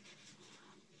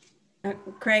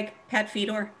 Craig, Pat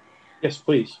Fedor. Yes,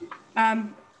 please.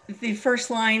 The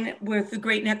first line with the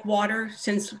Great Neck Water,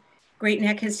 since Great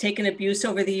Neck has taken abuse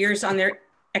over the years on their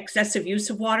excessive use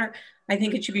of water, I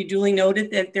think it should be duly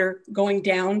noted that they're going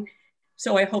down.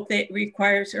 So I hope that it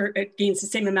requires or it gains the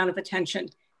same amount of attention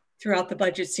throughout the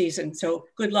budget season. So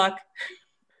good luck.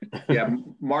 Yeah,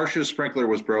 Marcia's sprinkler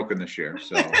was broken this year,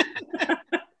 so.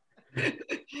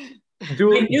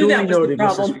 Duly noted,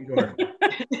 Mrs. Fedor.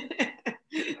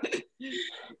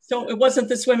 So it wasn't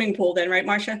the swimming pool then, right,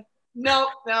 Marcia? No.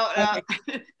 Okay.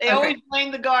 They always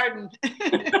blame the garden.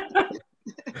 It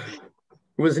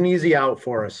was an easy out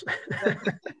for us.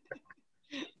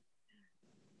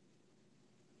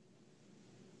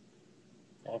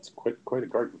 That's quite a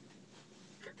garden.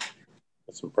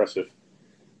 That's impressive.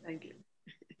 Thank you.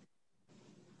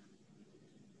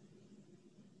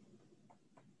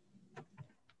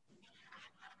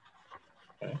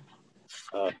 Okay.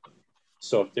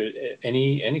 So if there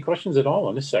any questions at all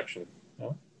on this section?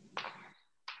 No?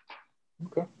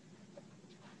 Okay.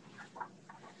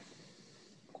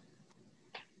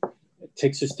 It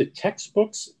takes us to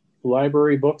textbooks,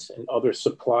 library books, and other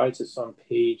supplies. It's on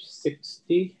page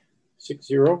 60,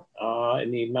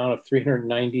 in the amount of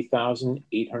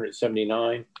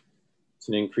 $390,879. It's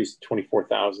an increase of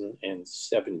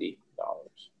 $24,070.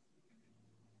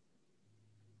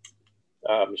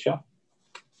 Michelle?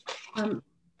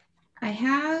 I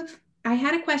had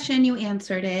a question, you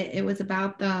answered it. It was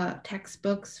about the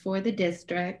textbooks for the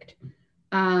district.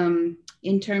 In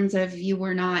terms of you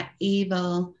were not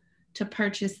able to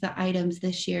purchase the items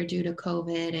this year due to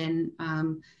COVID and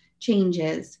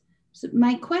changes. So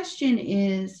my question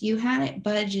is, you had it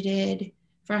budgeted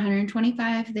for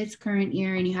 125 this current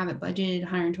year, and you have it budgeted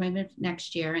 125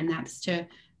 next year, and that's to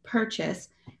purchase.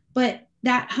 But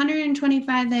that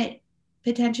 125 that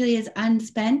potentially is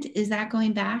unspent, is that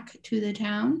going back to the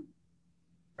town?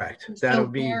 Right. That'll so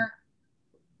be.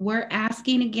 We're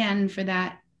asking again for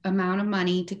that amount of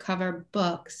money to cover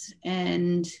books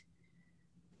and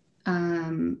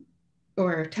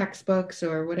or textbooks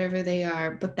or whatever they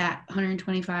are, but that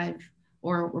 125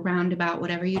 or roundabout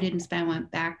whatever you didn't spend went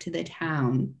back to the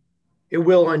town. It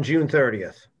will on June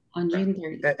 30th. On June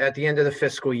 30th. At the end of the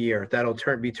fiscal year, that'll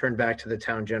be turned back to the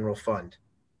town general fund.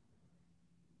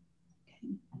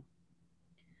 Okay.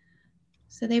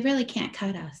 So they really can't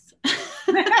cut us.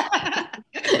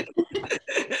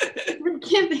 We're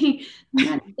giving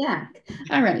that back.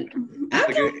 All right.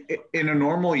 Okay. Like in a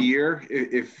normal year,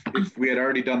 if we had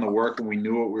already done the work and we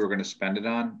knew what we were going to spend it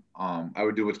on, I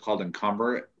would do what's called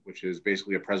encumber it, which is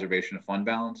basically a preservation of fund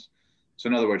balance. So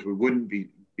in other words, we wouldn't be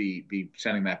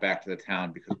sending that back to the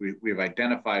town because we have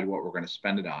identified what we're going to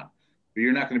spend it on. But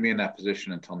you're not going to be in that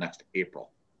position until next April.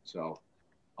 So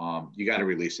you got to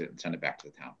release it and send it back to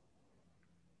the town.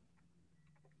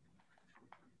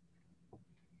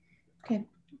 Okay.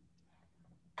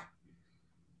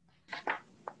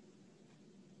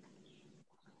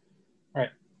 All right,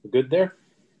 we're good there?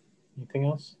 Anything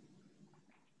else?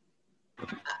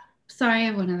 Sorry, I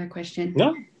have one other question.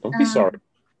 No, don't be sorry.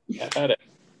 Have at it.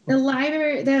 The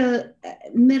library, the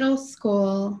middle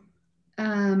school,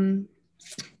 you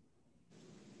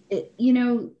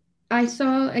know, I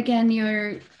saw again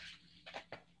your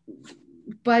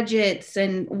budgets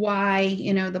and why,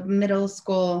 you know, the middle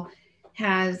school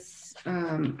has,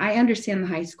 I understand the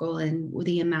high school and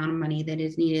the amount of money that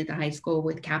is needed at the high school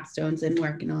with capstones and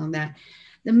work and all of that.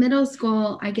 The middle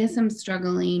school, I guess I'm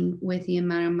struggling with the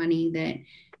amount of money that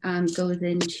goes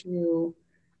into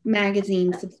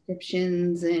magazine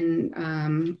subscriptions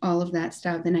and all of that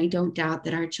stuff. And I don't doubt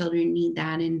that our children need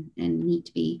that and need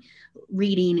to be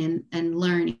reading and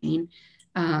learning.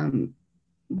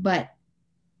 But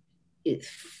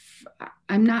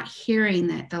I'm not hearing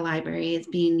that the library is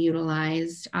being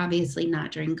utilized, obviously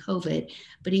not during COVID,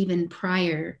 but even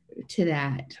prior to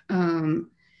that.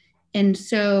 And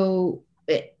so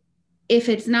if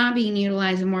it's not being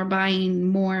utilized and we're buying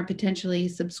more potentially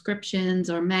subscriptions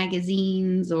or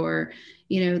magazines or,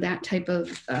 you know, that type of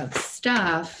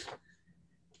stuff,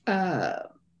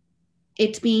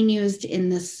 it's being used in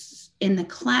the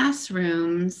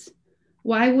classrooms.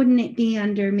 Why wouldn't it be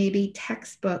under maybe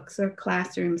textbooks or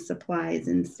classroom supplies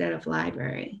instead of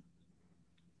library?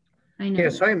 I know.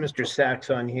 Yes, I have Mr. Sachs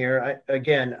on here.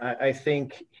 I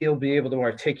think he'll be able to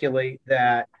articulate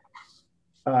that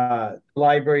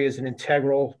library is an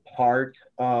integral part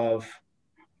of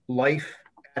life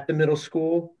at the middle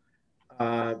school.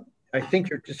 I think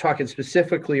you're just talking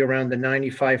specifically around the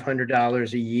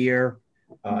 $9,500 a year.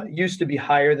 Used to be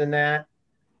higher than that.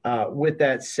 With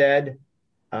that said,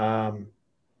 it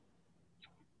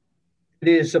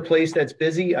is a place that's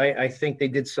busy. I think they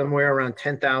did somewhere around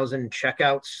 10,000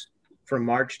 checkouts from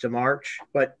March to March.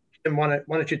 But Tim, why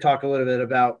don't you talk a little bit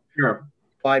about Sure.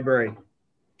 library?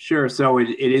 Sure. So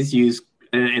it is used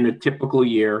in a typical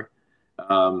year.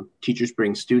 Teachers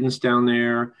bring students down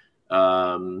there.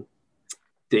 The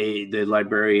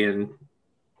librarian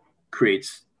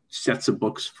creates sets of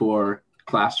books for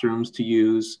classrooms to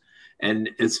use. And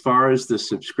as far as the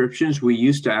subscriptions, we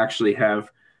used to actually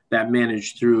have that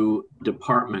managed through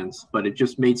departments, but it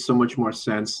just made so much more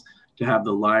sense to have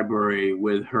the library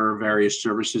with her various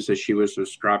services that she was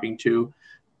subscribing to,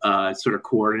 sort of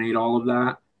coordinate all of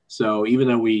that. So even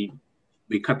though we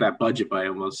cut that budget by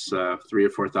almost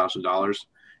 $3,000 or $4,000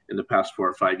 in the past 4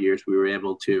 or 5 years, we were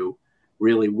able to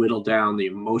really whittle down the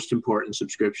most important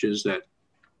subscriptions that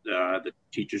the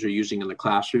teachers are using in the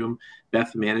classroom.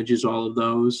 Beth manages all of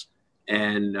those,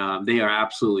 and they are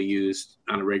absolutely used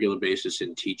on a regular basis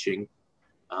in teaching.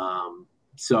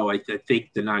 So I think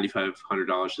the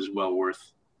 $9,500 is well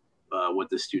worth what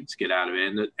the students get out of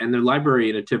it. And the library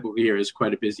in a typical year is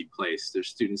quite a busy place. There's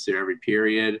students there every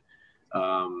period.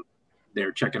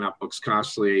 They're checking out books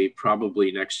constantly. Probably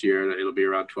next year, it'll be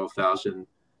around 12,000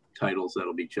 titles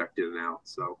that'll be checked in and out.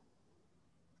 So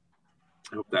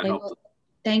I hope that helped.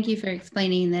 Thank you for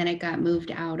explaining that it got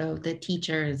moved out of the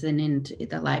teachers and into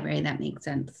the library. That makes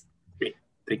sense. Great.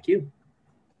 Thank you.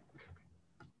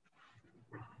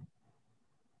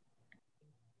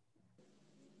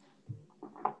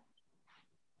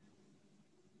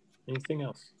 Anything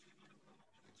else?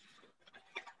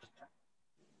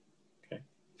 Okay.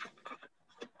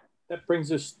 That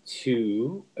brings us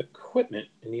to equipment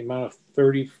in the amount of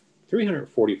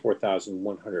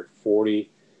 $344,140,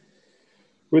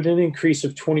 with an increase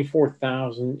of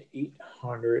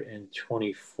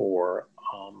 $24,824.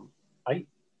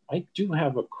 I do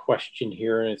have a question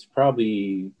here, and it's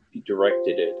probably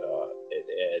directed at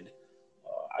Ed.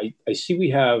 I see we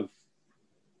have,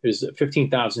 there's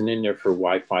 15,000 in there for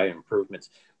Wi-Fi improvements.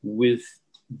 With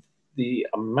the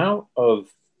amount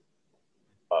of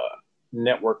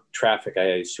network traffic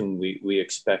I assume we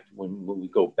expect when we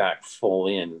go back full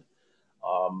in,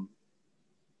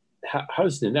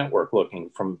 how's the network looking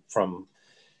from a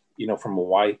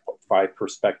Wi-Fi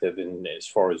perspective, and as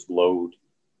far as load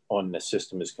on the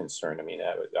system is concerned? I mean,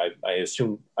 I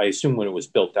assume when it was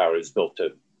built out, it was built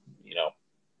to,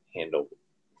 handle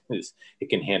this. It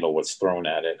can handle what's thrown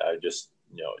at it. I just,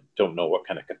 don't know what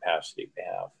kind of capacity they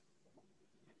have.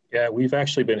 Yeah, we've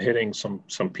actually been hitting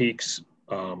some peaks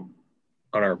on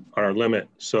our limit.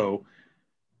 So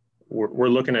we're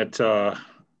looking at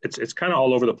it's kind of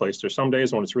all over the place. There's some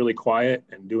days when it's really quiet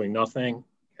and doing nothing,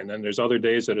 and then there's other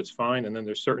days that it's fine, and then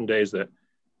there's certain days that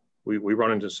we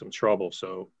run into some trouble.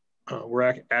 So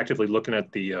we're actively looking at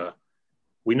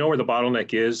we know where the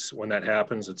bottleneck is when that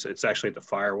happens. It's actually at the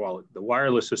firewall. The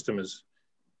wireless system is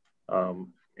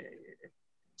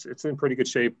it's in pretty good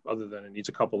shape, other than it needs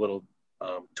a couple little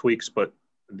tweaks. But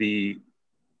we're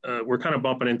kind of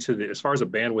bumping into as far as the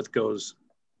bandwidth goes,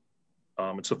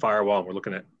 it's the firewall, and we're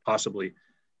looking at possibly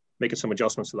making some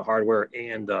adjustments to the hardware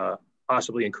and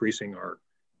possibly increasing our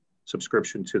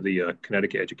subscription to the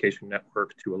Connecticut Education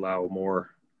Network to allow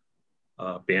more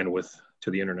bandwidth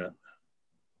to the internet.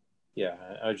 Yeah,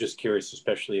 I was just curious,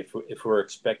 especially if we're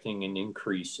expecting an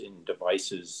increase in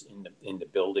devices in the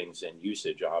buildings and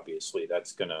usage. Obviously,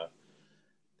 that's gonna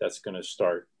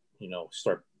start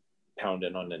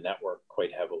pounding on the network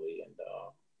quite heavily. And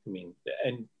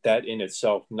and that in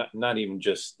itself, not even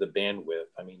just the bandwidth.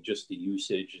 I mean, just the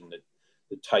usage and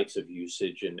the types of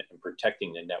usage and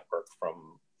protecting the network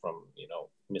from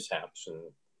mishaps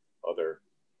and other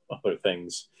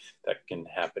things that can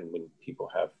happen when people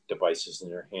have devices in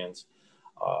their hands.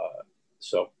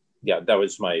 So yeah, that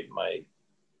was my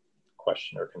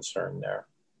question or concern there.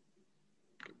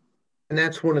 And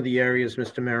that's one of the areas,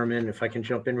 Mr. Merriman, if I can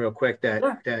jump in real quick,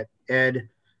 that Ed,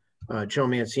 Joe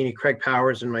Mancini, Craig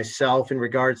Powers, and myself, in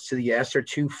regards to the ESSER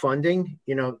 2 funding,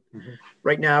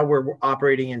 right now we're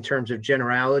operating in terms of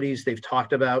generalities. They've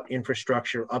talked about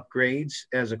infrastructure upgrades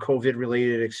as a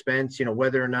COVID-related expense.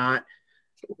 Whether or not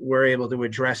we're able to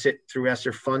address it through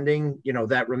ESSER funding,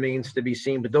 that remains to be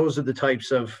seen. But those are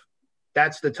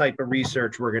that's the type of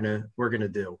research we're gonna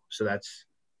do. So that's.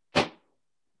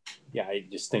 Yeah, I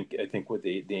think with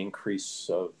the increase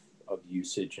of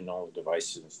usage and all the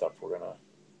devices and stuff,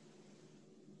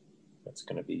 that's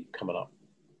gonna be coming up.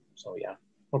 So yeah.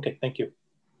 Okay, thank you.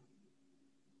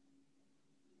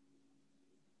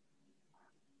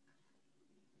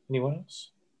 Anyone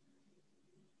else?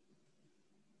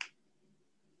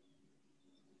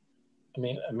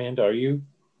 Amanda,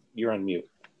 you're on mute.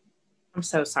 I'm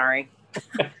so sorry.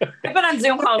 I've been on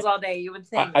Zoom calls all day. You would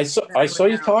think. I saw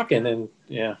you talking, and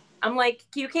yeah. I'm like,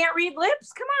 you can't read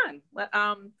lips. Come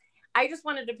on. I just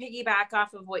wanted to piggyback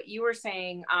off of what you were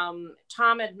saying.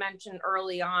 Tom had mentioned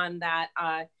early on that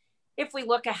if we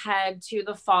look ahead to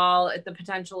the fall at the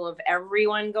potential of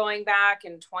everyone going back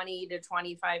and 20 to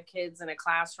 25 kids in a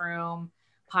classroom,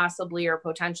 possibly or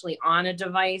potentially on a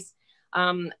device,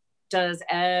 does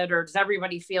Ed or does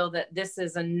everybody feel that this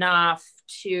is enough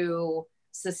to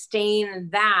sustain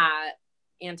that,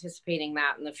 anticipating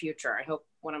that in the future? I hope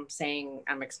what I'm saying,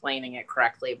 I'm explaining it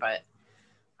correctly, but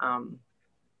no,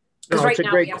 right it's a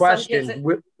now great question.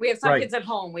 We have some kids at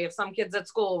home, we have some kids at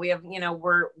school, we have,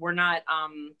 we're not,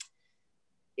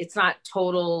 it's not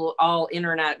total all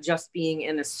internet just being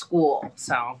in a school.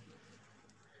 So.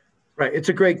 Right, it's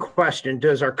a great question.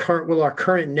 Will our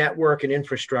current network and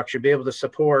infrastructure be able to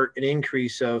support an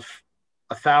increase of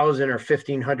 1,000 or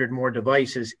 1,500 more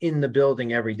devices in the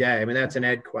building every day? I mean, that's an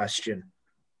Ed question.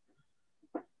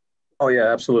 Oh yeah,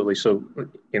 absolutely. So,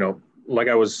 like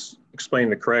I was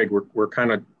explaining to Craig, we're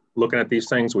kind of looking at these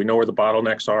things. We know where the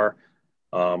bottlenecks are.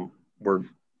 We're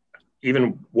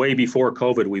even way before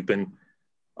COVID, we've been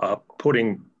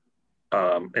putting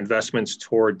investments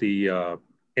toward the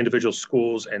individual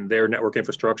schools and their network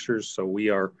infrastructures. So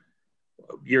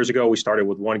years ago, we started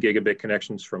with 1 gigabit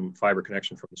connections from fiber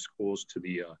connection from the schools to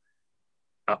the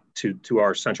to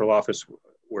our central office,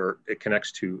 where it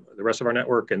connects to the rest of our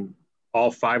network. And all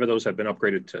 5 of those have been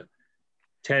upgraded to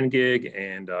 10 gig.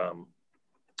 And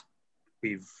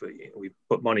we've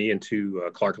put money into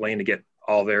Clark Lane to get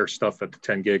all their stuff at the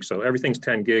 10 gig. So everything's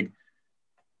 10 gig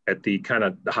at the kind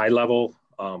of the high level.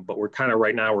 But we're kind of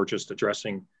right now, we're just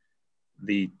addressing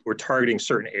we're targeting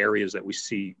certain areas that we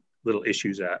see little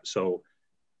issues at. So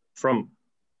from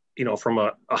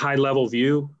a high level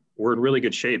view, we're in really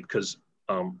good shape because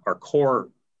our core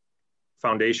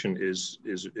foundation is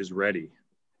ready.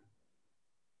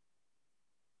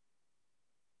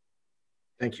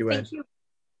 Thank you, Ed. Thank you.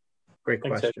 Great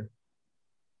question.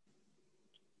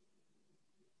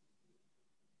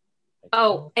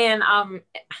 Oh, and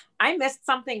I missed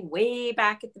something way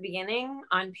back at the beginning.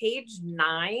 On page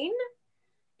 9,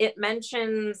 it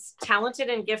mentions talented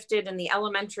and gifted in the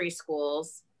elementary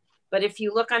schools. But if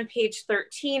you look on page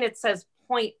 13, it says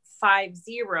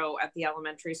 0.50 at the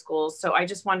elementary schools. So I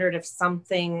just wondered if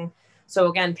so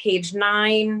again, page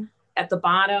 9 at the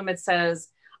bottom, it says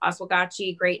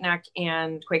Oswegatchie, Great Neck,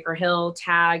 and Quaker Hill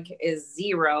tag is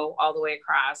 0 all the way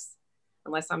across,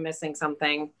 unless I'm missing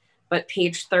something. But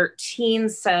page 13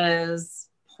 says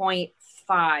 0.5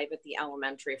 at the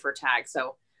elementary for tag.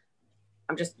 So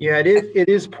I'm just. Yeah, it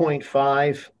is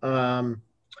 0.5.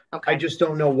 Okay. I just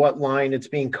don't know what line it's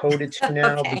being coded to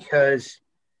now okay. Because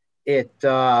it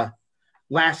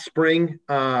last spring,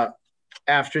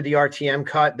 after the RTM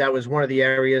cut, that was one of the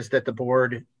areas that the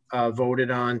board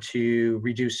voted on to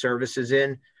reduce services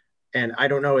in. And I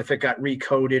don't know if it got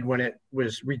recoded when it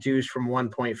was reduced from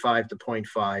 1.5 to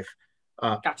 0.5.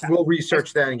 Gotcha. We'll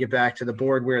research that and get back to the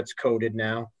board where it's coded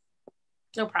now.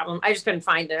 No problem. I just couldn't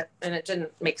find it and it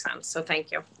didn't make sense. So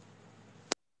thank you.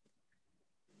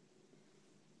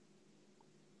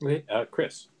 Okay,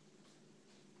 Chris.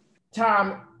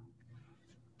 Tom,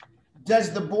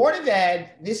 does the Board of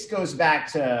Ed, this goes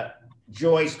back to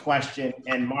Joy's question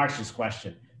and Marcia's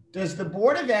question. Does the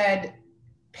Board of Ed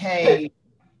pay,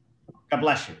 God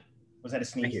bless you. Was that a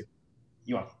sneeze? Thank you.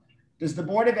 You are. Does the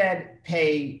Board of Ed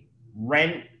pay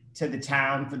rent to the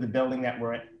town for the building that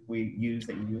we use?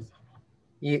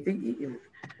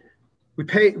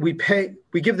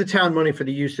 We give the town money for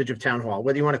the usage of town hall,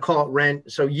 whether you want to call it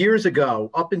rent. So years ago,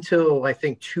 up until I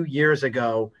think 2 years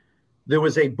ago, there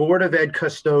was a Board of Ed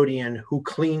custodian who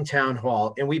cleaned town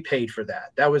hall, and we paid for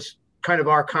that. That was kind of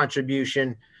our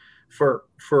contribution for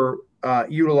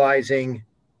utilizing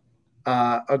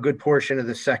a good portion of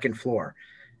the second floor.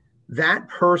 That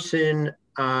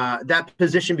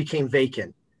position became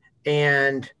vacant,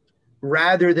 and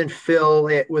rather than fill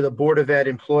it with a Board of Ed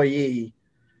employee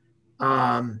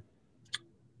in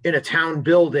a town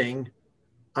building,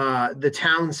 the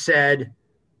town said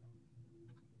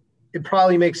it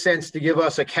probably makes sense to give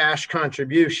us a cash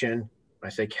contribution. I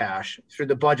say cash through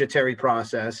the budgetary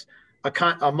process,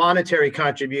 a monetary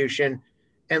contribution,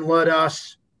 and let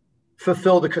us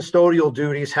fulfill the custodial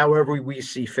duties however we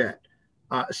see fit.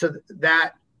 So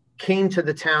that came to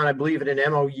the town, I believe, in an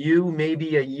MOU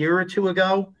maybe a year or two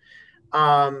ago.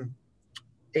 The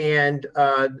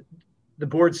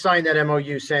board signed that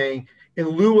MOU saying, in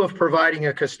lieu of providing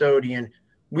a custodian,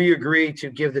 we agree to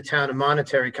give the town a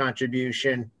monetary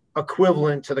contribution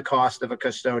equivalent to the cost of a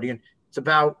custodian. It's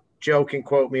about, Joe can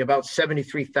quote me, about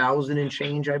 73,000 and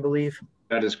change, I believe.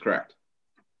 That is correct.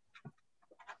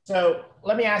 So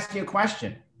let me ask you a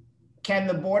question. Can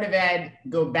the Board of Ed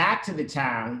go back to the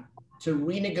town to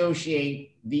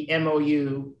renegotiate the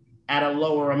MOU at a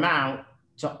lower amount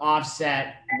to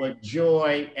offset what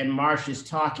Joy and Marsh is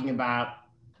talking about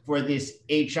for this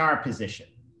HR position?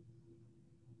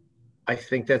 I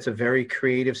think that's a very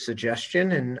creative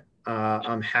suggestion, and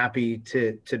I'm happy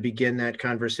to begin that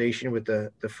conversation with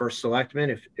the first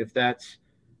selectman if that's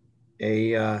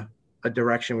a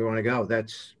direction we want to go.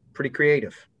 That's pretty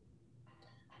creative.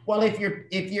 Well, if you're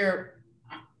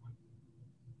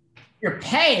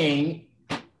paying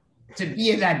to be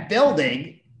in that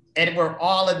building and we're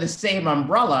all in the same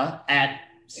umbrella at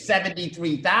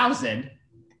 73,000,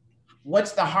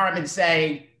 what's the harm in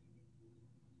saying,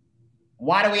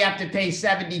 why do we have to pay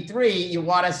 73? You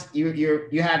want us, you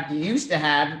used to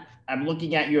have, I'm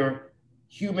looking at your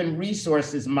human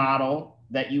resources model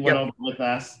that you went over with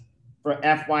us for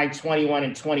FY 21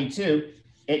 and 22.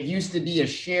 It used to be a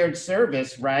shared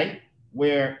service, right?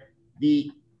 Where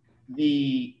the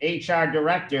HR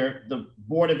director, the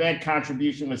Board of Ed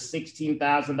contribution was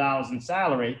 $16,000 in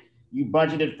salary. You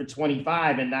budgeted for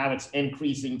 25 and now it's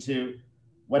increasing to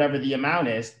whatever the amount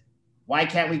is. Why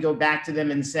can't we go back to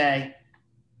them and say,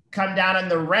 come down on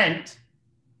the rent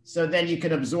so then you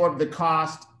can absorb the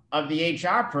cost of the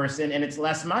HR person and it's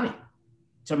less money,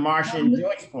 to Marcia and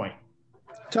Joy's point.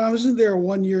 Tom, isn't there a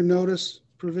 1-year notice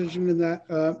provision in that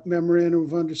memorandum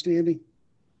of understanding?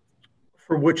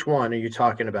 For which one are you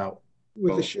talking about?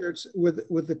 With the shared,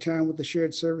 with the town, with the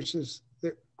shared services?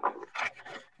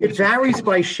 It varies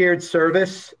by shared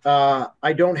service.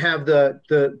 I don't have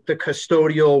the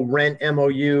custodial rent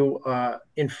MOU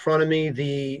in front of me.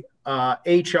 The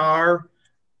HR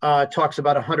talks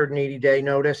about 180-day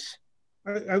notice.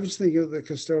 I was thinking of the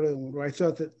custodial one. I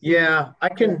thought that. Yeah, I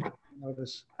can.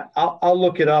 Notice. I'll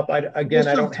look it up. I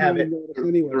don't have it.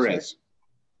 Anyways,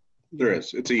 there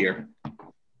is. It's a year.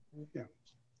 Yeah.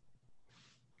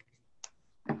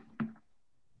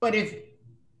 But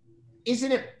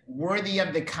isn't it worthy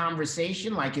of the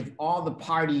conversation? Like if all the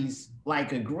parties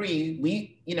agree,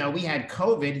 we had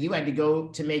COVID, you had to go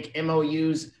to make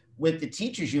MOUs with the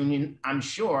teachers union, I'm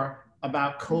sure,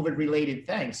 about COVID related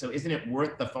things. So isn't it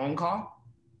worth the phone call?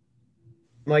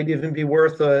 Might even be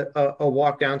worth a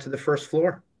walk down to the first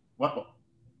floor. What?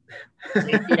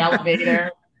 Take the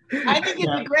elevator. I think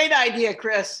it's a great idea,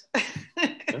 Chris.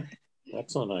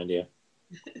 Excellent idea.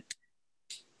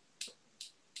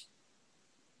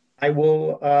 I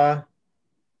will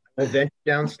venture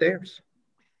downstairs.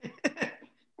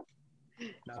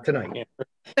 Not tonight.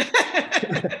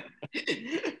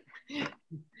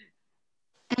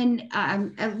 And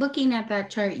looking at that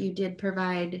chart you did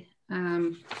provide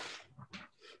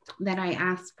that I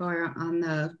asked for on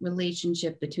the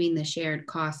relationship between the shared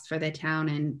costs for the town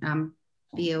and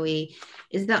BOE,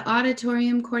 is the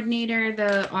auditorium coordinator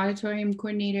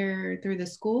through the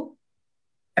school?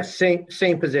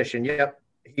 Same position. Yep.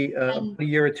 A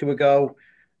year or two ago,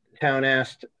 the town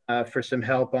asked for some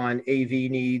help on AV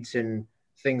needs and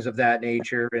things of that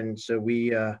nature, and so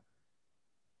we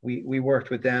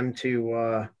worked with them to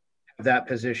have that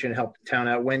position help the town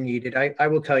out when needed. I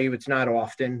will tell you, it's not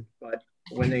often, but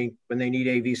when they need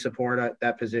AV support,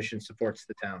 that position supports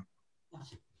the town.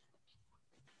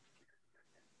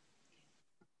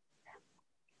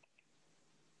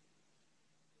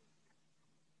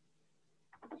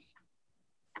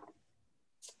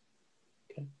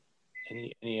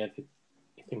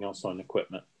 Anything else on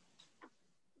equipment?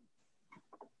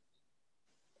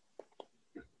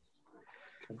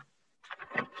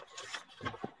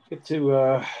 Get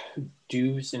to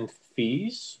dues and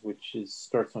fees, which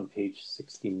starts on page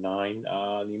 69.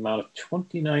 The amount of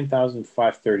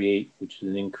 $29,538, which is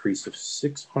an increase of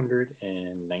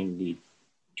 $692.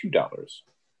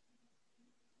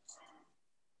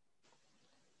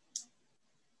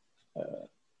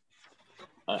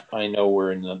 I know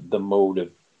we're in the mode of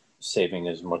saving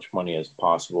as much money as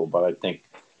possible, but I think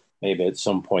maybe at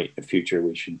some point in the future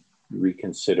we should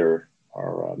reconsider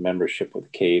our membership with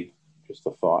CABE. Just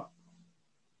a thought.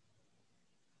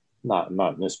 Not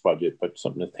in this budget, but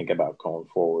something to think about going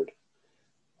forward.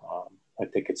 I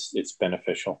think it's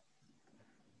beneficial.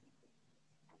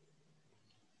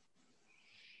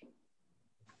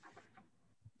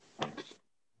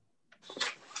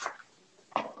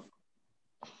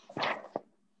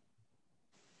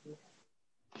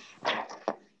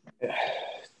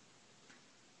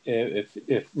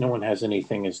 if no one has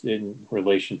anything is in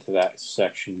relation to that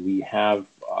section, we have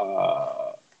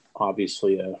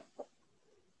obviously a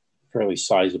fairly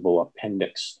sizable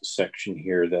appendix section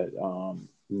here that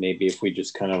maybe if we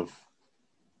just kind of,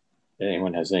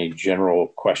 anyone has any general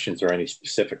questions or any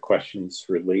specific questions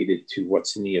related to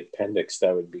what's in the appendix,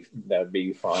 that would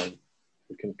be fine.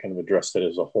 We can kind of address that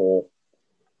as a whole.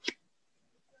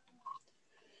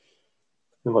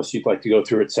 Unless you'd like to go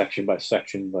through it section by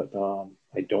section, but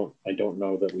I don't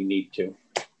know that we need to.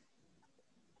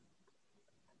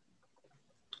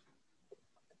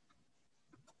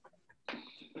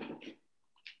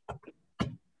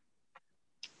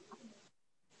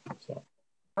 So,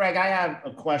 Craig, I have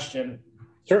a question.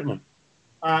 Certainly.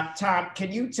 Tom,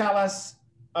 can you tell us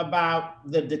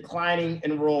about the declining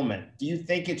enrollment? Do you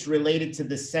think it's related to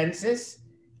the census?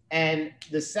 And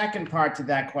the second part to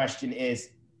that question is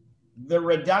the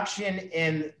reduction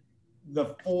in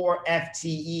the 4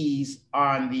 FTEs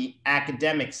on the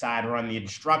academic side or on the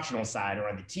instructional side or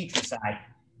on the teacher side.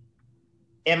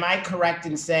 Am I correct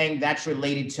in saying that's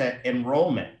related to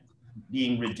enrollment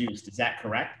being reduced? Is that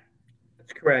correct?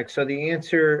 That's correct. So the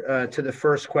answer to the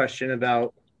first question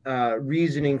about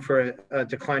reasoning for a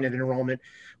decline in enrollment,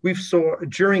 we've saw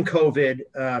during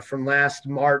COVID from last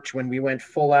March when we went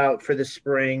full out for the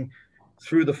spring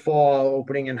through the fall,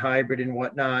 opening in hybrid and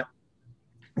whatnot,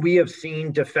 we have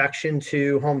seen defection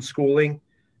to homeschooling.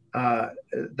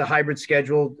 The hybrid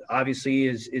schedule obviously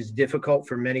is difficult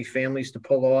for many families to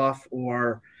pull off,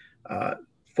 or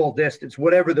full distance,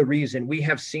 whatever the reason. We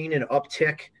have seen an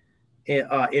uptick in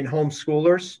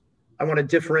homeschoolers. I want to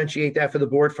differentiate that for the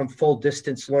board from full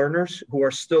distance learners who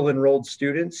are still enrolled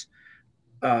students.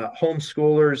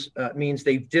 Homeschoolers means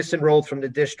they've disenrolled from the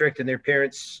district and their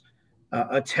parents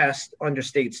attest under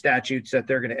state statutes that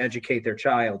they're going to educate their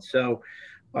child. So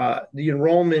the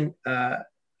enrollment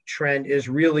trend is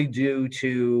really due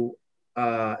to,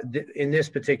 in this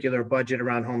particular budget,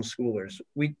 around homeschoolers.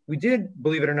 We did,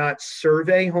 believe it or not,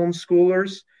 survey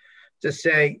homeschoolers to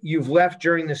say, you've left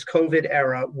during this COVID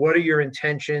era, what are your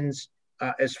intentions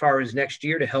as far as next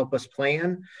year to help us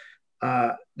plan?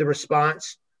 The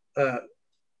response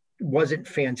wasn't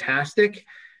fantastic.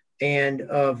 And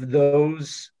of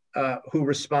those who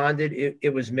responded,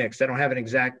 it was mixed. I don't have an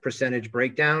exact percentage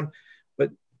breakdown,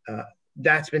 but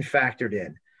that's been factored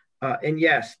in. And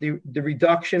yes, the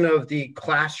reduction of the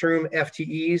classroom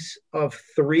FTEs of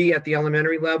 3 at the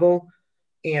elementary level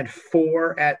and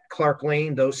 4 at Clark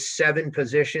Lane, those 7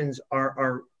 positions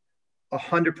are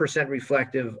 100%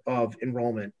 reflective of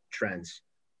enrollment trends.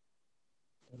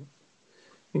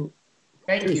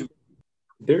 Thank you.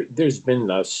 There's been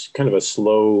a kind of a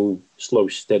slow,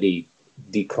 steady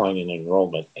decline in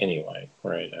enrollment anyway,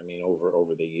 right? I mean,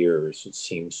 over the years, it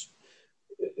seems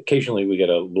occasionally we get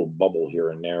a little bubble here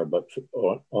and there, but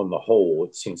on the whole,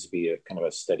 it seems to be a kind of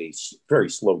a steady, very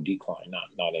slow decline,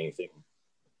 not anything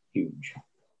huge.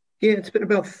 Yeah, it's been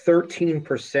about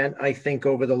 13%, I think,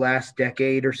 over the last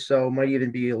decade or so. Might even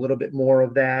be a little bit more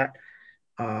of that.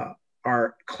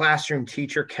 Our classroom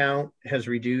teacher count has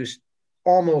reduced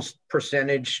almost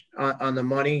percentage on the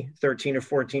money, 13 or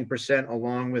 14%,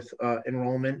 along with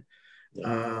enrollment.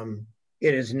 Yeah.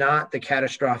 It is not the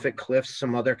catastrophic cliffs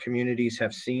some other communities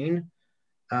have seen.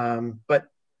 But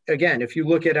again, if you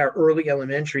look at our early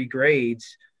elementary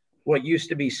grades, what used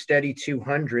to be steady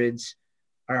 200s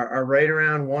are right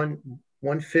around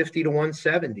 150 to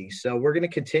 170. So we're going to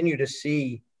continue to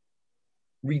see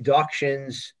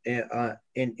reductions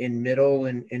in middle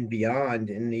and beyond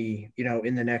in the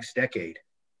next decade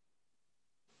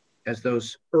as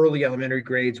those early elementary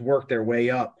grades work their way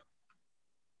up.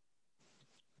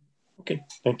 Okay,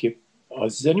 thank you.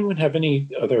 Does anyone have any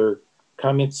other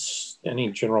comments,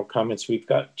 any general comments? We've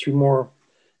got two more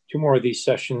of these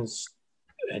sessions,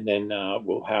 and then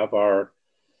we'll have our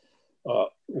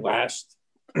last,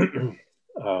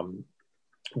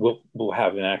 we'll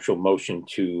have an actual motion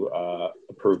to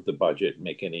approve the budget,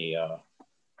 make any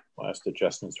last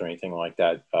adjustments or anything like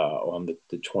that on the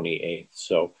 28th.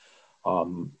 So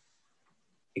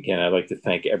again, I'd like to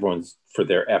thank everyone for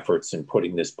their efforts in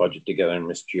putting this budget together, and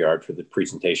Ms. Giard for the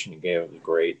presentation you gave. It was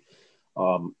great.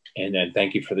 And then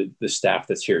thank you for the staff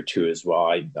that's here too as well.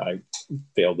 I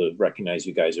failed to recognize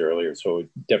you guys earlier, so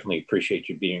definitely appreciate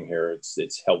you being here.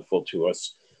 It's helpful to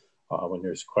us when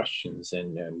there's questions,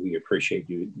 and we appreciate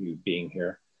you being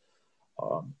here.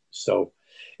 So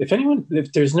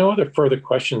if there's no other further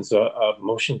questions, a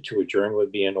motion to adjourn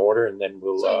would be in order, and then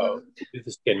we'll do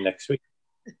this again next week.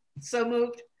 So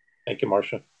moved. Thank you,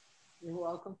 Marcia. You're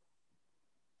welcome.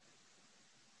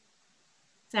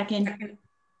 Second.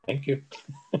 Thank you.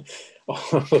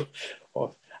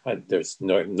 there's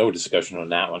no discussion on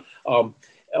that one.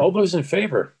 All those in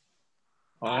favor?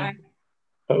 Aye.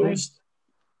 Opposed?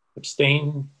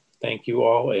 Abstain? Thank you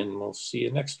all, and we'll see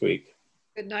you next week.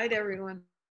 Good night, everyone.